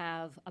 we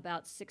have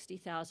about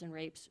 60,000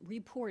 rapes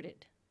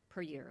reported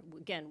per year.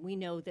 Again, we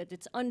know that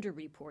it's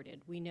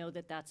underreported. We know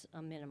that that's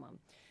a minimum.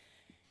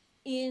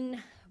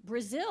 In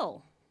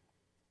Brazil,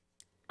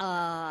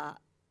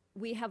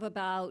 we have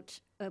about,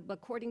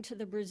 according to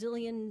the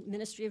Brazilian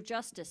Ministry of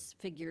Justice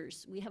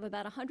figures, we have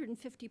about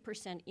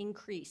 150%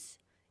 increase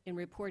in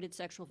reported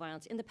sexual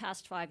violence in the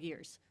past 5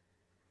 years.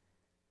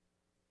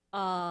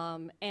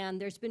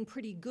 And there's been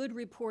pretty good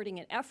reporting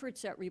and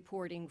efforts at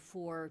reporting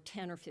for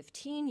 10 or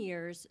 15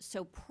 years.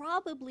 So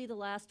probably the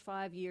last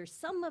 5 years,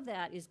 some of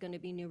that is going to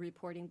be new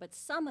reporting, but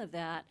some of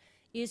that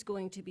is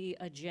going to be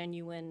a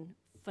genuine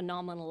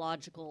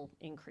phenomenological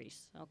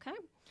increase, okay?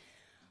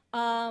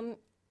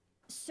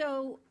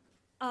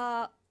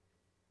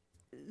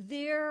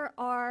 There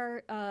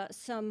are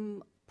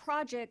some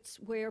projects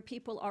where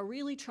people are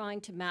really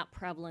trying to map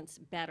prevalence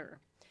better.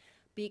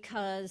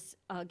 Because,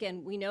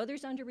 again, we know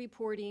there's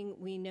underreporting.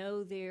 We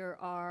know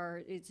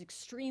it's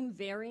extreme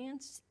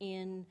variance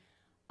in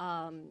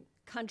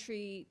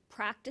country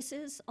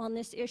practices on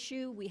this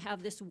issue. We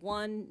have this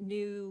one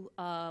new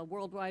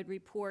worldwide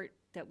report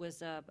that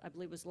was, I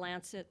believe was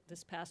Lancet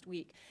this past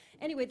week.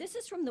 Anyway, this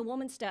is from the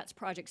Woman Stats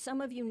Project. Some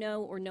of you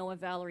know or know of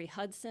Valerie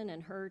Hudson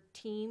and her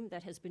team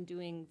that has been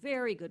doing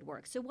very good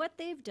work. So what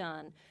they've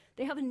done,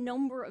 they have a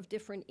number of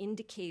different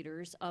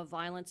indicators of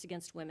violence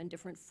against women,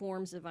 different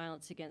forms of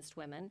violence against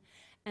women,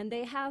 and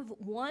they have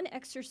one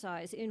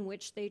exercise in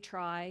which they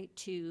try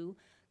to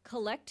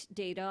collect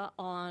data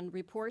on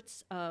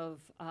reports of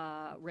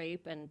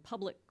rape and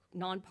public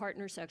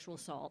non-partner sexual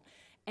assault,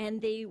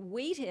 and they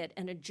weight it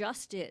and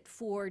adjust it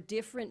for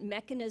different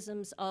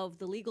mechanisms of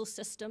the legal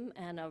system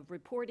and of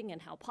reporting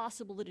and how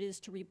possible it is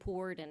to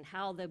report and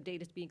how the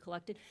data is being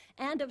collected,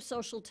 and of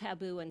social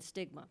taboo and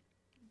stigma.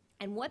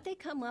 And what they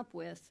come up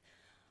with,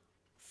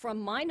 from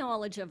my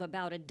knowledge of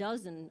about a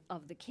dozen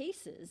of the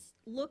cases,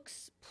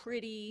 looks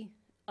pretty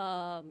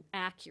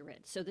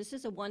accurate. So this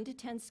is a 1 to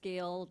 10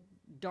 scale,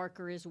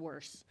 darker is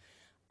worse.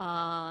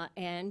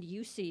 And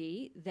you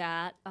see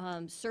that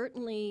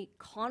certainly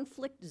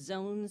conflict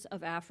zones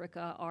of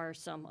Africa are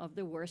some of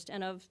the worst,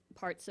 and of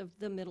parts of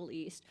the Middle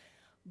East.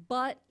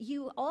 But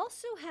you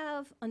also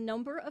have a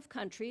number of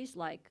countries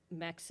like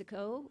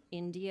Mexico,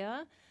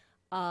 India,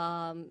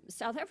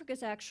 South Africa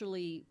is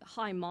actually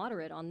high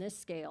moderate on this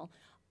scale,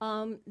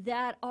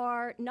 that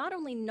are not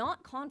only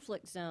not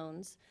conflict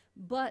zones,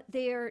 but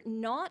they're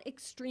not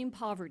extreme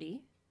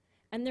poverty,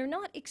 and they're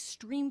not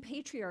extreme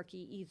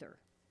patriarchy either.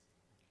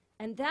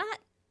 And that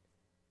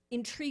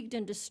intrigued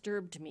and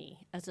disturbed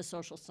me as a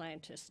social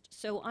scientist.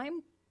 So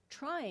I'm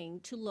trying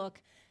to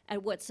look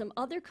at what some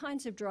other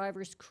kinds of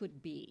drivers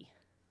could be,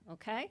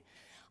 okay?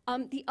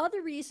 The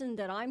other reason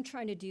that I'm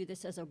trying to do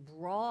this as a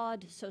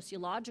broad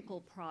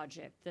sociological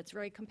project that's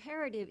very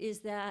comparative is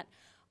that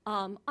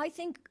I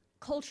think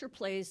culture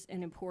plays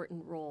an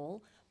important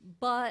role,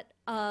 but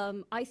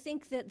I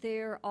think that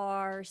there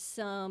are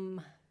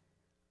some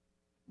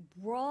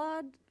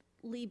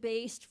broadly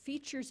based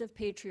features of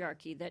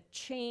patriarchy that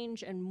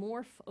change and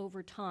morph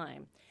over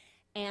time.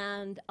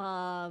 And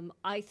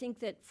I think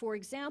that, for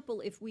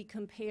example, if we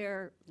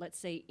compare, let's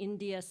say,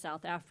 India,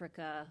 South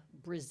Africa,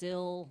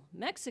 Brazil,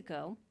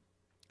 Mexico,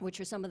 which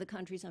are some of the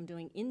countries I'm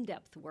doing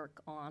in-depth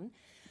work on,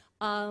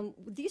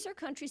 these are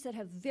countries that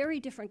have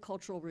very different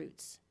cultural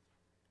roots.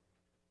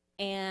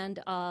 And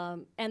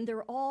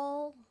they're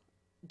all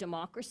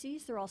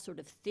democracies. They're all sort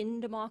of thin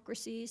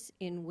democracies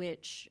in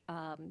which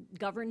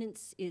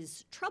governance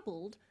is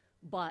troubled,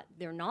 but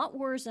they're not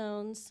war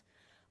zones.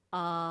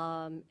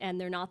 And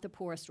they're not the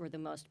poorest or the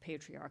most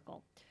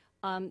patriarchal.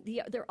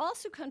 There are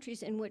also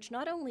countries in which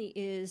not only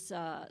is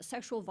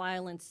sexual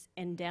violence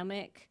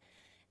endemic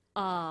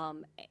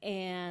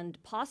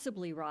and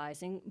possibly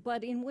rising,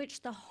 but in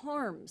which the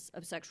harms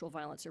of sexual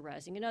violence are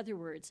rising. In other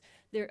words,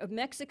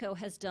 Mexico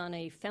has done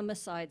a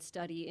femicide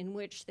study in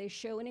which they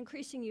show an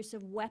increasing use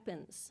of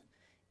weapons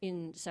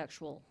in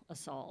sexual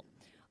assault.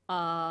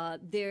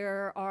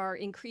 There are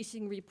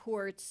increasing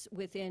reports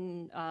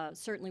within,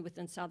 certainly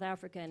within South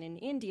Africa and in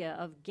India,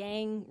 of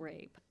gang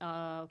rape,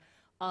 of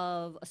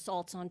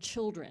assaults on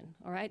children,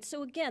 all right?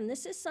 So again,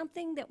 this is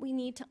something that we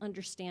need to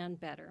understand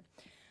better.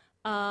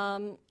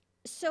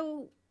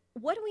 So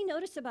what do we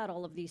notice about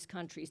all of these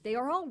countries? They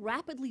are all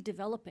rapidly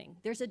developing.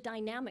 There's a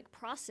dynamic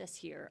process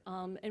here.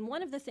 And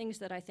one of the things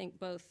that I think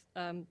both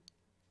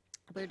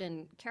Albert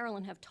and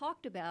Carolyn have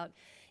talked about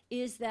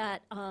is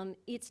that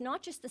it's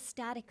not just the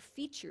static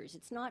features.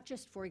 It's not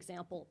just, for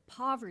example,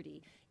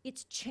 poverty.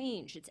 It's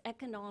change. It's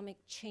economic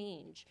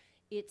change.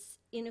 It's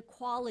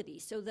inequality.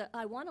 So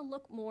I want to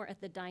look more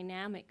at the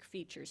dynamic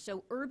features.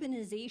 So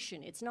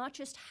urbanization, it's not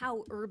just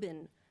how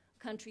urban a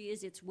country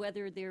is, it's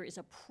whether there is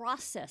a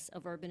process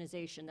of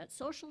urbanization. That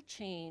social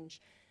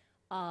change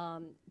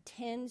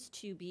tends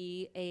to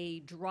be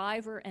a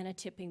driver and a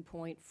tipping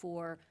point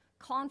for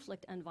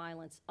conflict and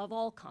violence of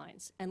all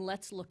kinds. And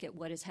let's look at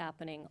what is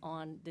happening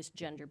on this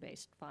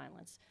gender-based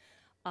violence.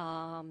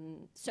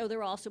 So there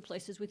are also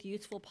places with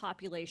youthful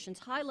populations,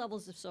 high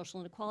levels of social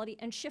inequality,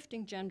 and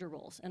shifting gender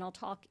roles. And I'll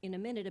talk in a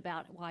minute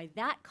about why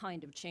that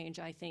kind of change,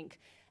 I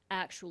think,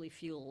 actually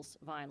fuels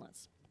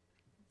violence.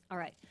 All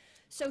right,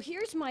 so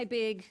here's my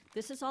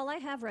this is all I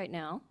have right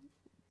now,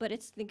 but I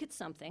think it's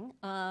something.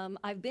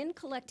 I've been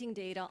collecting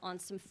data on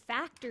some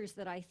factors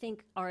that I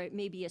think are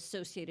maybe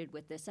associated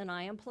with this, and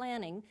I am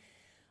planning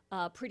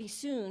pretty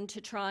soon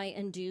to try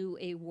and do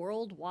a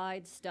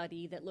worldwide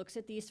study that looks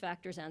at these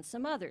factors and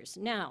some others.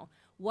 Now,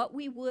 what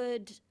we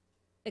would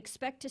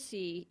expect to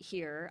see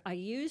here, I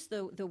use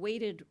the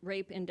weighted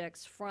rape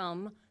index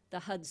from the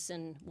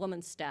Hudson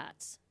Women's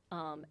Stats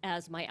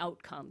as my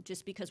outcome,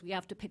 just because we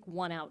have to pick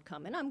one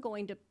outcome, and I'm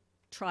going to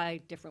try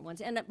different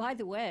ones. And by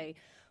the way,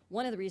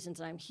 one of the reasons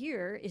I'm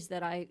here is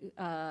that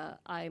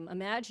I'm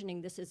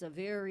imagining this is a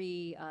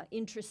very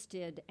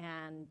interested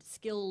and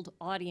skilled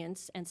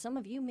audience, and some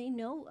of you may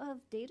know of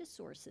data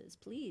sources.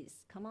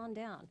 Please, come on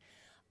down.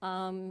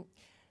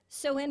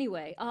 So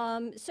anyway,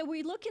 so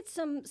we look at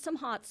some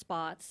hot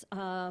spots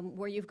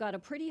where you've got a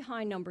pretty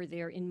high number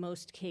there in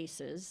most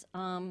cases.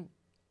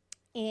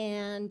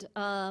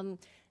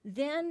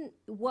 Then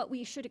what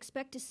we should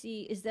expect to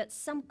see is that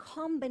some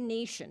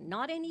combination,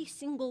 not any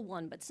single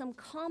one, but some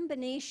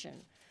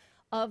combination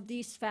of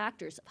these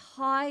factors,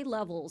 high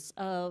levels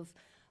of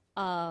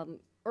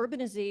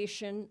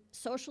urbanization,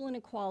 social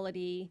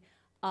inequality,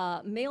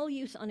 male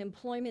youth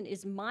unemployment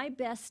is my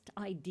best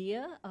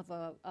idea of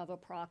a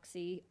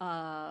proxy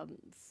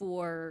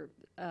for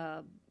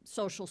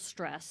social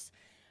stress,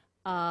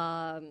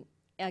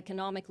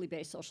 economically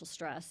based social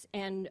stress,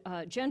 and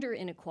gender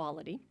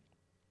inequality.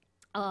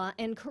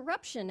 And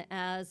corruption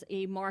as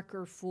a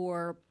marker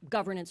for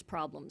governance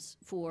problems,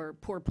 for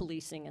poor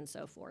policing and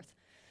so forth.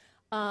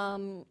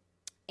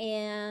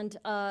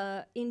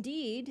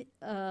 Indeed,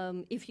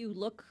 if you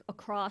look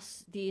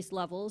across these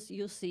levels,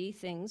 you'll see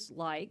things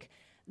like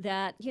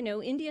that, you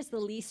know, India is the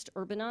least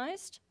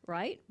urbanized,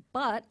 right?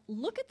 But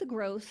look at the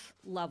growth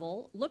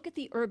level, look at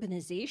the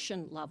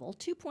urbanization level,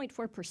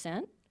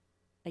 2.4%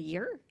 a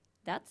year.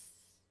 That's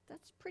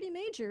pretty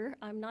major.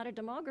 I'm not a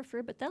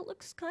demographer, but that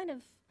looks kind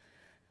of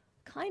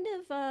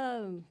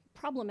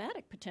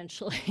problematic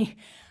potentially.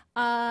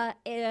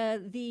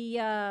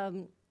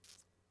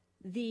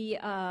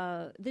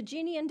 The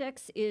Gini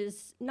index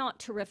is not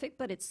terrific,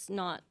 but it's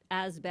not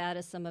as bad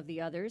as some of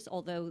the others,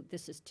 although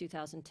this is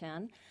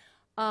 2010.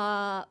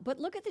 But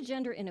look at the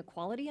gender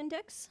inequality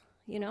index,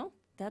 you know,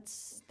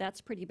 that's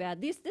pretty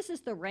bad. This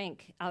is the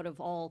rank out of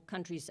all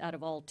countries, out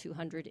of all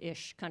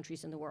 200-ish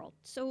countries in the world.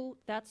 So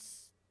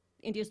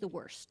India's the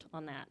worst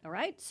on that, all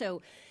right?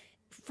 So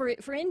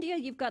for India,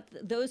 you've got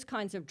those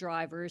kinds of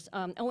drivers.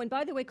 Oh, and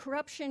by the way,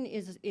 corruption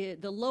is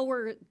the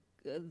lower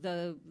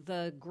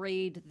the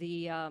grade,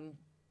 the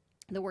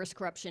worse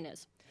corruption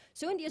is.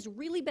 So India is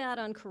really bad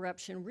on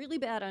corruption, really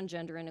bad on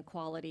gender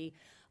inequality,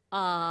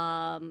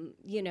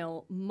 you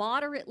know,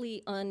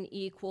 moderately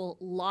unequal,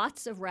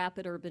 lots of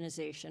rapid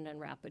urbanization and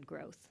rapid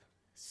growth.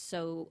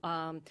 So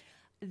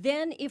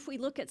then if we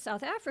look at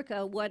South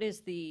Africa, what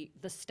is the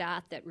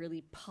stat that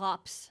really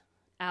pops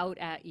out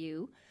at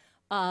you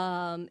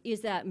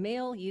is that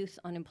male youth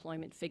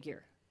unemployment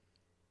figure,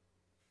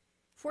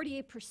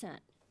 48%.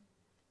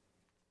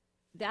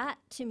 That,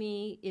 to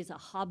me, is a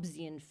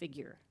Hobbesian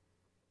figure.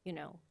 You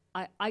know,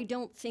 I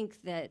don't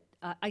think that,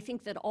 I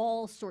think that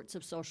all sorts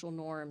of social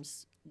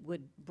norms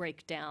would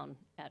break down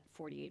at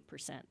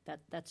 48%.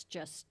 That's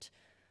just,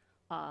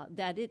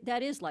 that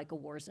is like a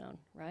war zone,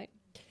 right?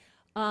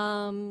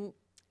 Then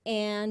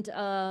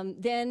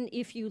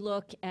if you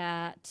look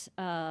at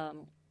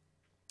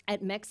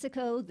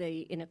Mexico,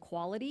 the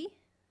inequality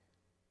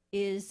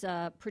is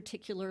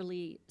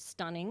particularly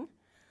stunning.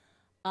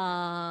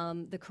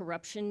 The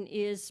corruption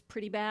is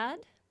pretty bad.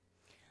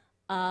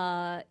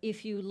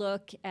 If you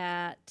look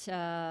at,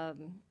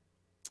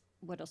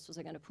 what else was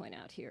I going to point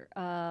out here?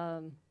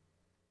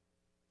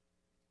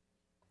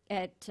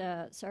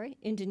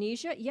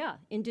 Indonesia. Yeah,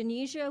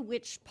 Indonesia,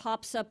 which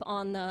pops up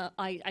on the,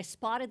 I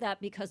spotted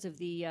that because of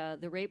the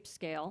rape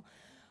scale.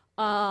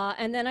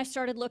 And then I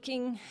started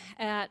looking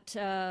at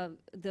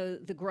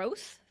the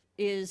growth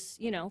is,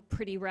 you know,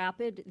 pretty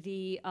rapid.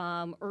 The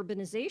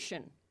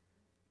urbanization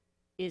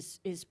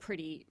is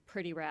pretty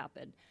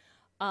rapid.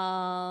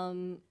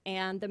 And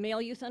the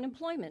male youth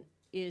unemployment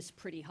is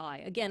pretty high.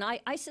 Again,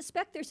 I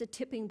suspect there's a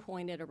tipping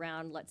point at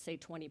around, let's say,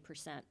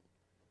 20%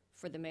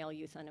 for the male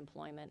youth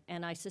unemployment.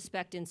 And I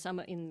suspect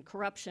in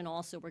corruption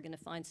also we're going to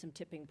find some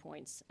tipping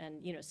points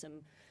and, you know,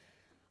 some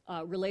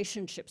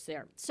relationships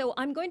there. So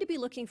I'm going to be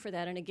looking for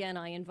that, and again,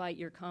 I invite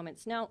your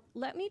comments. Now,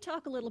 let me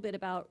talk a little bit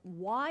about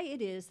why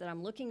it is that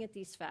I'm looking at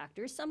these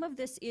factors. Some of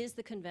this is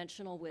the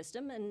conventional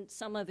wisdom, and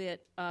some of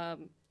it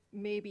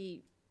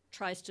maybe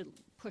tries to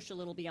push a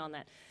little beyond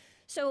that.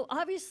 So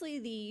obviously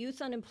the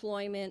youth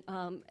unemployment,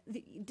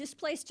 the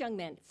displaced young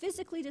men,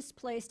 physically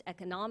displaced,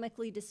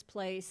 economically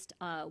displaced.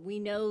 We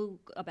know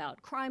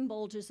about crime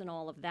bulges and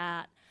all of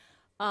that.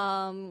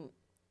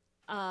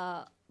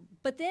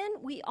 But then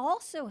we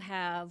also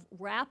have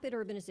rapid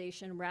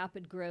urbanization,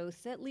 rapid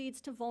growth that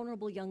leads to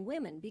vulnerable young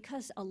women,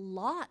 because a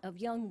lot of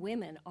young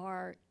women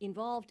are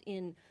involved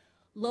in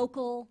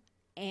local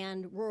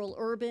and rural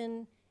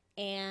urban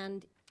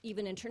and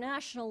even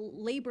international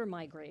labor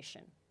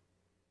migration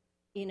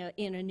in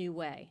a new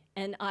way.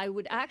 And I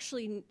would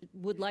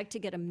like to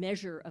get a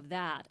measure of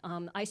that.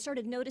 I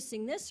started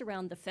noticing this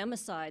around the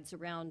femicides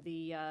around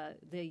the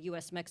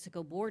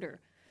US-Mexico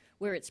border,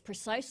 where it's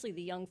precisely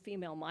the young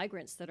female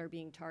migrants that are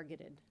being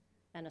targeted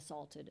and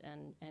assaulted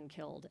and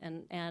killed.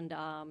 And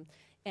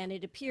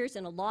it appears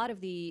in a lot of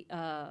the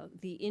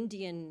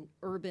Indian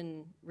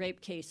urban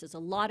rape cases, a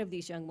lot of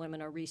these young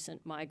women are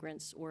recent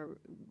migrants or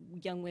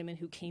young women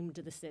who came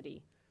to the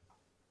city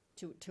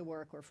to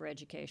work or for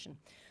education.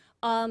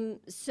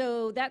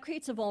 So that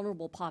creates a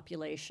vulnerable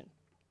population.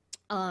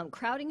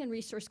 Crowding and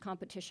resource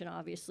competition,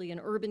 obviously, an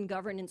urban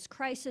governance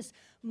crisis,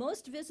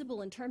 most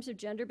visible in terms of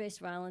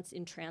gender-based violence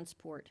in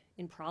transport,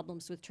 in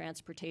problems with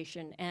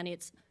transportation, and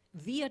it's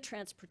via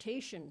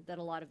transportation that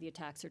a lot of the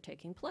attacks are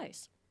taking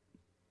place.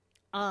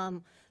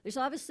 There's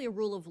obviously a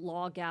rule of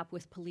law gap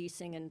with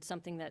policing, and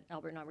something that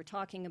Albert and I were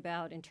talking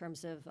about in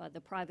terms of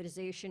the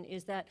privatization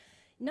is that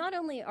not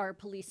only are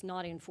police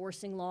not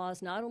enforcing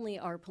laws, not only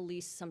are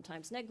police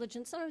sometimes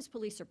negligent, sometimes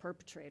police are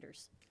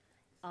perpetrators.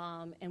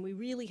 And we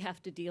really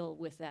have to deal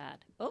with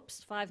that.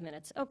 Oops, 5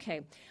 minutes.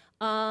 Okay.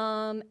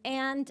 Now,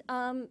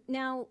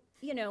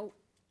 you know,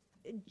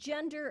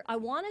 gender, I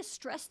want to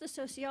stress the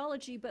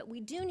sociology, but we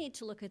do need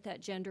to look at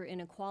that gender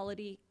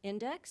inequality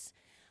index.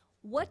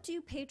 What do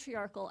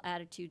patriarchal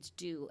attitudes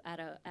do at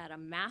a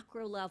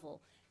macro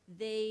level?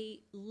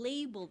 They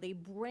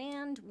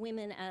brand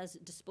women as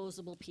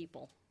disposable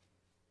people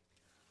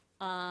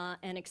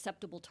and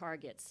acceptable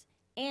targets.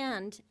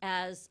 And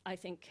as I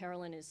think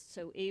Carolyn is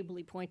so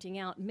ably pointing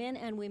out, men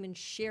and women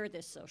share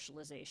this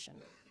socialization.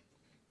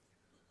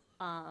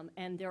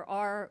 And there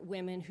are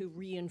women who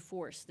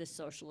reinforce this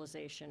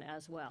socialization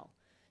as well.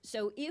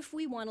 So if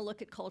we want to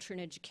look at culture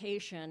and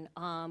education,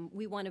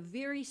 we want to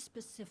very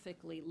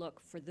specifically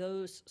look for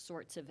those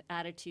sorts of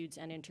attitudes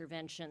and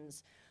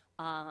interventions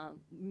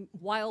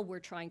while we're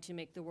trying to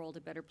make the world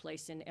a better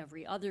place in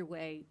every other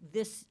way.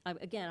 This,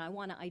 again, I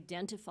want to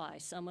identify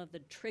some of the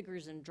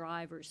triggers and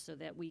drivers so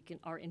that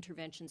our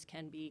interventions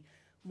can be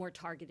more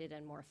targeted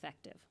and more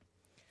effective.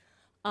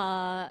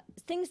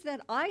 Things that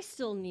I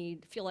still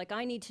feel like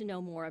I need to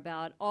know more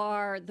about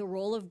are the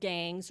role of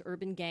gangs,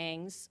 urban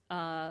gangs,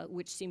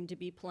 which seem to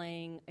be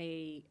playing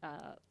a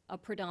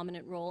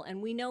predominant role.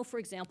 And we know, for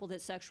example,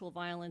 that sexual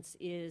violence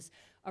is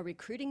a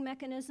recruiting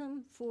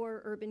mechanism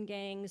for urban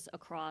gangs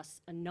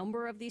across a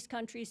number of these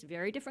countries,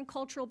 very different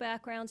cultural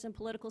backgrounds and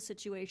political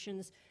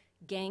situations.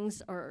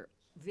 Gangs are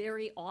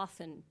very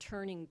often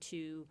turning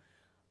to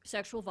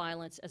sexual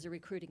violence as a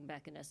recruiting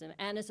mechanism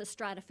and as a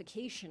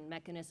stratification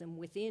mechanism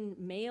within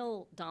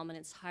male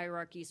dominance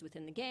hierarchies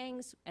within the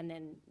gangs, and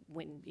then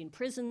when in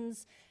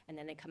prisons, and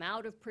then they come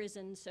out of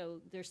prison.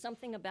 So there's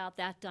something about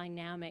that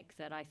dynamic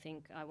that I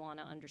think I want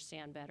to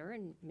understand better,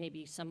 and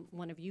maybe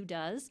one of you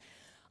does.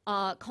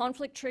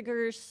 Conflict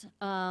triggers,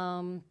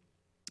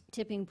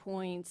 tipping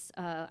points.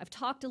 I've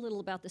talked a little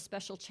about the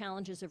special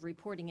challenges of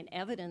reporting and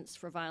evidence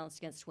for violence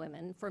against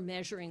women, for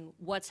measuring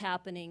what's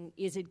happening,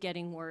 is it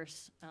getting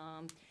worse?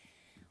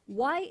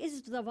 Why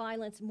is the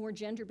violence more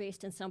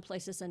gender-based in some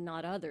places and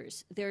not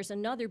others? There's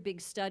another big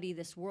study,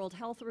 this World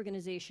Health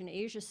Organization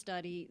Asia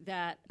study,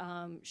 that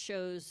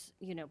shows,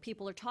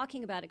 people are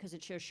talking about it because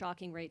it shows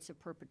shocking rates of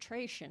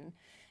perpetration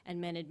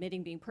and men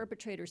admitting being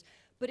perpetrators.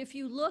 But if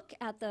you look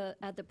at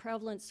the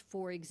prevalence,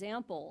 for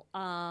example,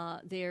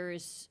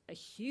 there's a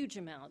huge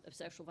amount of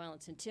sexual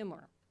violence in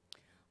Timor.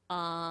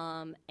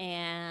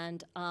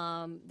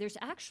 There's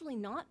actually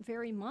not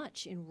very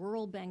much in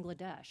rural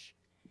Bangladesh.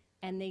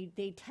 And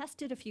they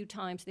tested a few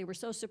times. They were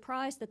so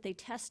surprised that they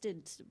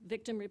tested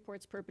victim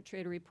reports,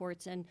 perpetrator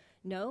reports, and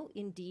no,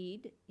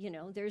 indeed,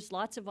 there's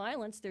lots of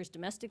violence. There's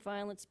domestic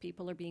violence.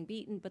 People are being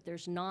beaten, but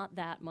there's not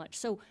that much.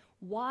 So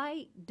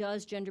why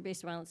does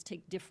gender-based violence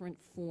take different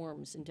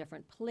forms in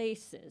different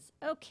places?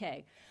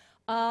 Okay.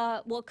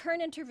 Well,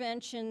 current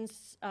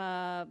interventions,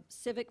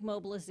 civic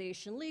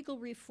mobilization, legal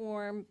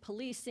reform,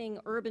 policing,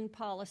 urban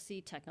policy,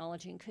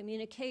 technology and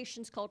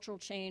communications, cultural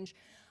change.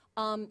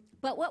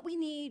 But what we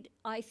need,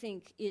 I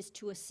think, is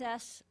to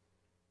assess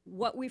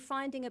what we're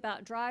finding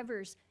about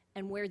drivers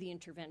and where the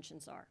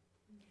interventions are,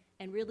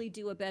 and really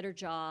do a better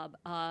job,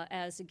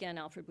 as again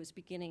Alfred was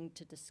beginning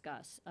to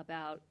discuss,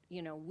 about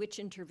which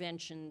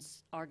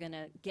interventions are going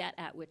to get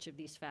at which of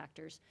these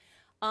factors.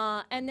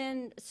 And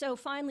then, so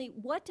finally,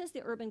 what does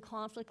the urban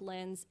conflict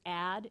lens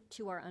add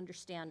to our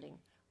understanding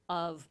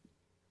of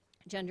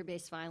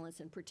gender-based violence,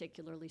 and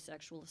particularly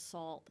sexual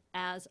assault,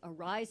 as a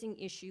rising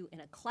issue in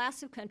a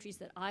class of countries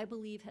that I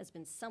believe has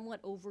been somewhat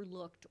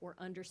overlooked or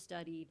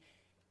understudied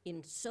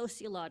in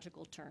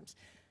sociological terms?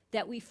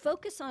 That we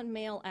focus on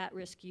male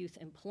at-risk youth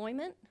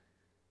employment,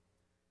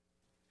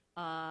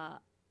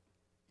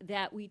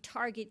 that we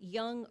target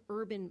young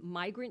urban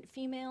migrant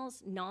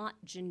females, not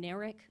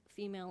generic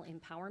female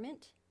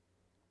empowerment.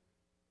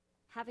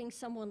 Having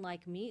someone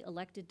like me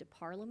elected to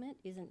parliament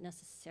isn't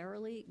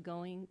necessarily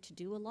going to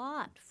do a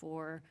lot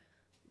for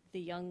the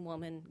young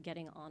woman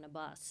getting on a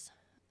bus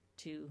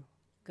to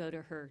go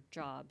to her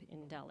job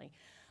in Delhi.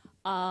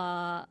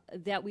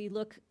 That we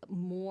look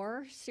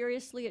more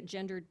seriously at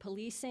gendered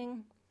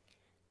policing,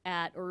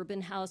 at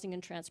urban housing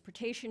and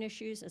transportation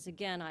issues, as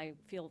again, I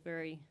feel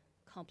very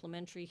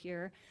complimentary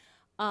here.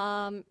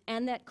 And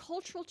that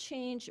cultural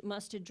change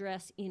must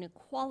address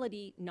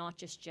inequality, not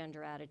just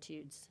gender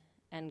attitudes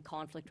and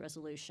conflict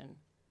resolution,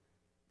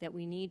 that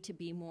we need to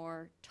be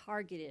more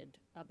targeted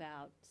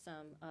about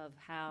some of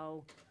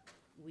how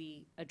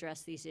we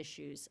address these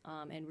issues,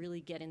 and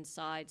really get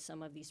inside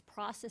some of these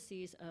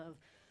processes of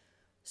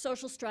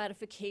social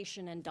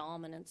stratification and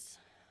dominance,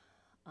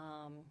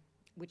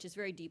 which is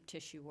very deep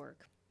tissue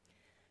work.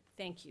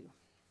 Thank you.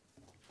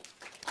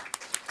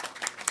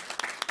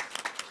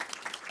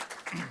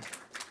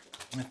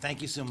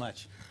 Thank you so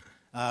much.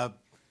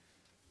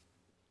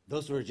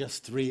 Those were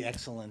just three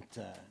excellent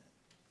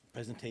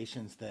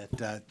presentations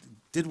that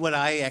did what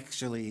I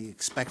actually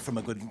expect from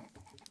a good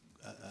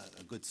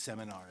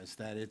seminar, is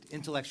that it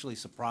intellectually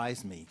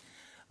surprised me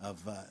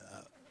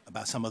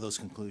about some of those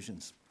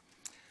conclusions.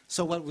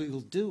 So what we will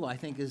do, I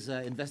think, is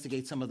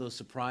investigate some of those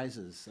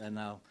surprises. And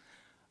now,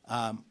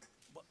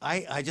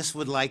 I just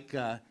would like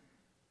to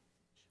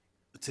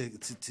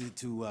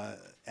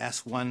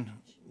ask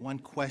one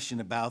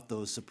question about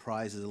those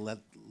surprises.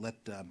 Let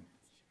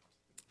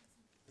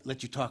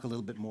you talk a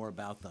little bit more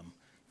about them.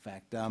 In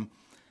fact,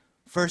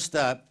 first,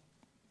 I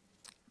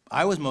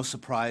was most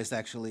surprised,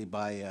 actually,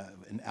 by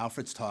in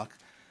Alfred's talk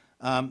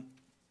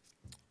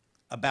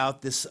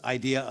about this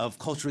idea of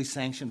culturally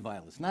sanctioned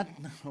violence. Not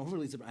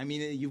overly surprised. I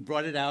mean, you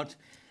brought it out.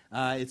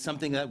 It's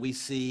something that we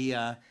see,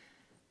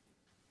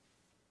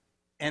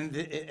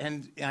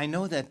 and I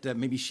know that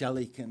maybe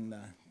Shelley can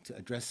to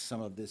address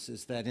some of this.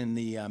 Is that in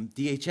the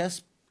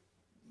DHS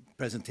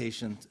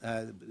presentation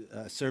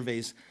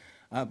surveys,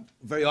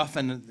 very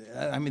often,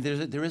 I mean,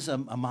 there is a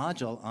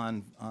module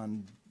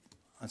on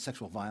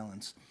sexual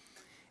violence.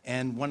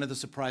 And one of the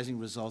surprising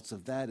results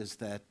of that is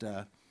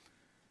that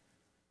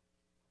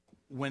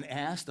when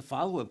asked a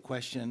follow-up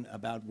question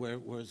about where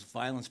was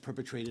violence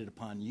perpetrated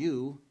upon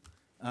you,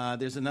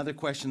 there's another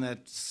question that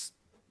is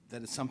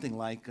something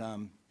like,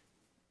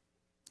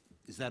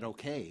 is that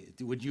okay?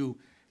 Do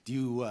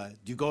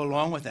you go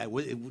along with that?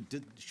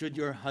 Should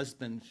your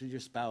husband, should your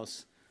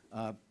spouse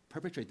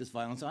perpetrate this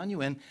violence on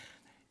you? And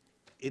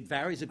it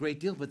varies a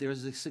great deal, but there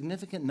is a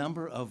significant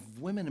number of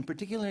women, and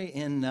particularly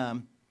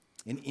in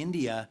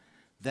India,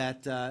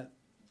 that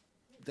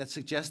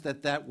suggest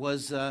that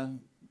was that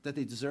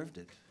they deserved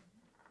it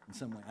in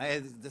some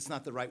way. That's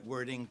not the right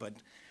wording, but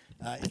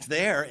it's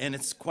there, and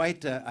it's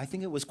quite. I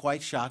think it was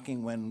quite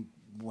shocking when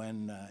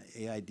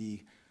AID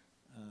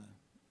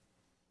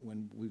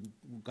when we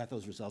got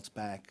those results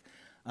back.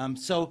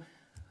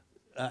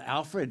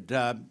 Alfred,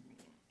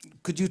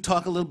 could you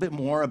talk a little bit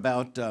more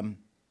about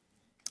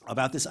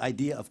this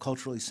idea of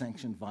culturally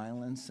sanctioned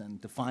violence and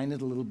define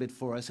it a little bit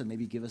for us and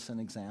maybe give us an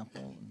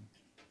example?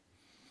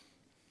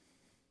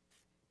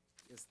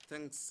 Yes,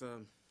 thanks.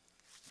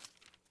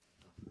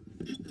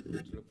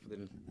 Look for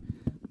the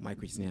mic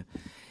which is near.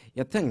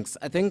 Yeah, thanks.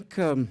 I think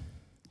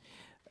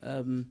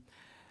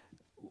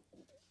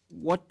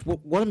what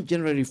I'm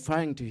generally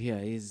referring to here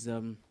is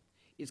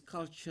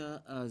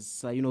culture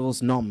as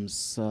those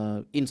norms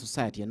in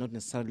society, and not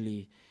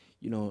necessarily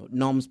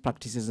norms,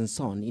 practices, and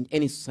so on in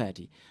any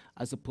society,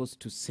 as opposed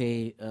to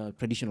say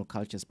traditional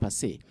cultures per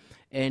se.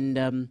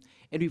 And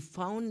we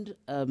found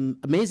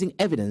amazing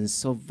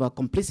evidence of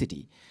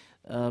complicity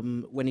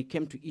when it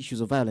came to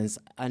issues of violence,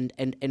 and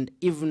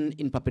even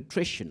in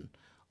perpetration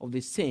of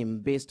the same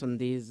based on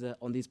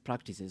these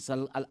practices.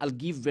 I'll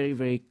give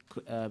very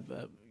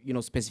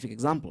specific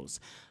examples.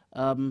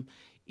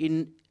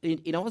 In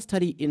our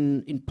study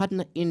in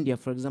Patna, India,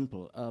 for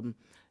example,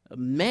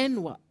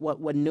 men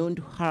were known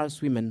to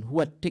harass women who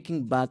were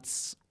taking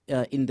baths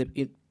in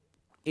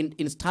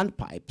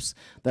standpipes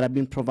that had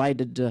been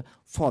provided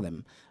for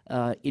them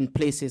in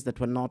places that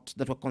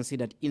were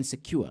considered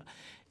insecure,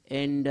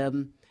 and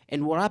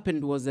what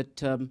happened was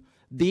that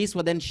these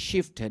were then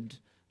shifted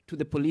to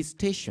the police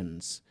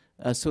stations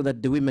so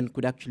that the women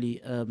could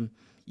actually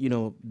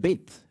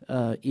bathe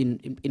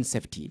in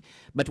safety.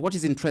 But what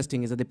is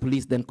interesting is that the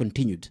police then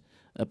continued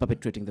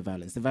perpetrating the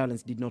violence. The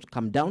violence did not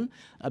come down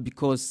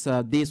because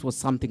this was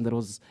something that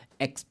was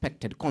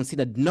expected,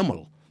 considered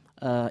normal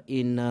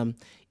in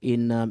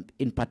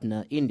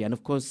Patna, India. And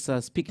of course,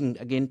 speaking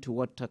again to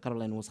what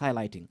Caroline was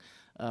highlighting,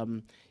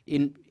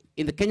 in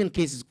the Kenyan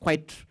case is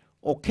quite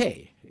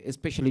okay,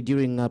 especially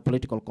during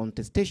political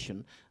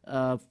contestation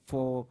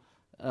for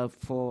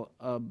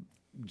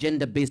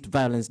gender-based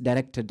violence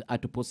directed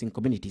at opposing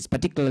communities,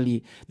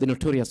 particularly the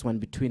notorious one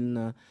between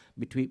the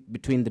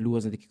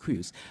Luos and the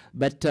Kikuyus.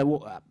 But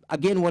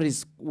again, what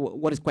is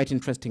quite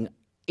interesting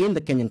in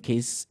the Kenyan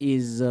case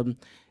is, and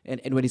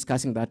we're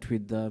discussing that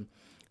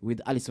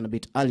with Alison a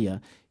bit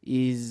earlier,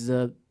 is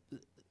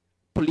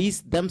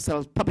police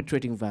themselves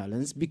perpetrating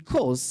violence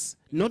because,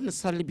 not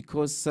necessarily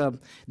because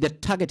they're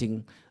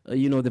targeting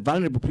the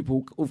vulnerable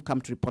people who've come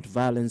to report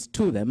violence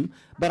to them,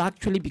 but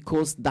actually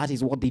because that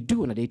is what they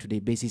do on a day-to-day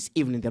basis,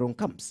 even in their own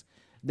camps.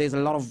 There's a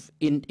lot of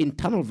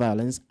internal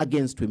violence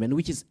against women,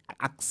 which is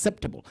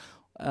acceptable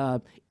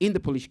in the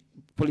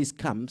police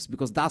camps,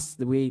 because that's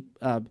the way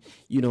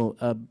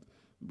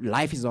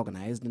life is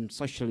organized and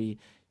socially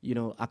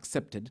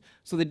accepted.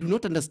 So they do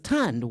not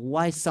understand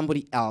why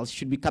somebody else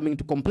should be coming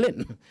to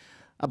complain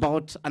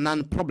about a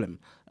non-problem,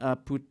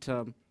 put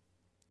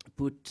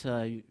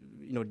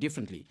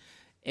differently.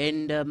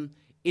 And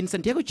in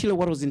Santiago, Chile,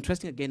 what was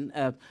interesting again,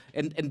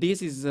 and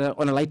this is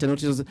on a lighter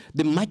note, is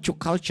the macho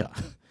culture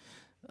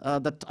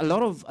that a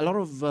lot of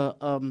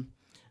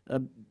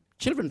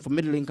children from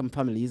middle-income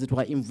families that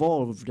were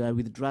involved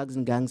with drugs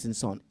and gangs and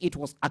so on, it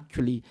was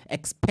actually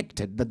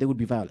expected that they would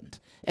be violent.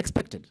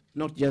 Expected,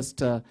 not just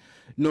that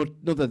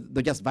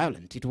they're just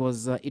violent. It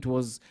was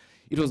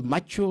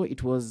macho.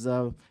 It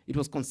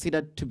was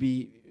considered to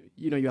be,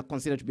 you are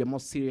considered to be a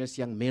more serious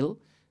young male,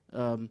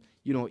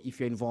 if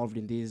you're involved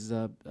in these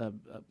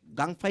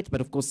gang fights,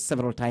 but of course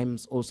several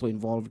times also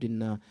involved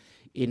in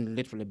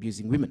literally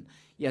abusing women.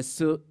 Yes,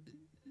 so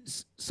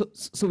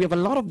we have a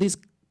lot of these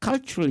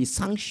culturally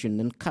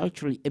sanctioned and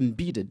culturally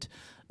embedded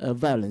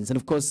violence. And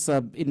of course,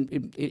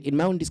 in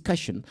my own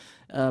discussion,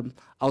 I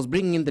was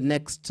bringing in the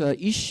next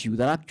issue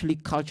that actually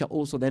culture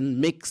also then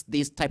makes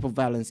this type of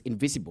violence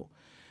invisible,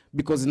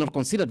 because it's not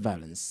considered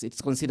violence.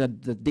 It's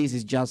considered that this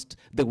is just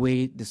the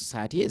way the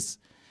society is.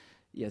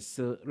 Yes,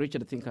 so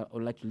Richard, I think I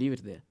would like to leave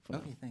it there.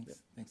 Okay, thanks. Yeah.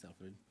 Thanks,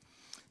 Alfred.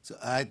 So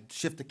I'd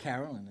shift to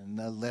Carolyn and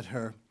let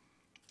her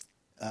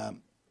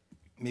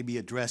maybe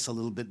address a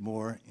little bit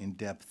more in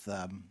depth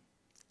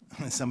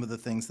some of the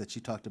things that she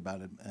talked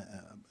about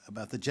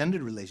the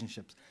gendered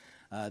relationships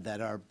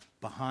that are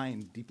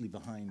deeply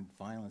behind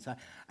violence.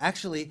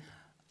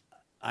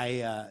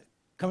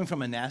 Coming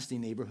from a nasty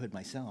neighborhood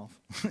myself,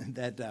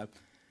 that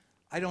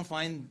I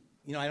find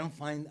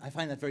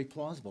that very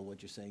plausible,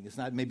 what you're saying. It's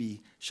not,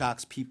 maybe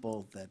shocks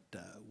people that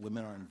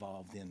women are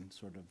involved in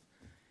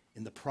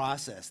in the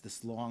process,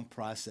 this long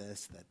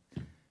process that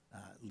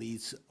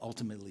leads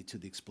ultimately to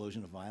the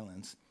explosion of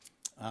violence.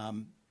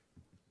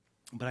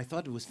 But I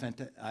thought it was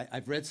fantastic.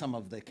 I've read some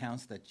of the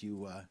accounts that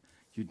you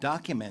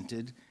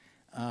documented,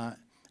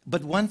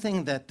 but one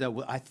thing that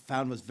I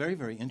found was very,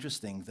 very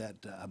interesting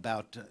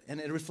and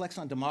it reflects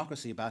on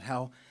democracy, about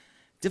how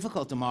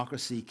difficult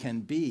democracy can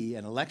be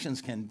and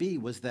elections can be,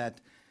 was that,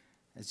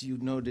 as you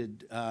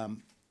noted,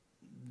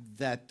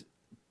 that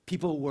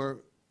people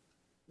were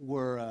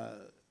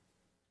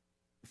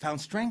found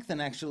strength and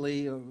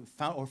actually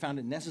found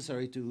it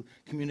necessary to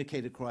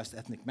communicate across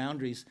ethnic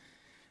boundaries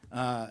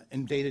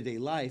in day-to-day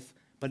life,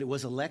 but it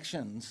was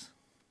elections,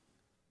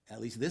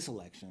 at least this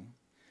election,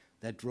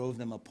 that drove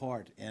them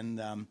apart.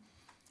 And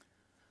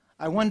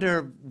I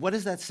wonder, what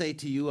does that say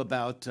to you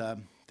about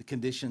the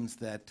conditions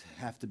that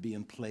have to be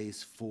in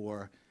place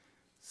for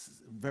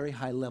very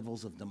high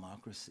levels of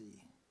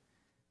democracy?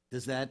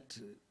 Does that,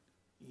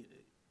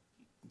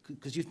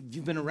 because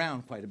you've been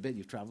around quite a bit,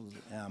 you've traveled,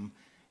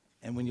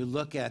 and when you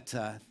look at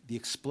the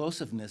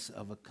explosiveness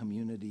of a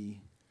community,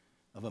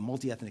 of a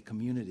multi-ethnic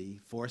community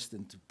pushed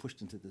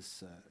into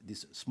this,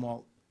 these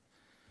small,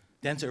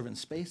 dense urban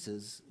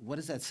spaces, what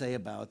does that say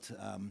about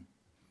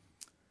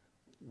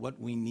what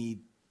we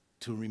need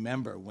to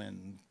remember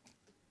when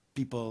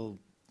people,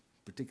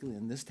 particularly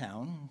in this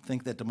town,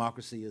 think that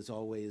democracy is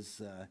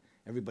always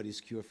everybody's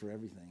cure for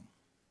everything?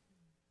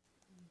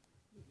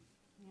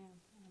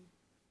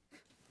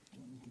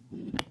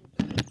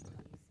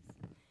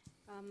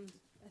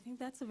 I think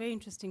that's a very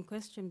interesting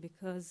question,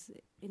 because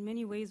in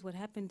many ways what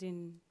happened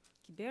in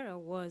Kibera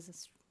was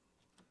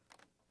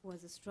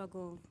a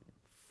struggle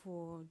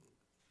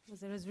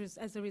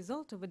as a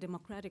result of a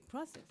democratic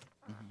process.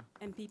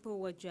 And people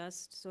were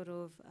just sort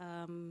of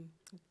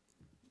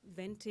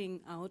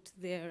venting out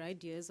their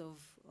ideas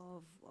of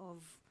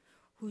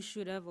who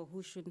should have or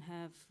who shouldn't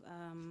have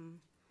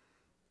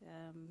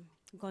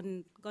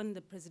gotten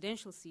the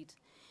presidential seat.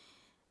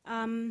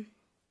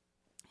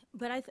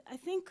 But I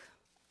think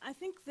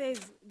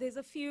there's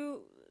a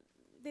few,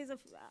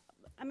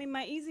 I mean,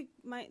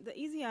 the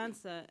easy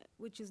answer,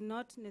 which is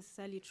not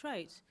necessarily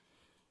trite,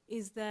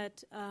 is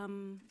that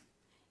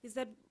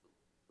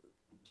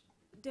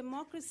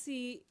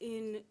democracy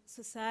in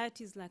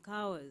societies like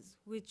ours,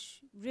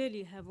 which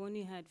really have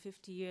only had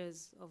 50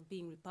 years of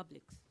being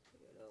republics,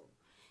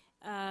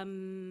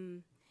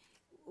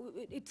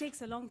 it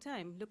takes a long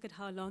time. Look at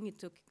how long it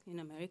took in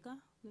America.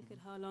 Look at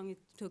how long it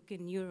took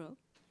in Europe.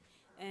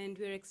 And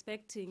we're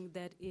expecting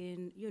that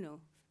in,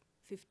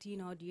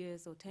 15 odd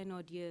years or 10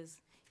 odd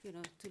years, to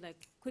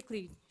like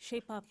quickly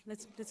shape up,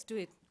 let's do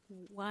it.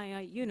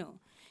 Why,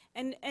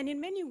 And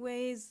in many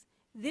ways,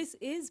 this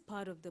is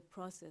part of the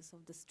process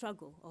of the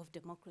struggle of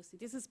democracy.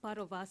 This is part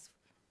of us,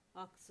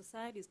 our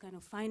societies kind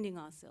of finding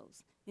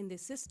ourselves in the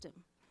system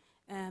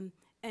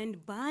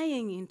and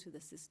buying into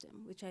the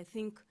system, which I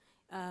think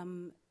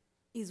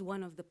is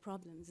one of the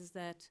problems, is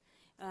that,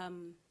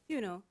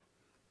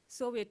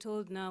 so we're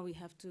told now we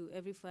have to,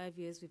 every 5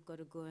 years, we've got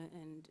to go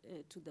and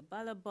to the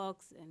ballot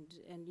box, and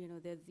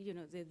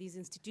there are these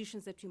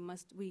institutions that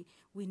we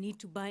need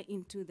to buy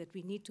into, that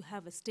we need to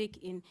have a stake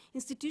in,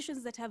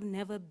 institutions that have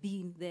never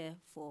been there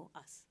for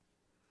us.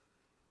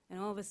 And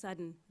all of a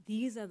sudden,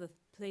 these are the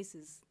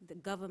places, the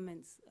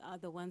governments are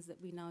the ones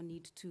that we now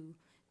need to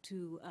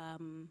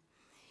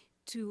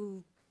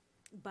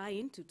buy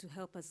into to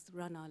help us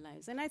run our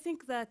lives. And I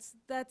think that's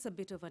a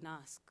bit of an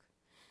ask.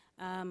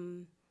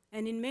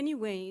 And in many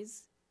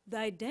ways, the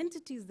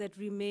identities that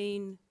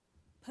remain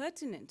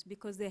pertinent,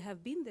 because they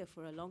have been there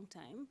for a long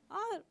time,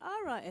 are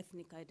our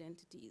ethnic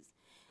identities.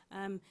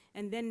 And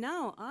then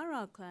now are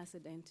our class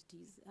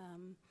identities.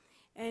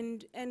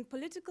 And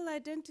political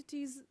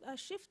identities are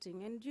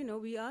shifting. And,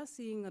 we are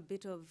seeing a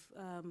bit of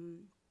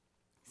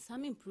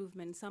some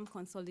improvement, some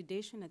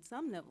consolidation at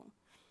some level.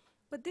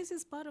 But this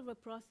is part of a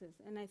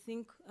process. And I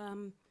think,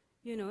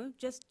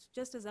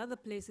 just as other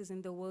places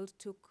in the world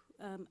took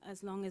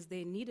as long as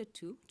they needed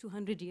to,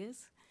 200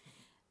 years,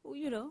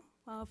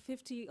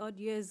 50 odd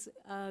years,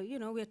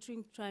 we're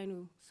trying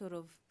to sort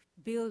of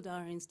build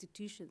our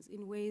institutions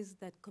in ways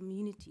that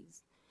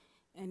communities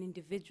and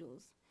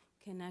individuals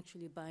can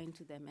actually buy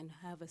into them and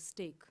have a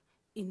stake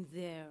in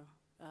their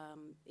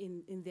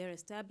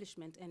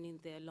establishment and in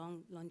their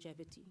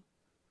longevity.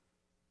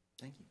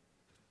 Thank you.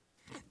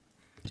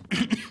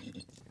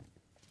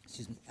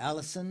 Excuse me,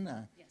 Allison.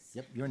 Yes.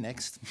 Yep, you're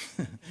next.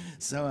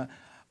 So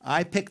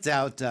I picked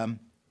out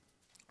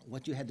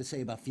what you had to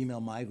say about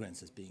female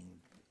migrants as being,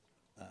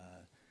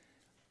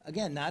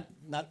 again,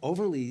 not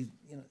overly,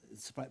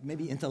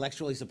 maybe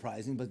intellectually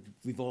surprising, but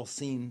we've all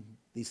seen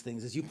these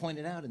things. As you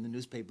pointed out in the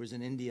newspapers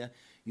in India,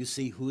 you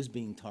see who's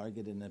being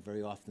targeted, and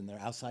very often they're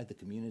outside the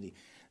community.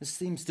 This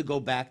seems to go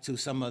back to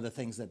some of the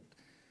things that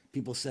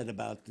people said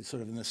about the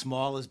sort of in the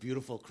small is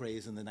beautiful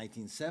craze in the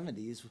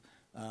 1970s,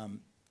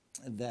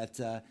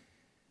 that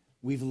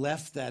we've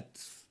left that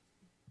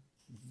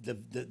the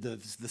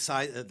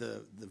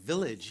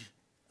village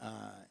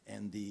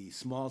and the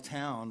small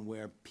town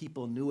where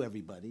people knew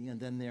everybody, and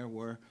then there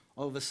were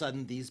all of a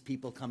sudden these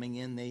people coming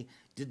in. They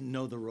didn't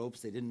know the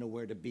ropes. They didn't know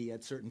where to be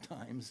at certain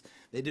times.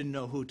 They didn't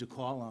know who to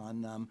call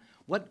on.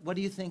 What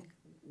do you think?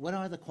 What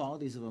are the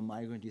qualities of a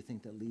migrant, do you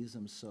think, that leaves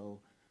them so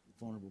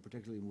vulnerable,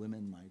 particularly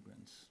women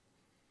migrants?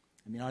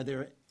 I mean, are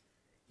there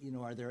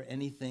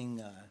anything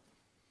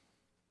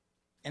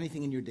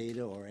in your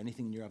data or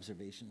anything in your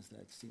observations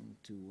that seem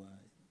to?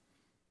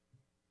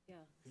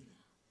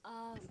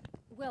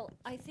 Well,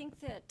 I think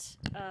that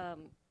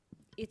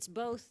it's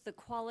both the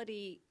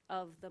quality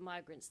of the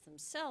migrants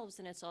themselves,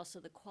 and it's also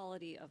the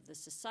quality of the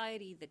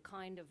society, the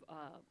kind of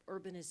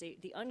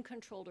the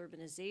uncontrolled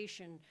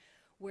urbanization,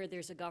 where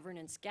there's a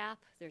governance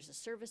gap, there's a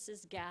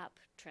services gap,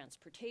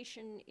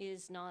 transportation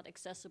is not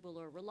accessible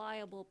or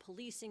reliable,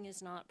 policing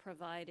is not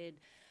provided,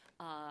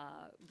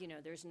 You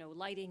know, there's no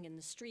lighting in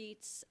the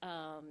streets.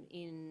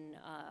 In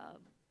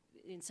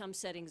some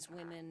settings,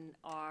 women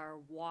are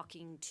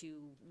walking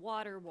to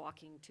water,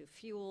 walking to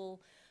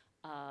fuel,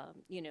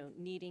 you know,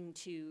 needing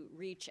to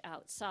reach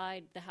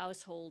outside the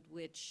household,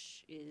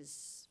 which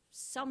is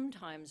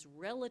sometimes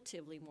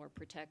relatively more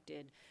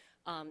protected,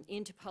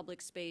 into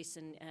public space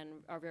and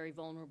are very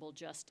vulnerable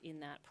just in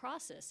that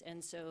process.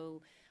 And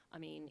so, I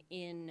mean,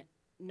 in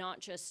not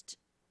just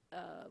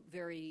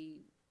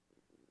very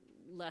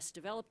less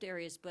developed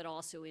areas, but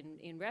also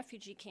in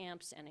refugee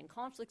camps and in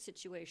conflict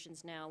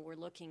situations now, we're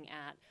looking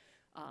at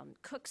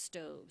cook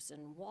stoves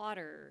and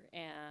water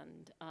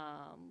and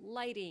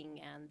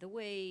lighting and the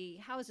way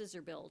houses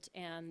are built.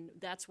 And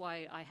that's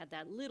why I had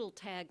that little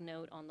tag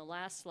note on the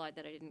last slide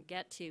that I didn't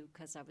get to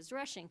because I was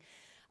rushing,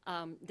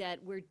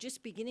 that we're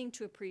just beginning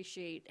to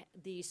appreciate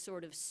the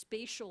sort of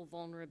spatial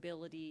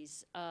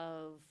vulnerabilities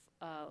of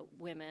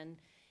women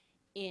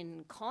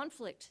in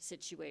conflict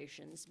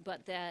situations,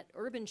 but that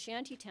urban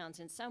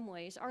shantytowns in some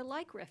ways are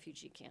like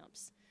refugee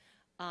camps.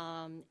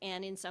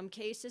 And in some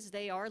cases,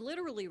 they are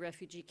literally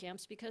refugee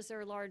camps because there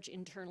are large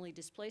internally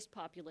displaced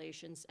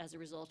populations as a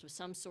result of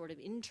some sort of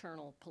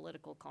internal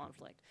political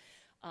conflict.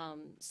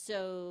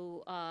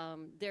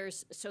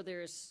 There's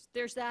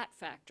that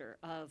factor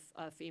of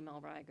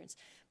female migrants.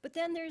 But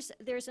then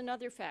there's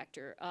another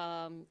factor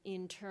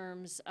in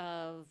terms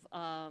of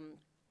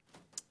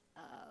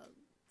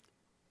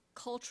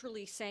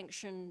culturally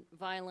sanctioned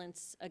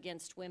violence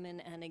against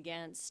women and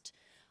against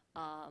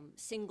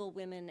single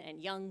women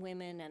and young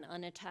women and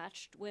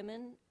unattached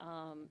women,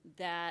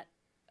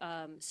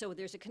 so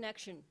there's a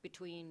connection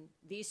between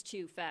these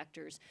two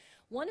factors.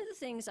 One of the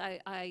things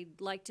I'd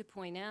like to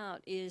point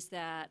out is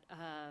that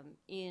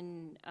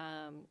in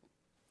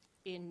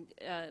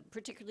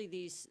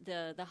particularly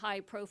the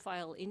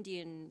high-profile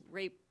Indian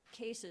rape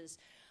cases,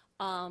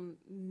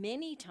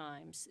 many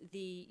times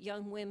the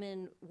young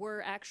women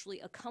were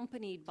actually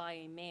accompanied by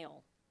a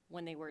male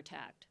when they were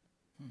attacked.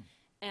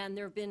 And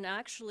there have been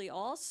actually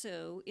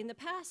also, in the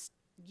past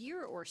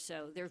year or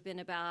so, there have been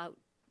about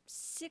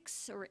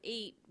 6 or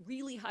 8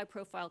 really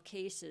high-profile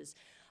cases.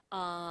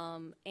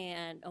 And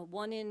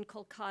one in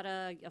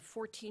Kolkata, a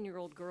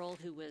 14-year-old girl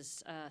who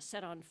was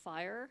set on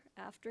fire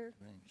after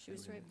she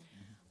was raped.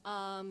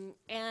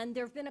 And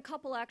there have been a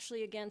couple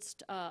actually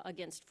against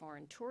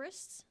foreign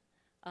tourists,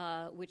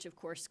 which of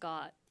course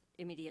got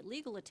immediate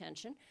legal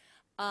attention.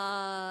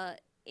 But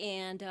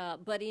in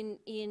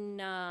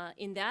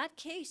that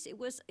case, it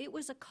was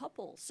a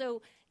couple.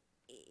 So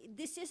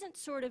this isn't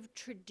sort of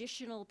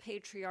traditional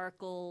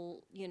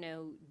patriarchal, you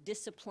know,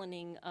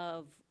 disciplining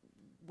of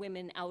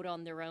women out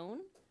on their own.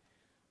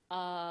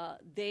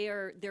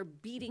 They're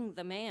beating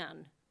the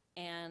man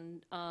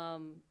and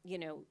you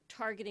know,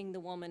 targeting the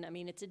woman. I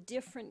mean, it's a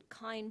different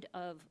kind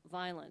of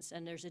violence,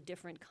 and there's a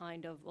different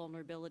kind of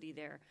vulnerability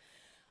there.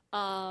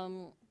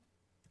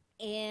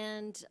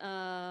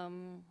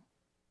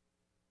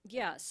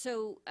 Yeah,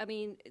 so I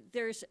mean,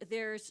 there's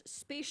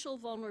spatial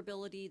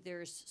vulnerability,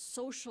 there's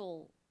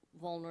social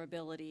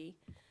vulnerability,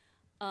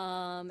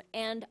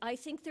 and I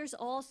think there's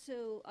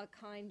also a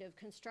kind of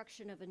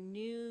construction of a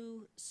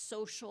new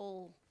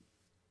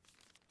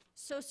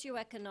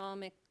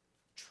socioeconomic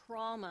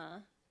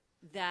trauma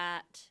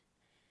that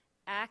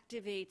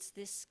activates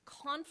this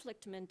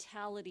conflict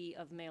mentality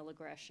of male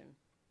aggression,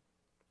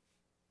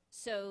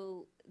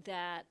 so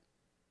that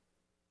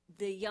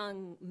the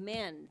young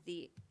men,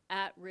 the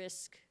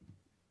at-risk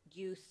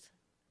youth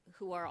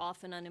who are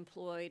often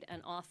unemployed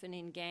and often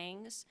in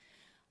gangs,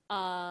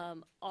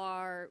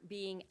 are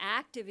being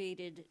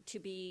activated to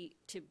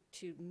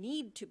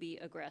need to be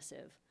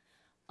aggressive,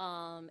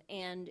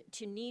 and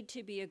to need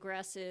to be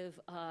aggressive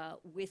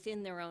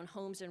within their own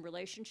homes and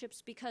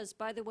relationships. Because,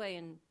 by the way,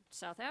 in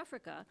South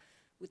Africa,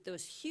 with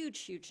those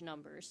huge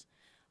numbers,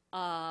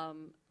 a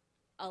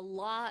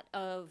lot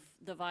of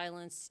the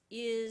violence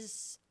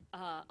is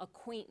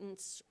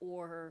acquaintance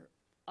or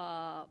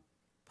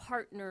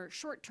partner,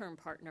 short-term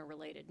partner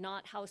related,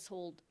 not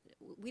household.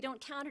 We don't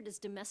count it as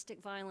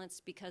domestic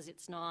violence because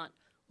it's not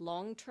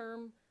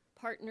long-term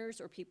partners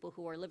or people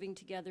who are living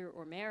together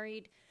or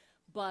married,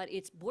 but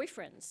it's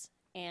boyfriends,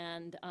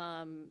 and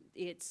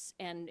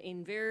and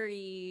in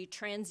very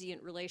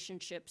transient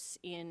relationships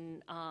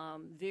in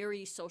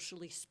very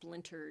socially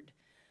splintered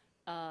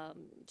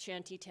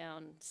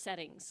shantytown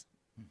settings.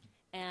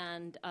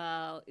 And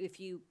if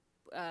you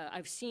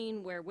I've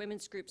seen where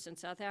women's groups in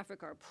South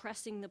Africa are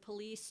pressing the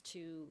police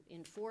to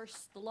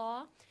enforce the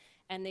law,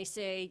 and they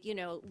say, you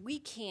know, we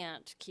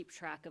can't keep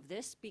track of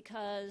this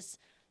because,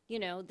 you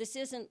know, this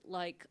isn't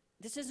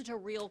a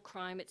real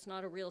crime, it's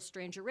not a real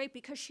stranger rape,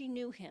 because she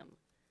knew him.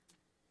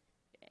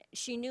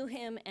 She knew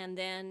him, and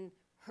then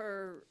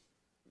her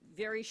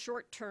very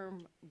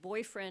short-term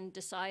boyfriend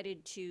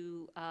decided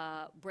to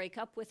break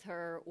up with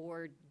her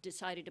or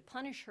decided to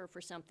punish her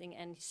for something,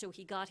 and so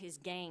he got his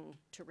gang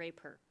to rape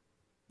her.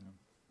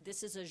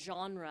 This is a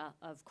genre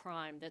of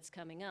crime that's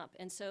coming up.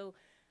 And so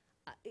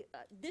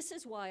this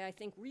is why I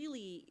think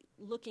really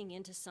looking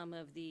into some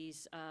of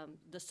these,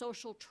 the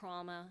social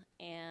trauma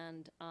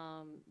and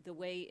the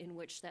way in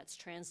which that's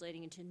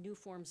translating into new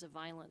forms of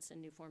violence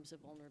and new forms of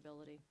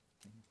vulnerability.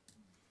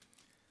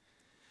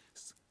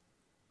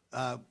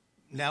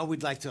 Now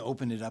we'd like to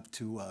open it up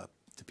to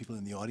people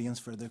in the audience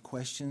for their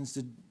questions.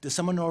 Does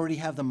someone already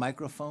have the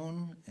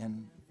microphone?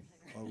 And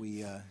are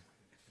we?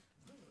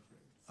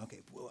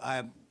 Okay.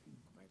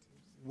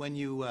 When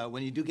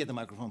you do get the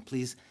microphone,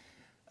 please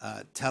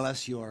tell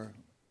us your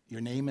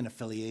name and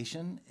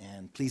affiliation,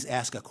 and please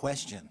ask a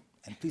question.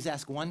 And please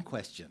ask one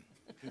question,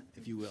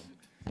 if you will.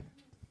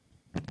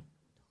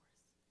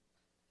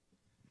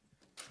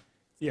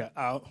 Yeah,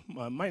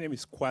 my name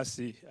is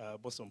Kwasi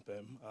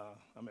Bosompem.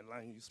 I'm a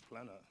land use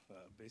planner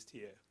based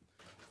here.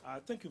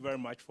 Thank you very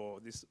much for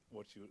this,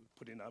 what you're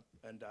putting up.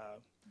 And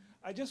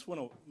I just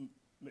want to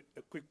make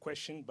a quick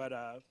question, but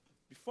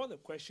before the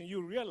question, we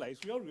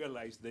all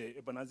realize the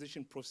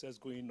urbanization process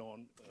going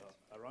on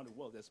around the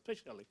world,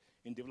 especially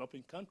in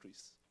developing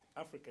countries,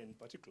 Africa in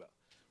particular,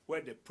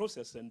 where the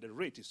process and the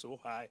rate is so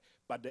high,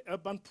 but the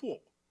urban poor,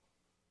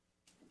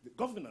 the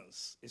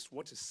governance is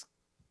what is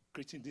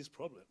creating these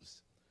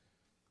problems.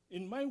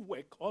 In my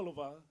work all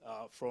over,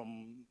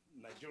 from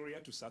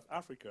Nigeria to South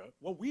Africa,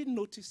 what we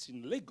noticed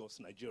in Lagos,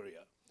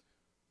 Nigeria,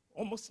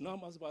 almost now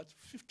is about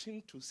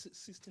 15 to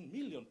 16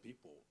 million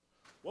people.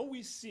 What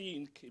we see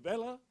in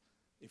Kibela,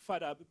 in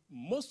fact,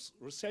 most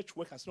research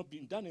work has not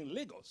been done in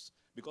Lagos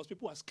because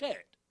people are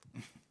scared.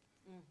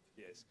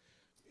 Yes.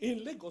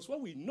 In Lagos, what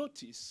we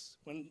notice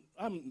when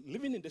I'm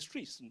living in the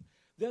streets,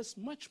 there's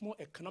much more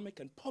economic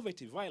and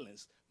poverty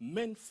violence,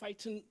 men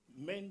fighting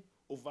men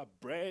over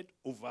bread,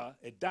 over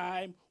a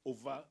dime,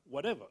 over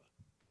whatever.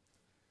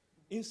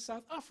 In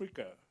South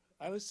Africa,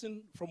 I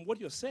listen from what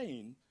you're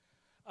saying,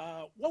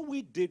 what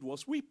we did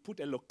was we put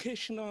a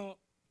locational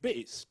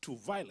base to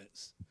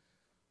violence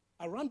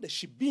around the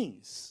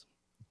shebeens.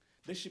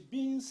 The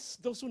shebeens,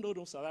 those who know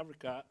South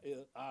Africa,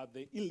 are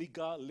the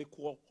illegal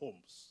liquor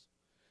homes.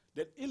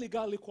 The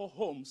illegal liquor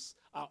homes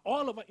are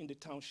all over in the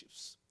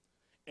townships,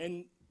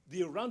 and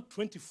they run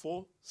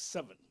 24/7.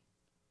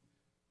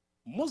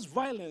 Most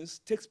violence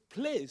takes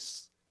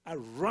place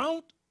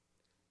around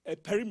a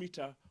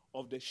perimeter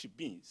of the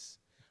shebeens.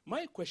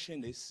 My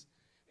question is,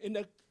 in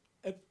a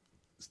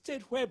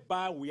state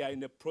whereby we are in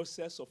the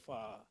process of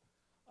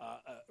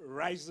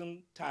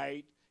rising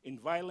tide in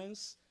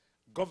violence,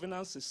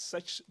 governance is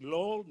such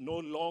low, no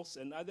laws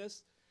and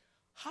others,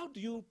 how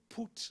do you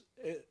put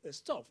a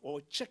stop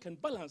or check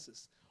and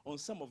balances on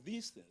some of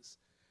these things?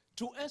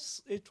 To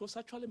us, it was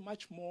actually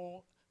much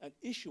more an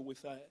issue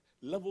with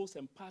levels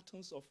and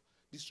patterns of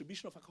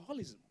distribution of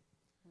alcoholism.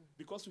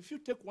 Because if you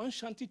take one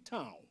shanty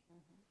town,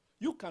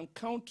 you can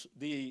count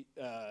the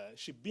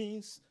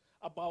shebeens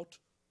about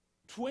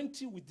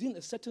 20 within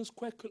a certain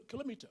square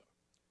kilometer.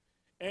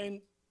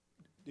 And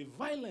the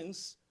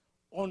violence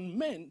on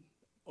men,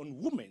 on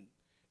women,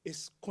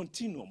 is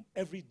continuum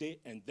every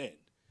day and then.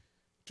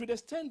 To the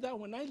extent that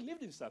when I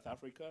lived in South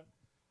Africa,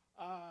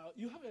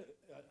 you have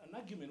an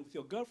argument with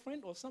your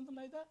girlfriend or something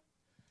like that,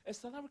 a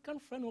South African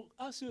friend will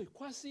ask you,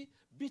 Kwasi,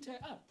 beat her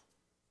up.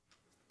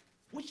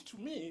 Which to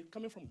me,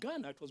 coming from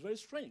Ghana, it was very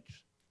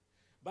strange.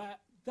 But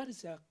that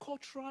is a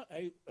cultural,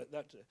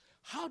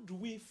 how do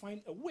we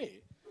find a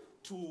way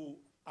to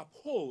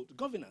uphold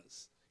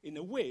governance in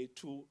a way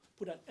to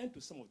put an end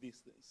to some of these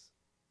things?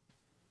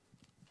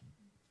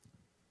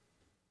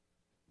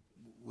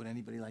 Would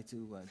anybody like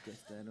to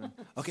get that on?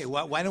 Okay,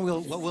 well, why don't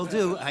what we'll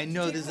do, I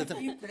know this is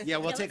yeah,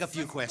 we'll take a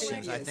few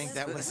questions. I think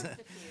that was,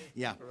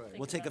 yeah,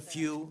 we'll take a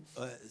few,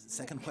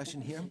 second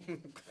question here.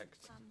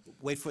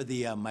 Wait for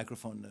the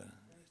microphone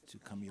to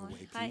come your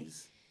way,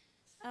 please.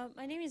 Hi.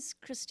 My name is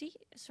Christy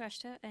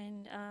Srashta,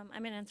 and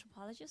I'm an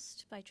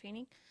anthropologist by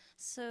training.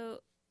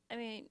 So, I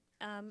mean,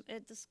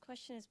 this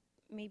question is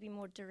maybe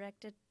more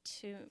directed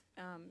to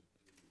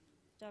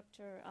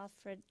Dr.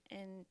 Alfred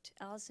and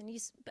Alison.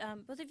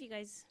 Both of you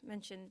guys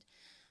mentioned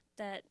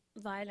that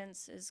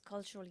violence is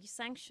culturally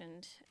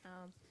sanctioned.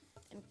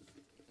 And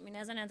I mean,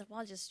 as an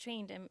anthropologist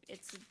trained,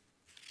 it's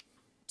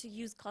to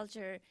use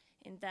culture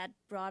in that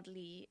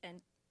broadly.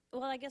 And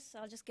well, I guess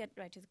I'll just get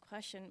right to the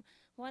question.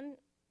 One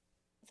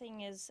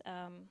thing is,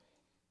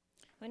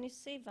 when you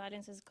say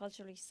violence is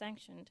culturally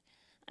sanctioned,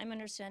 I'm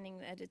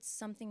understanding that it's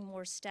something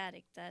more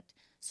static, that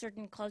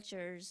certain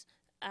cultures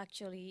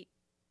actually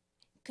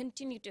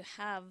continue to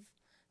have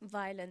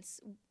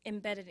violence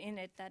embedded in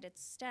it, that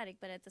it's static,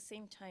 but at the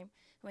same time,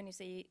 when you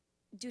say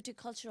due to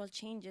cultural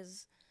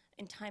changes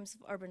in times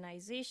of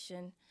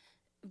urbanization,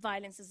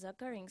 violence is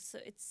occurring. So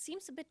it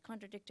seems a bit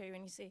contradictory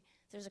when you say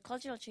there's a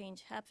cultural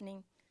change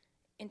happening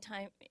in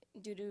time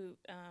due to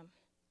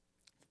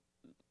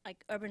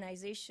like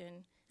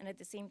urbanization, and at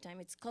the same time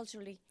it's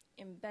culturally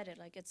embedded,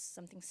 like it's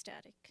something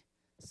static.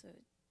 So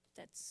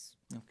that's...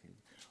 Okay.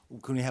 Well,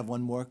 can we have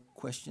one more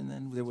question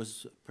then? There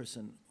was a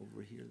person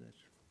over here that,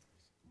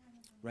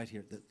 right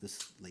here,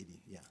 this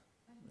lady, yeah,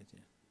 right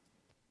here.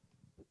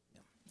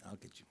 Yeah, I'll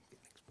get you.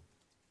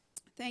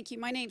 Thank you.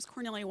 My name's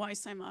Cornelia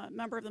Weiss. I'm a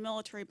member of the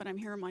military, but I'm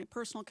here in my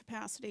personal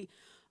capacity.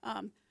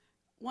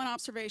 One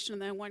observation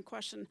and then one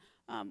question.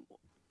 I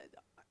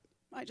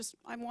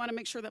want to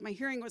make sure that my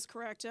hearing was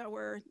correct,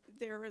 where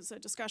there was a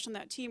discussion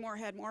that Timor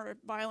had more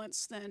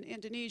violence than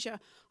Indonesia.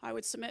 I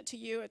would submit to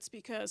you it's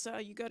because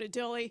you go to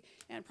Dili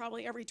and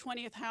probably every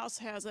 20th house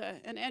has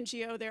an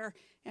NGO there.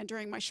 And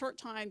during my short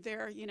time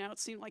there, you know, it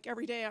seemed like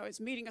every day I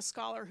was meeting a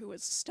scholar who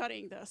was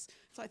studying this.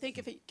 So I think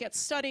if it gets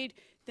studied,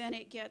 then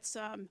it gets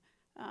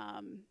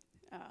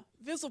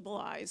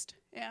visibilized.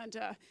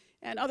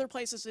 And other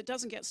places it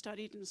doesn't get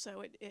studied, and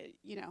so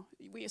you know,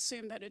 we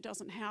assume that it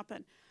doesn't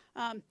happen.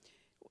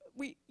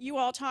 You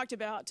all talked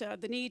about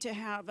the need to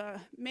have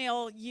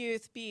male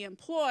youth be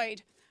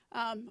employed.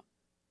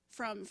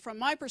 From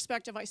my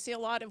perspective, I see a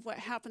lot of what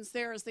happens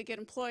there is they get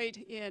employed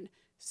in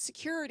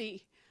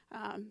security,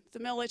 the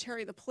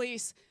military, the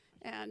police,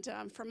 and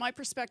from my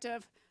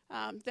perspective,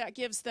 that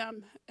gives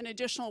them an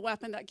additional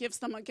weapon, that gives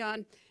them a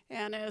gun.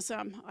 And as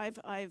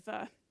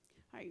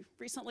I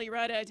recently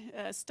read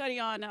a study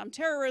on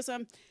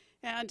terrorism,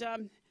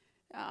 and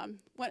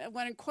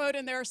when a quote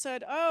in there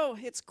said, "Oh,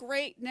 it's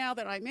great now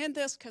that I'm in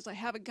this because I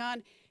have a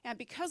gun, and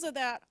because of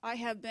that,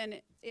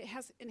 it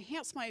has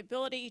enhanced my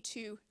ability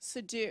to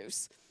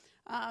seduce."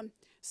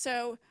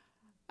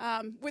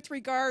 With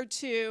regard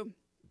to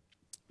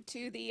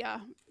the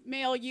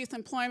male youth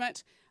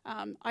employment,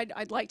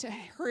 I'd like to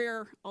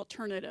hear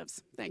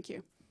alternatives. Thank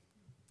you.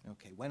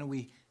 Okay, why don't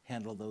we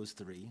handle those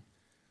three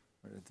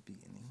right at the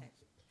beginning?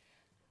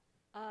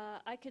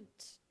 I could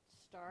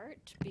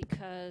start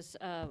because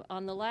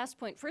on the last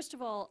point, first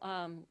of all,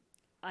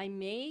 I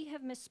may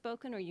have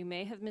misspoken or you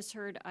may have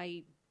misheard.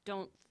 I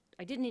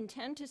didn't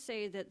intend to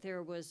say that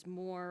there was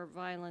more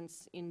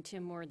violence in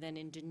Timor than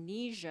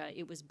Indonesia.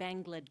 It was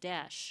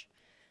Bangladesh.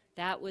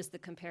 That was the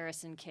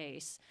comparison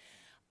case.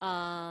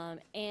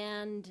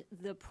 And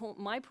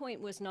my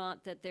point was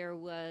not that there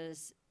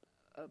was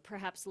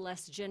perhaps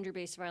less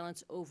gender-based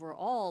violence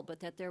overall, but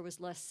that there was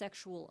less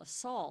sexual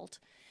assault,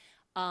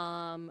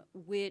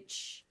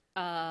 which,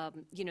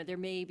 you know, there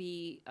may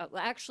be,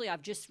 actually,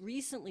 I've just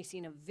recently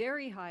seen a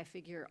very high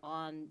figure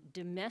on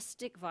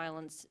domestic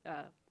violence,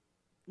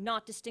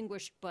 not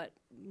distinguished, but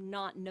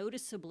not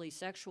noticeably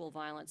sexual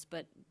violence,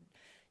 but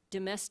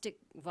domestic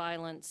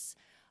violence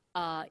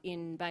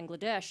in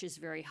Bangladesh is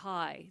very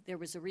high. There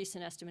was a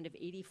recent estimate of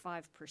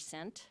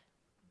 85%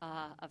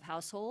 of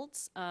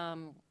households.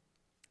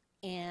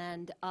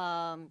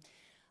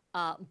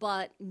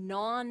 But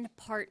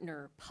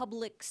non-partner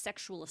public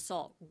sexual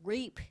assault,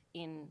 rape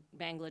in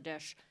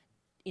Bangladesh,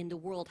 in the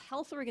World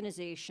Health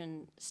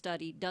Organization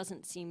study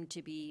doesn't seem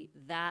to be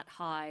that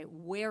high,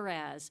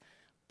 whereas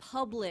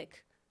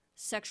public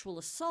sexual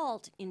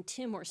assault in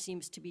Timor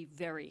seems to be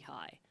very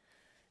high.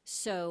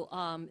 So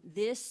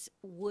this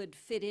would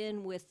fit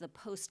in with the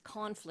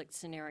post-conflict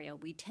scenario.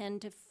 We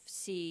tend to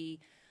see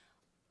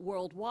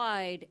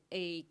worldwide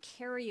a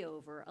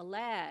carryover, a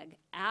lag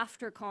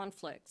after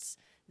conflicts,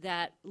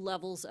 that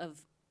levels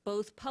of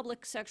both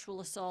public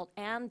sexual assault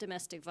and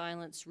domestic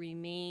violence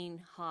remain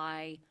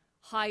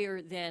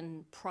higher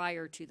than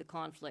prior to the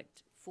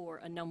conflict for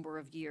a number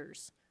of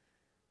years.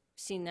 I've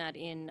seen that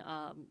in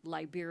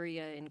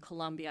Liberia, in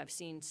Colombia. I've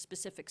seen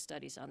specific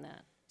studies on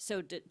that.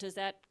 So does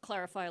that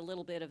clarify a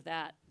little bit of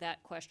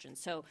that question?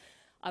 So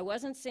I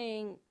wasn't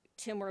saying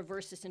Timor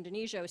versus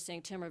Indonesia, I was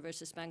saying Timor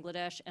versus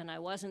Bangladesh, and I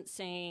wasn't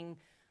saying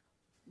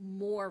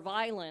more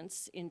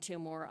violence in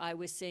Timor. I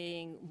was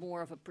saying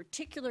more of a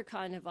particular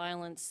kind of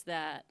violence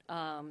that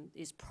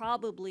is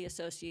probably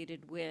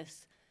associated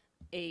with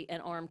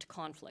an armed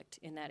conflict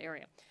in that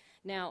area.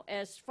 Now,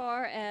 as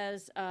far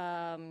as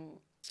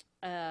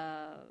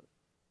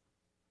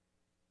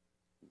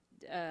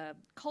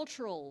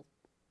cultural,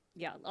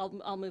 yeah,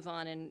 I'll move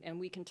on and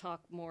we can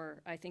talk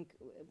more. I think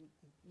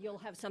you'll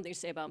have something to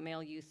say about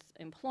male youth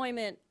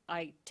employment.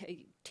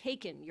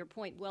 Taken your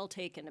point, well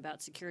taken,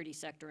 about security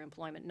sector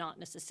employment not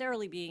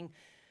necessarily being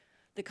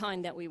the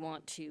kind that we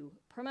want to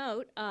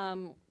promote.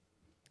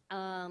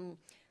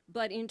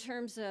 But in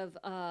terms of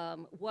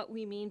what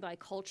we mean by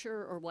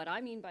culture, or what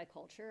I mean by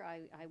culture,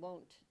 I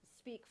won't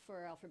speak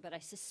for Alfred, but I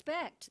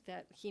suspect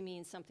that he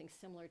means something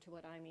similar to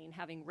what I mean,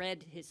 having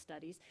read his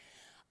studies.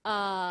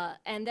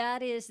 And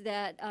that is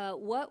that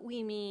what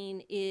we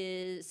mean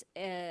is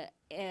a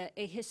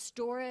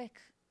historic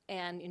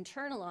and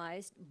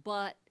internalized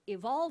but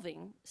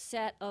evolving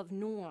set of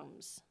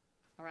norms,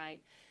 all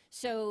right?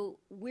 So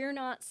we're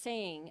not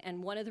saying,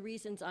 and one of the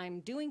reasons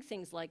I'm doing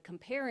things like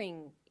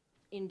comparing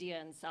India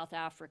and South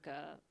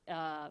Africa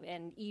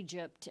and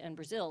Egypt and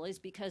Brazil is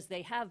because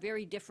they have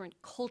very different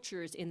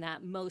cultures in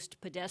that most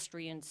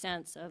pedestrian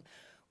sense of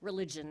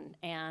religion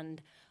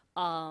and,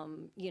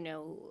 you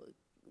know,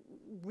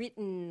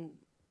 written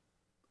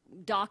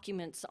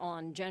documents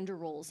on gender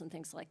roles and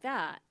things like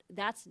that.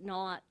 That's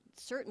not,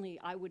 certainly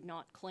I would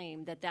not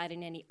claim that that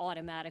in any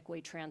automatic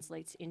way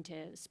translates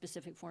into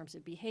specific forms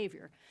of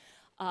behavior.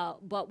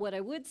 But what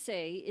I would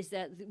say is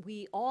that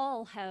we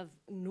all have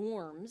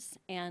norms,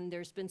 and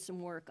there's been some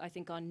work, I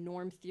think, on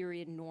norm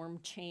theory and norm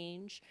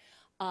change.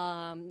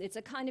 It's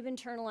a kind of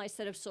internalized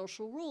set of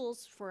social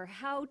rules for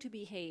how to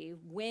behave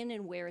when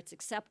and where it's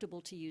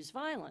acceptable to use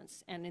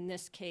violence, and in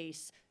this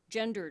case,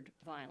 gendered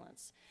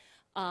violence.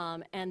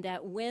 And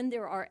that when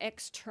there are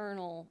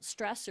external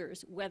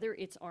stressors, whether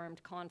it's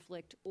armed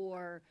conflict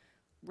or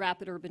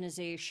rapid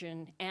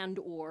urbanization and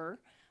or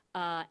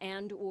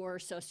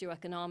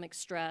socioeconomic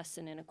stress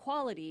and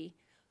inequality,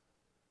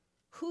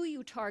 who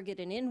you target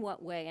and in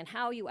what way and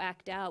how you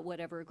act out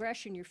whatever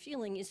aggression you're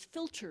feeling is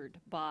filtered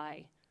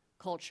by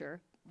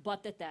culture,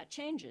 but that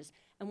changes.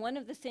 And one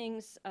of the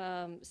things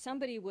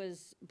somebody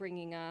was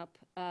bringing up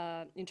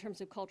in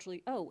terms of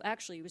culturally, oh,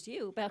 actually it was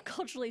you, about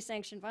culturally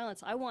sanctioned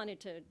violence. I wanted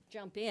to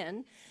jump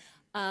in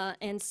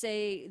and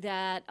say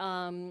that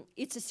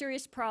it's a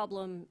serious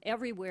problem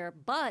everywhere,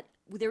 but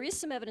there is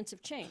some evidence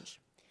of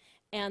change.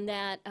 And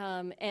that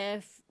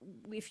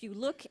if you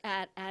look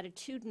at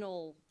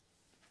attitudinal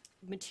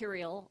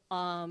material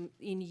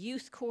in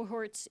youth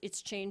cohorts,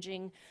 it's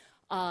changing.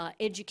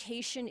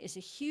 Education is a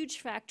huge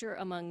factor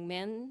among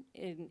men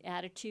in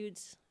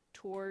attitudes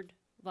toward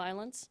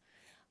violence.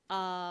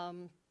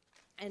 And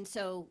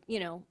so, you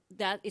know,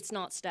 that it's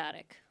not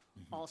static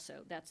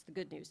also. That's the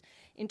good news.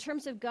 In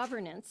terms of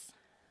governance,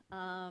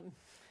 I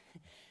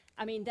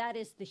mean, that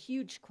is the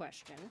huge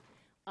question.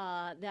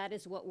 That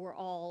is what we're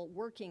all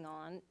working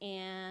on.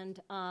 And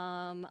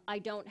I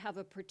don't have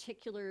a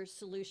particular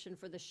solution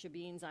for the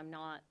Shabeens. I'm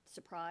not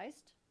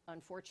surprised,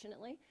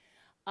 unfortunately.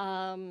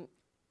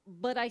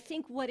 But I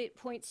think what it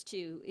points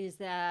to is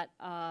that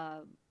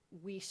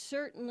we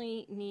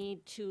certainly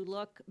need to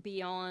look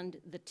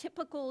beyond the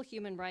typical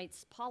human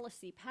rights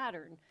policy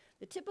pattern.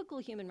 The typical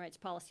human rights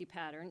policy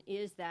pattern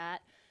is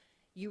that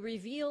you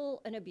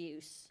reveal an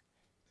abuse,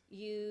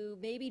 you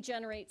maybe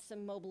generate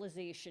some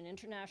mobilization,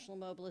 international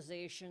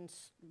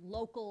mobilizations,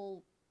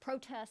 local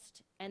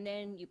protest, and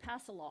then you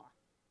pass a law,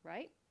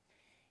 right?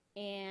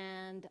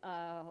 And,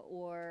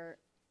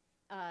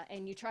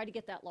 and you try to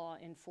get that law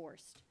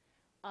enforced.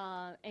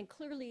 And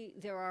clearly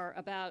there are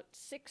about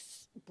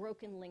 6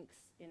 broken links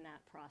in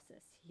that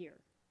process here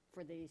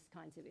for these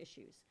kinds of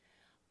issues.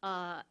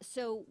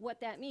 So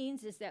what that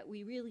means is that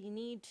we really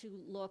need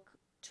to look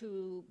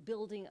to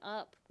building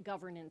up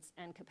governance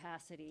and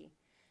capacity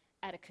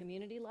at a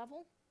community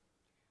level.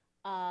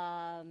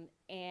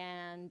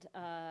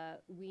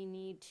 We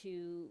need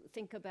to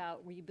think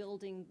about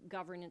rebuilding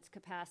governance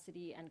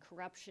capacity and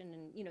corruption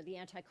and, you know, the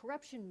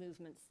anti-corruption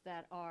movements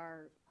that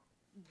are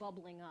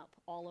bubbling up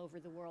all over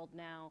the world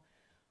now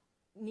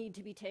need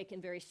to be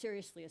taken very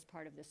seriously as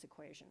part of this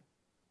equation.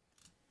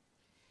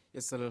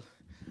 Yes, I'll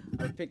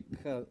pick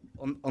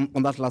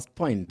on that last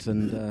point,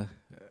 and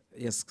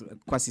yes,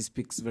 Kwasi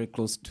speaks very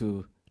close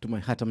to my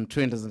heart. I'm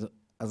trained as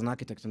an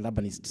architect and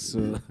urbanist,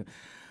 so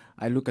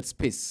I look at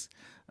space.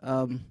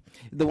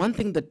 The one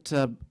thing that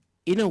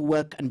in our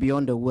work and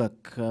beyond our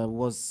work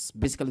was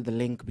basically the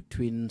link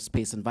between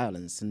space and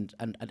violence,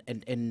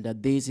 and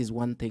this is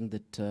one thing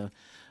that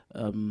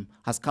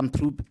has come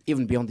through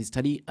even beyond the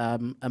study.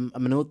 I'm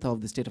an author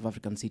of the State of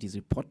African Cities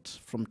report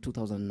from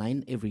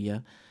 2009 every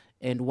year,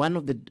 and one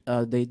of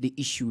the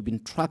issue we've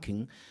been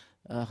tracking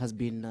has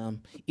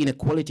been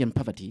inequality and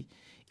poverty.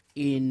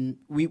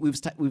 We've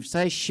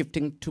started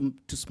shifting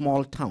to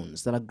small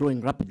towns that are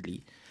growing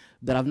rapidly,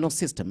 that have no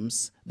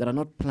systems, that are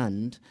not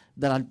planned,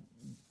 that are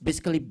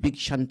basically big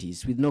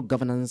shanties with no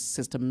governance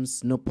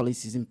systems, no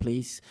policies in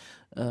place,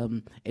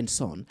 and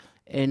so on.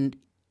 And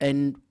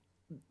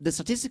the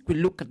statistic we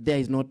look at there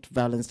is not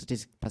violence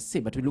statistic per se,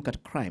 but we look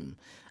at crime.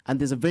 And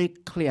there's a very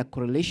clear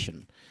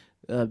correlation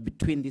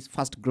between these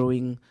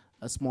fast-growing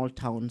small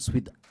towns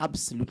with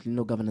absolutely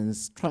no governance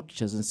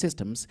structures and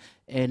systems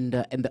and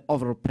the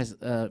overall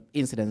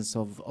incidence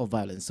of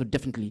violence. So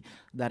definitely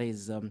that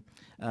is,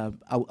 I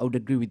would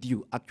agree with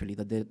you actually,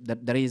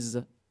 that there is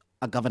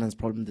a governance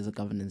problem, there's a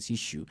governance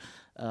issue.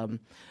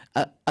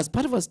 As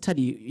part of our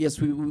study, yes,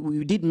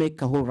 we did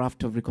make a whole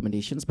raft of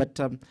recommendations, but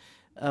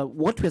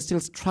what we're still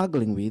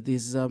struggling with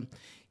is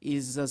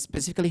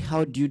specifically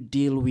how do you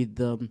deal with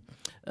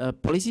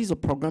policies or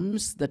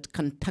programs that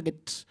can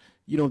target,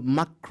 you know,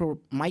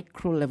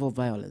 micro level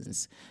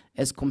violence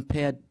as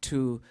compared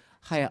to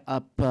higher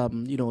up,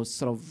 you know,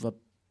 sort of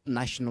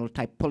national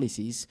type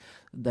policies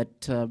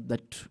that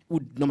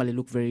would normally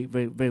look very,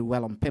 very, very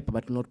well on paper,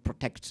 but not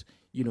protect,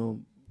 you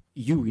know,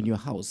 you in your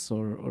house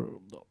or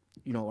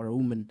you know, or a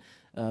woman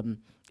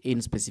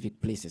in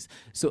specific places.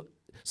 So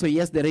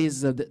yes, there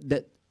is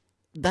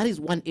that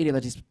is one area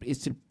that is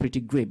still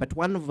pretty gray. But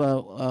one of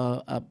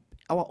our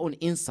own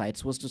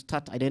insights was to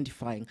start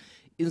identifying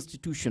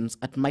institutions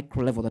at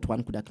micro level that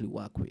one could actually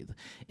work with.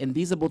 And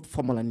these are both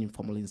formal and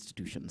informal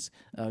institutions.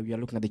 We are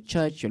looking at the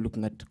church, you're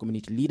looking at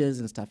community leaders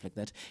and stuff like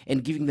that,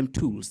 and giving them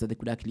tools that they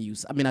could actually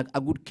use. I mean,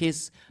 a good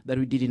case that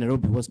we did in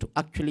Nairobi was to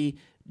actually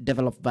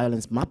develop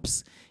violence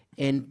maps.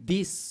 And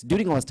this,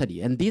 during our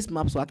study, and these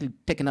maps were actually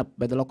taken up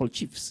by the local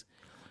chiefs,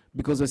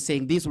 because we're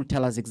saying this will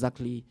tell us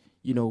exactly,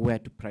 you know, where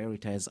to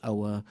prioritize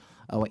our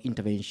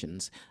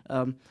interventions.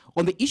 On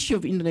the issue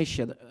of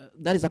Indonesia,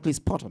 that is actually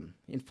spot on.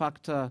 In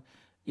fact, a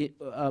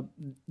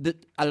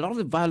lot of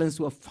the violence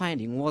we were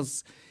finding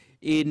was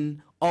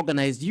in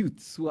organized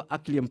youths who are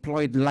actually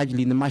employed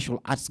largely in the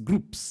martial arts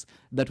groups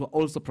that were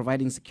also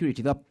providing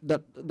security. They're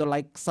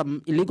like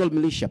some illegal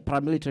militia,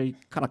 paramilitary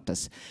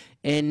characters.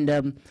 And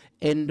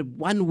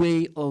one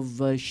way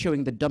of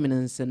showing the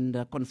dominance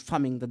and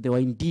confirming that they were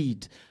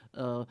indeed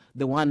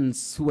the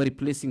ones who were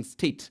replacing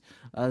state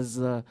as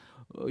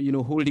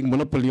holding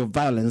monopoly of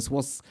violence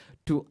was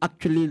to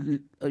actually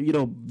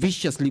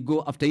viciously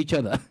go after each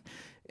other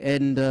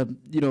and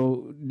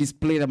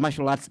display the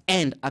martial arts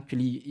and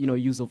actually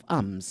use of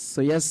arms.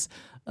 So yes,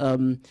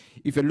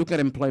 if you look at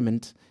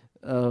employment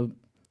and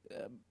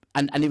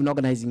even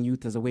organizing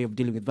youth as a way of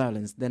dealing with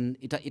violence, then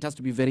it has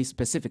to be very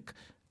specific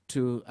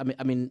to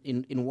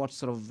in what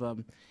sort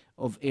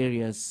of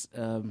areas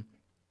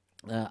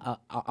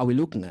are we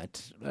looking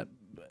at?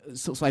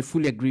 So I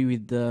fully agree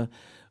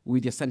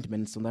with your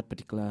sentiments on that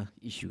particular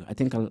issue. I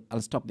think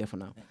I'll stop there for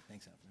now.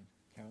 Thanks, Alfred.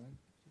 Carolyn?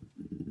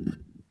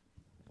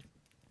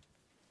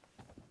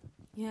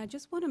 Yeah, I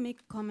just want to make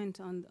a comment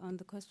on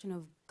the question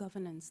of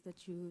governance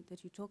that you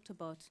talked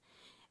about.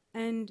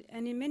 And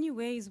in many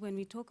ways, when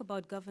we talk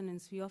about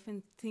governance, we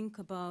often think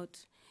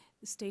about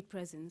state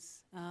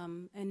presence.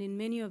 And in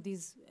many of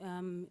these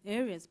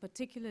areas,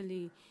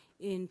 particularly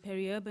in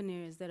peri-urban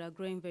areas that are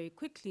growing very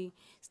quickly,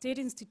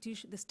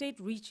 the state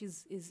reach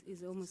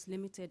is almost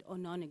limited or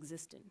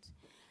non-existent.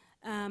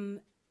 And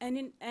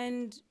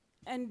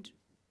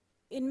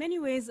in many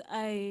ways,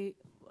 I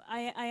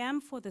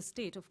am for the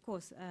state, of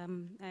course,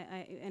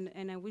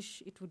 and I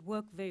wish it would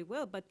work very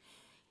well. But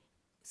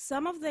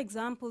some of the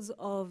examples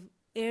of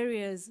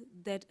areas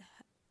that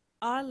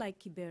are like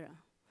Kibera,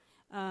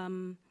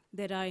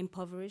 that are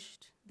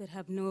impoverished, that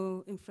have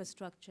no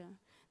infrastructure,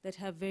 that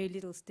have very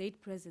little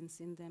state presence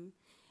in them.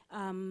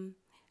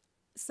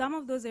 Some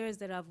of those areas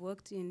that I've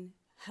worked in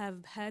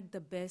have had the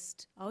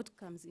best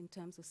outcomes in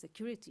terms of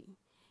security.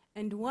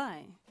 And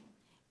why?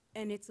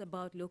 And it's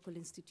about local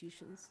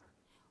institutions.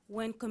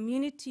 When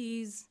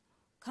communities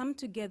come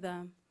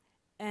together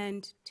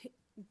and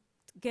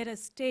get a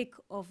stake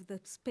of the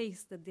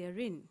space that they're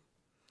in,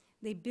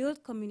 they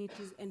build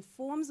communities and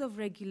forms of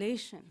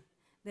regulation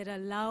that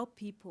allow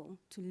people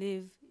to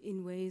live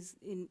in ways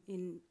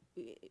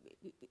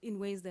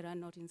that are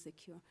not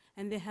insecure.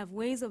 And they have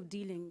ways of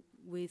dealing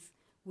with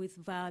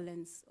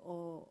violence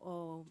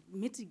or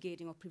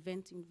mitigating or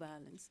preventing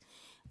violence.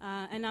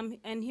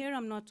 And here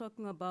I'm not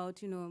talking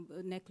about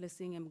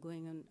necklacing and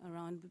going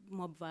around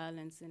mob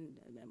violence and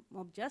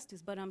mob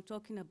justice, but I'm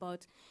talking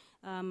about,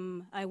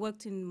 I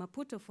worked in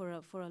Maputo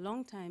for a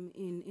long time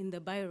in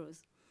the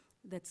byros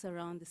that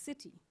surround the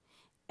city.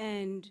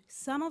 And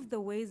some of the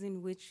ways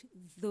in which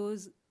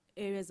those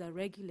areas are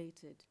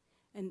regulated,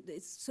 and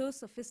it's so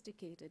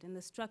sophisticated, and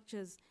the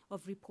structures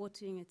of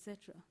reporting,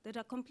 etc., that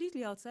are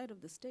completely outside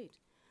of the state,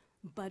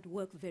 but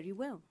work very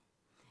well.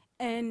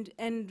 And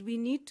we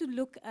need to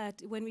look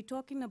at, when we're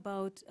talking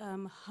about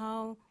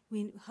how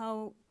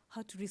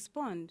to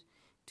respond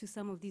to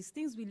some of these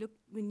things,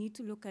 we need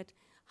to look at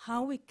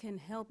how we can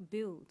help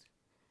build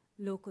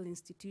local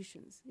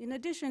institutions, in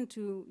addition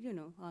to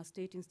our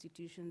state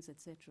institutions,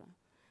 etc.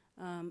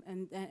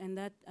 And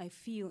that, I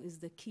feel, is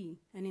the key.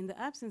 And in the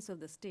absence of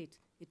the state,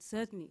 it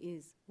certainly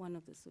is one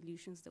of the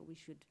solutions that we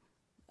should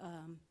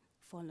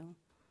follow.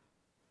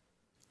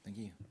 Thank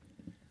you.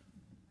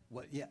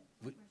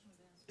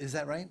 Is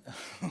that right?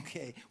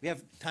 Okay. We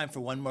have time for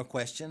one more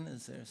question.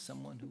 Is there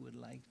someone who would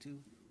like to?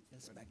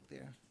 Yes, back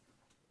there.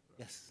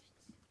 Yes.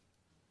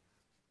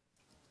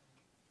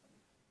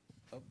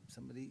 Oh,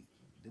 somebody,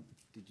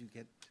 did you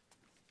get,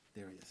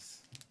 there he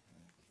is.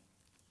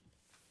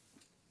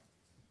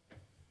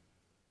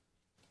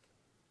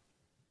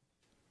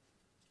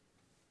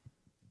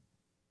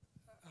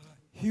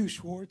 Hugh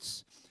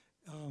Schwartz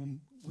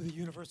with the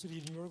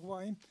University in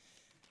Uruguay.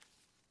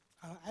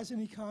 As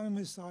an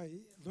economist, I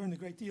learned a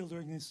great deal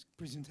during this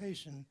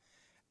presentation,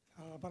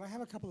 but I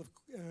have a couple of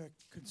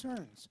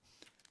concerns.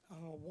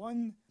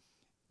 One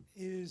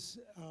is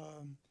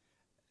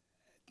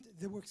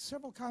there were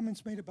several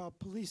comments made about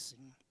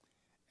policing,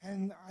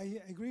 and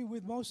I agree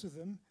with most of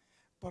them,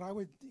 but I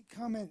would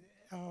comment,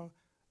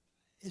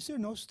 is there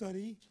no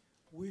study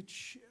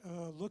which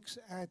looks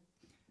at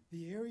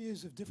the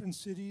areas of different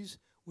cities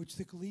which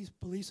the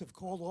police have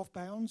called off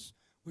bounds,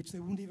 which they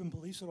won't even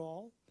police at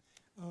all?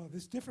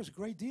 This differs a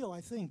great deal, I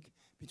think,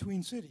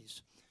 between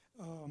cities.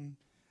 And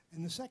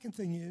the second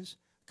thing is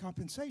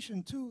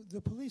compensation to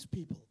the police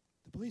people,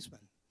 the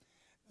policemen.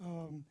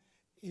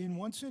 In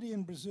one city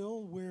in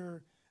Brazil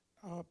where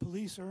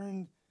police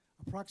earned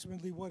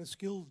approximately what a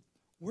skilled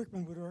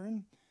workman would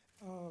earn,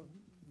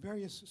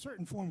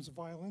 certain forms of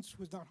violence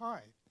was not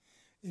high.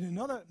 In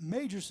another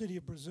major city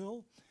of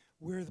Brazil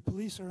where the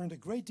police earned a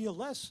great deal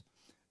less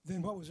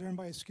than what was earned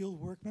by a skilled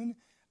workman,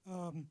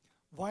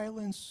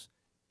 violence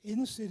in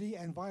the city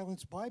and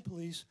violence by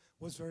police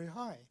was very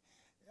high.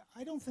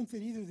 I don't think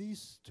that either of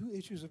these two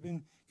issues have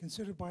been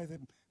considered by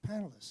the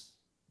panelists.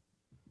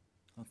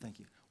 Oh, thank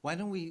you. Why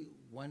don't we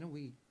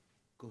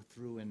go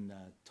through and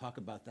talk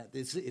about that?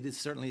 It is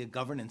certainly a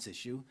governance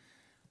issue.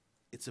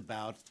 It's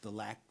about the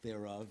lack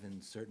thereof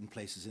in certain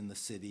places in the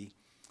city.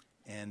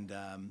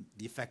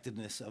 the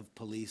effectiveness of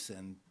police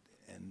and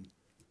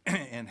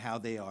how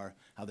they're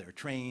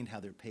trained, how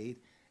they're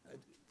paid.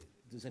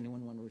 Does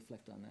anyone want to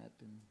reflect on that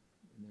in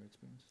their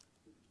experience?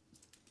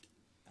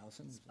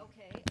 Allison?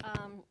 Okay.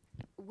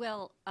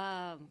 Well,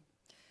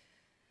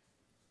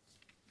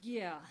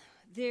 yeah,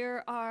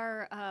 there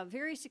are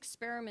various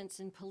experiments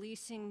in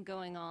policing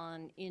going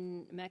on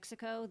in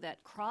Mexico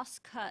that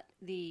cross-cut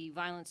the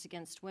violence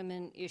against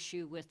women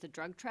issue with the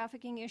drug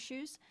trafficking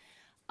issues.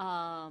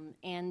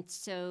 And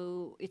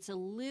so it's a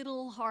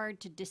little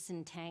hard to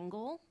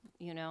disentangle,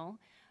 you know,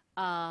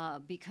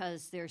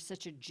 because there's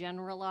such a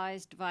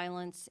generalized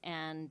violence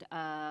and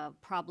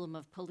problem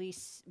of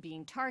police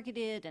being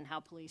targeted and how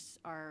police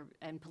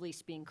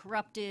being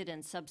corrupted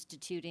and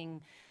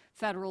substituting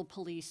federal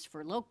police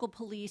for local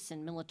police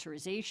and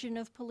militarization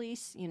of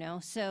police, you know.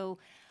 So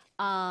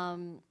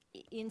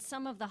in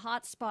some of the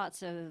hot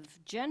spots of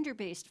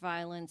gender-based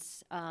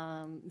violence,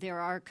 there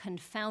are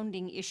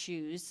confounding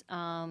issues,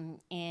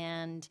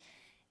 and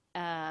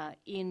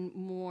in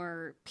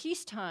more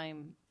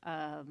peacetime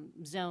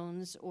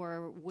zones,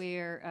 or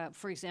where,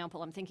 for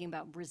example, I'm thinking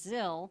about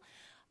Brazil,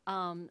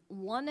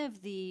 one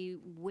of the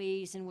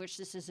ways in which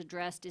this is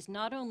addressed is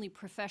not only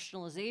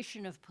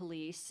professionalization of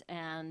police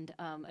and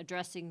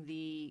addressing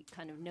the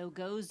kind of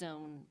no-go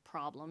zone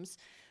problems,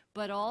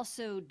 but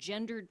also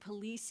gendered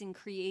policing,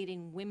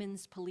 creating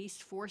women's police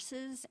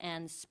forces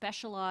and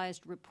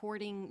specialized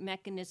reporting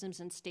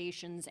mechanisms and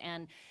stations.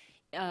 And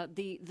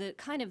the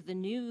kind of the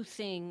new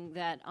thing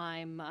that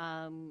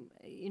I'm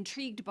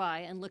intrigued by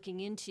and looking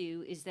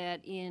into is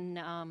that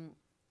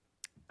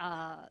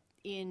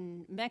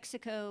in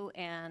Mexico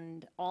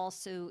and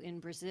also in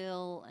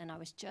Brazil, and I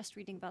was just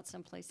reading about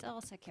someplace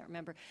else, I can't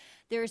remember,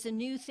 there's a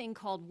new thing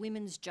called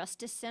women's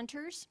justice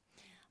centers,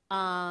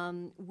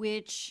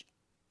 which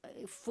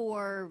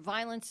for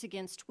violence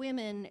against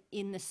women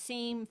in the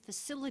same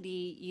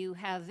facility, you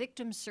have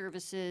victim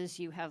services,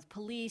 you have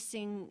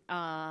policing,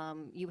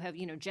 you have,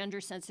 you know,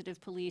 gender-sensitive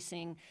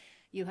policing,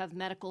 you have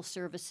medical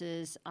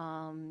services,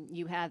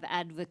 you have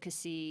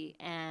advocacy,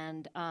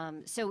 and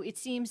so it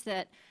seems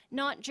that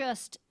not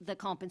just the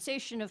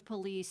compensation of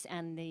police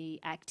and the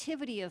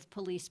activity of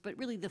police, but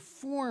really the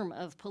form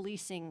of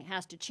policing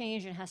has to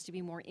change and has to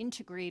be more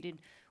integrated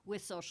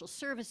with social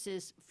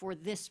services for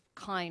this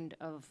kind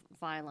of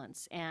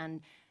violence.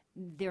 And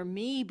there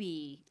may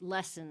be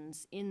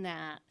lessons in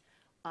that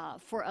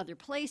for other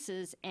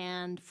places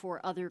and for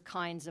other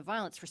kinds of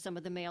violence. For some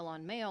of the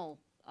male-on-male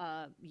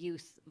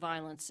youth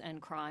violence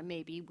and crime,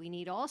 maybe we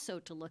need also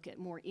to look at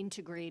more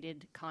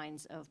integrated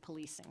kinds of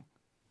policing.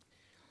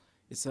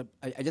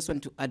 I just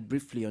want to add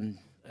briefly on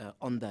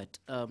that.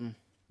 I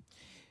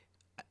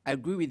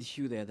agree with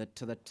you there that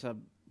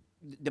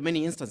there are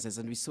many instances,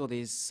 and we saw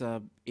this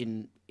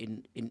in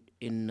Dili,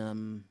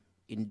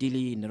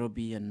 in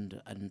Nairobi,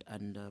 and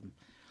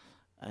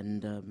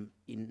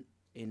in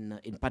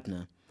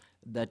Patna,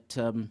 that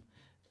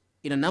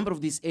in a number of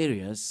these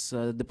areas,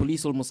 the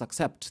police almost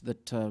accept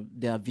that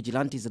there are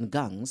vigilantes and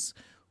gangs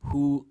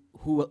who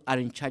are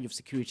in charge of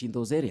security in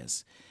those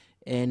areas,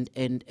 and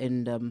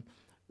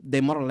they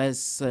more or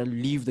less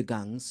leave the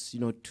gangs, you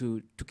know,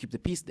 to keep the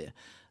peace there.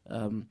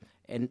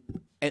 And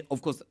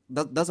of course,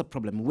 that's a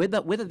problem.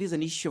 Whether there's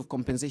an issue of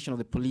compensation of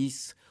the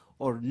police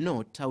or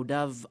not, I would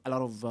have a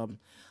lot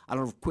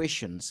of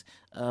questions.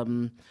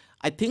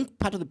 I think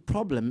part of the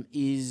problem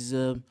is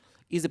the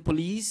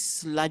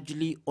police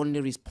largely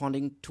only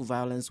responding to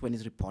violence when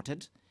it's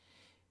reported,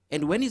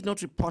 and when it's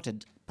not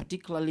reported,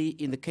 particularly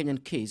in the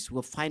Kenyan case,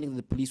 we're finding that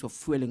the police were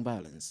fueling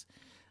violence.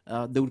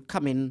 They would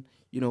come in,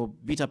 you know,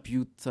 beat up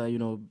youth, you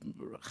know,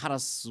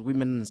 harass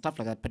women and stuff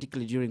like that,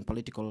 particularly during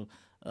political,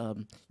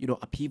 you know,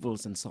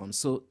 upheavals and so on.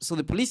 So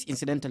the police,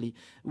 incidentally,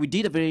 we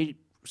did a very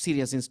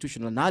serious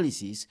institutional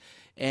analysis,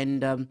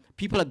 and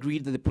people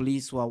agreed that the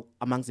police were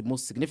amongst the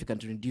most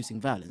significant in reducing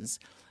violence,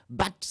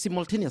 but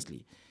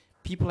simultaneously,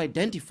 people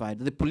identified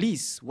that the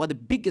police were the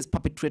biggest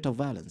perpetrator of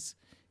violence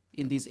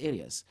in these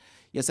areas.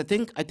 Yes, I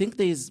think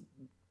there's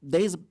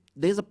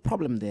a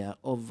problem there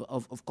of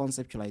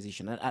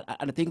conceptualization, and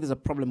I think there's a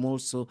problem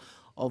also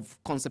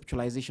of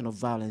conceptualization of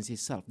violence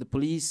itself. The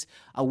police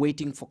are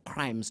waiting for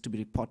crimes to be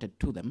reported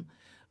to them,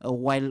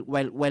 while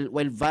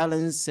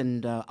violence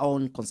and our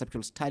own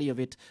conceptual study of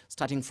it,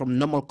 starting from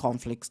normal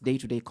conflicts,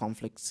 day-to-day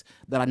conflicts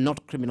that are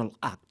not criminal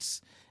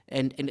acts,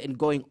 and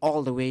going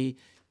all the way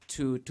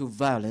to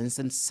violence,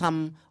 and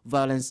some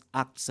violence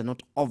acts are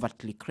not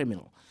overtly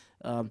criminal.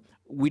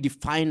 We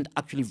defined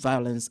actually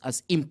violence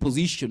as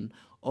imposition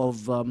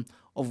of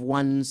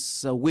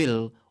one's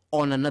will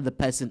on another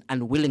person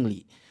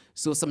unwillingly.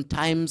 So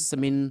sometimes, I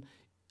mean,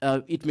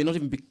 it may not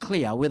even be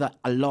clear whether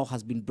a law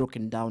has been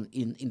broken down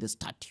in the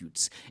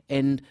statutes.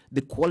 And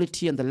the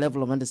quality and the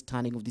level of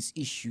understanding of these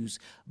issues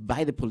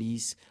by the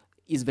police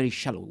is very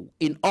shallow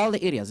in all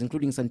the areas,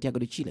 including Santiago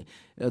de Chile.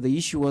 The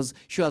issue was,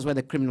 show us where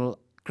the criminals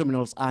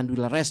are and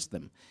we'll arrest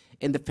them.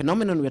 And the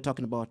phenomenon we're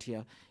talking about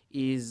here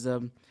is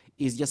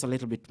just a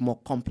little bit more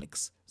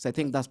complex. So I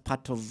think that's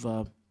part of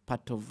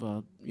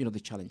you know, the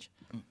challenge.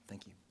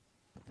 Thank you.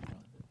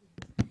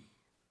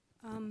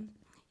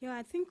 Yeah,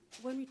 I think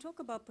when we talk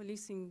about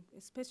policing,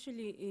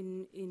 especially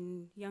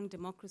in young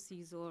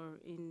democracies or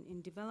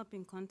in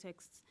developing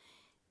contexts,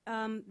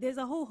 there's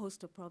a whole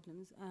host of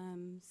problems,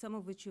 some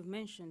of which you've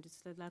mentioned.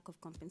 It's the lack of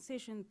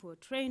compensation, poor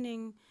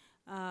training,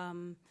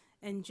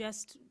 and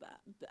just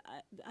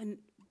an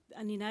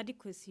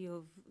inadequacy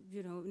of,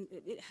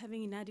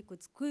 having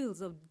inadequate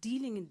skills of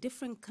dealing in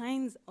different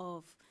kinds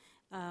of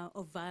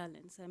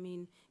violence. I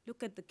mean,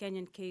 look at the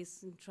Kenyan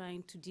case in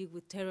trying to deal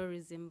with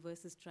terrorism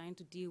versus trying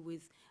to deal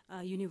with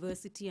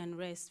university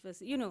unrest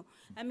versus,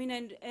 I mean,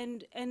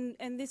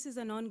 and this is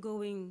an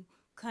ongoing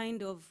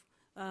kind of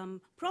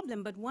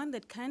problem, but one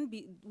that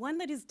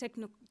is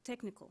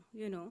technical,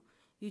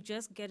 You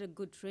just get a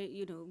good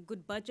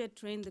good budget,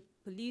 train the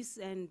police,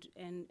 and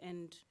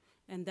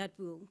that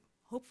will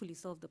hopefully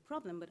solve the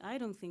problem, but I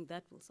don't think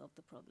that will solve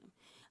the problem.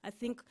 I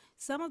think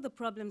some of the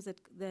problems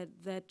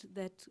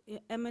that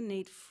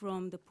emanate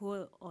from the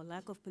poor or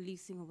lack of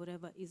policing or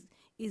whatever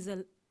is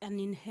an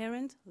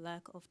inherent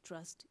lack of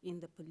trust in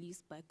the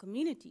police by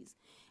communities.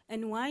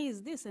 And why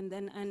is this? And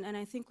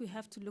I think we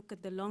have to look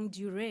at the long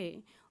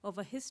durée of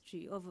a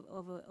history of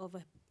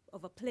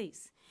a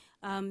place.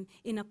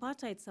 In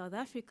apartheid South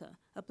Africa,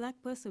 a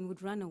black person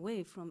would run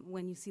away from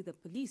when you see the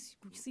police.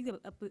 You see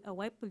a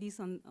white police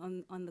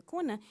on the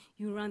corner,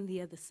 you run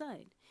the other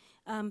side.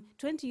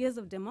 20 years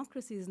of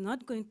democracy is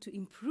not going to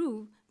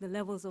improve the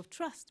levels of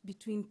trust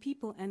between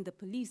people and the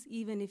police,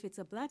 even if it's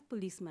a black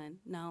policeman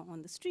now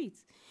on the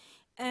streets.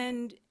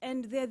 And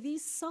there are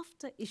these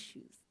softer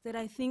issues that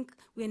I think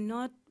we're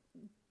not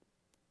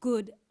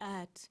good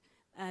at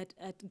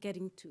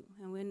getting to,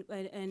 and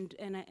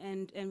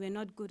we're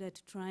not good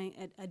at trying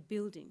at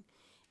building.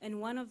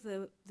 And one of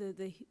the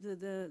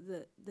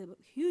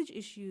huge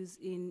issues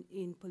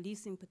in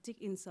policing,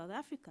 particularly in South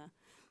Africa,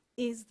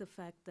 is the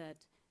fact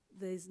that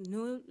there's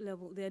no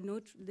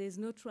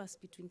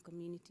trust between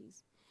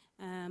communities,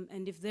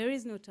 and if there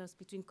is no trust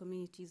between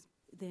communities,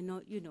 they're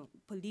not,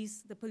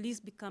 the police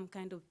become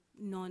kind of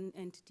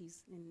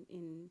non-entities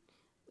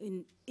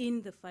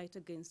in the fight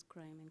against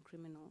crime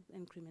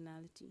and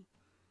criminality.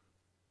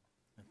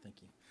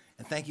 Thank you.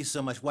 And thank you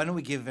so much. Why don't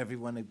we give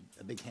everyone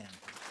a big hand?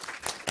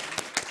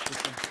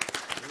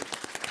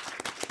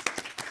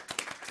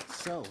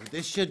 So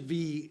this should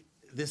be,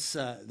 this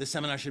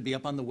seminar should be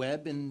up on the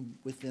web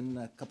within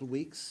a couple of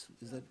weeks.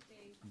 Is that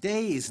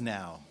days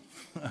now?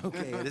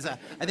 Okay.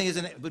 I think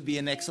it would be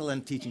an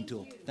excellent teaching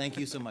tool. Thank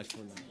you so much for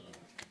that.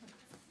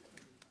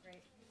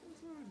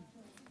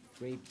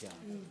 Great job.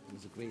 It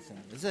was a great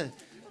seminar. It's a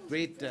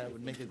great,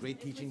 would make a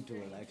great teaching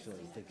tool,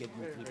 actually, to get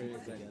more people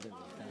together.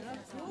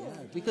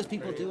 Yeah, because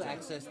people do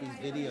access these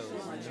videos,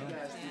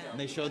 and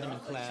they show them in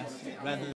class rather than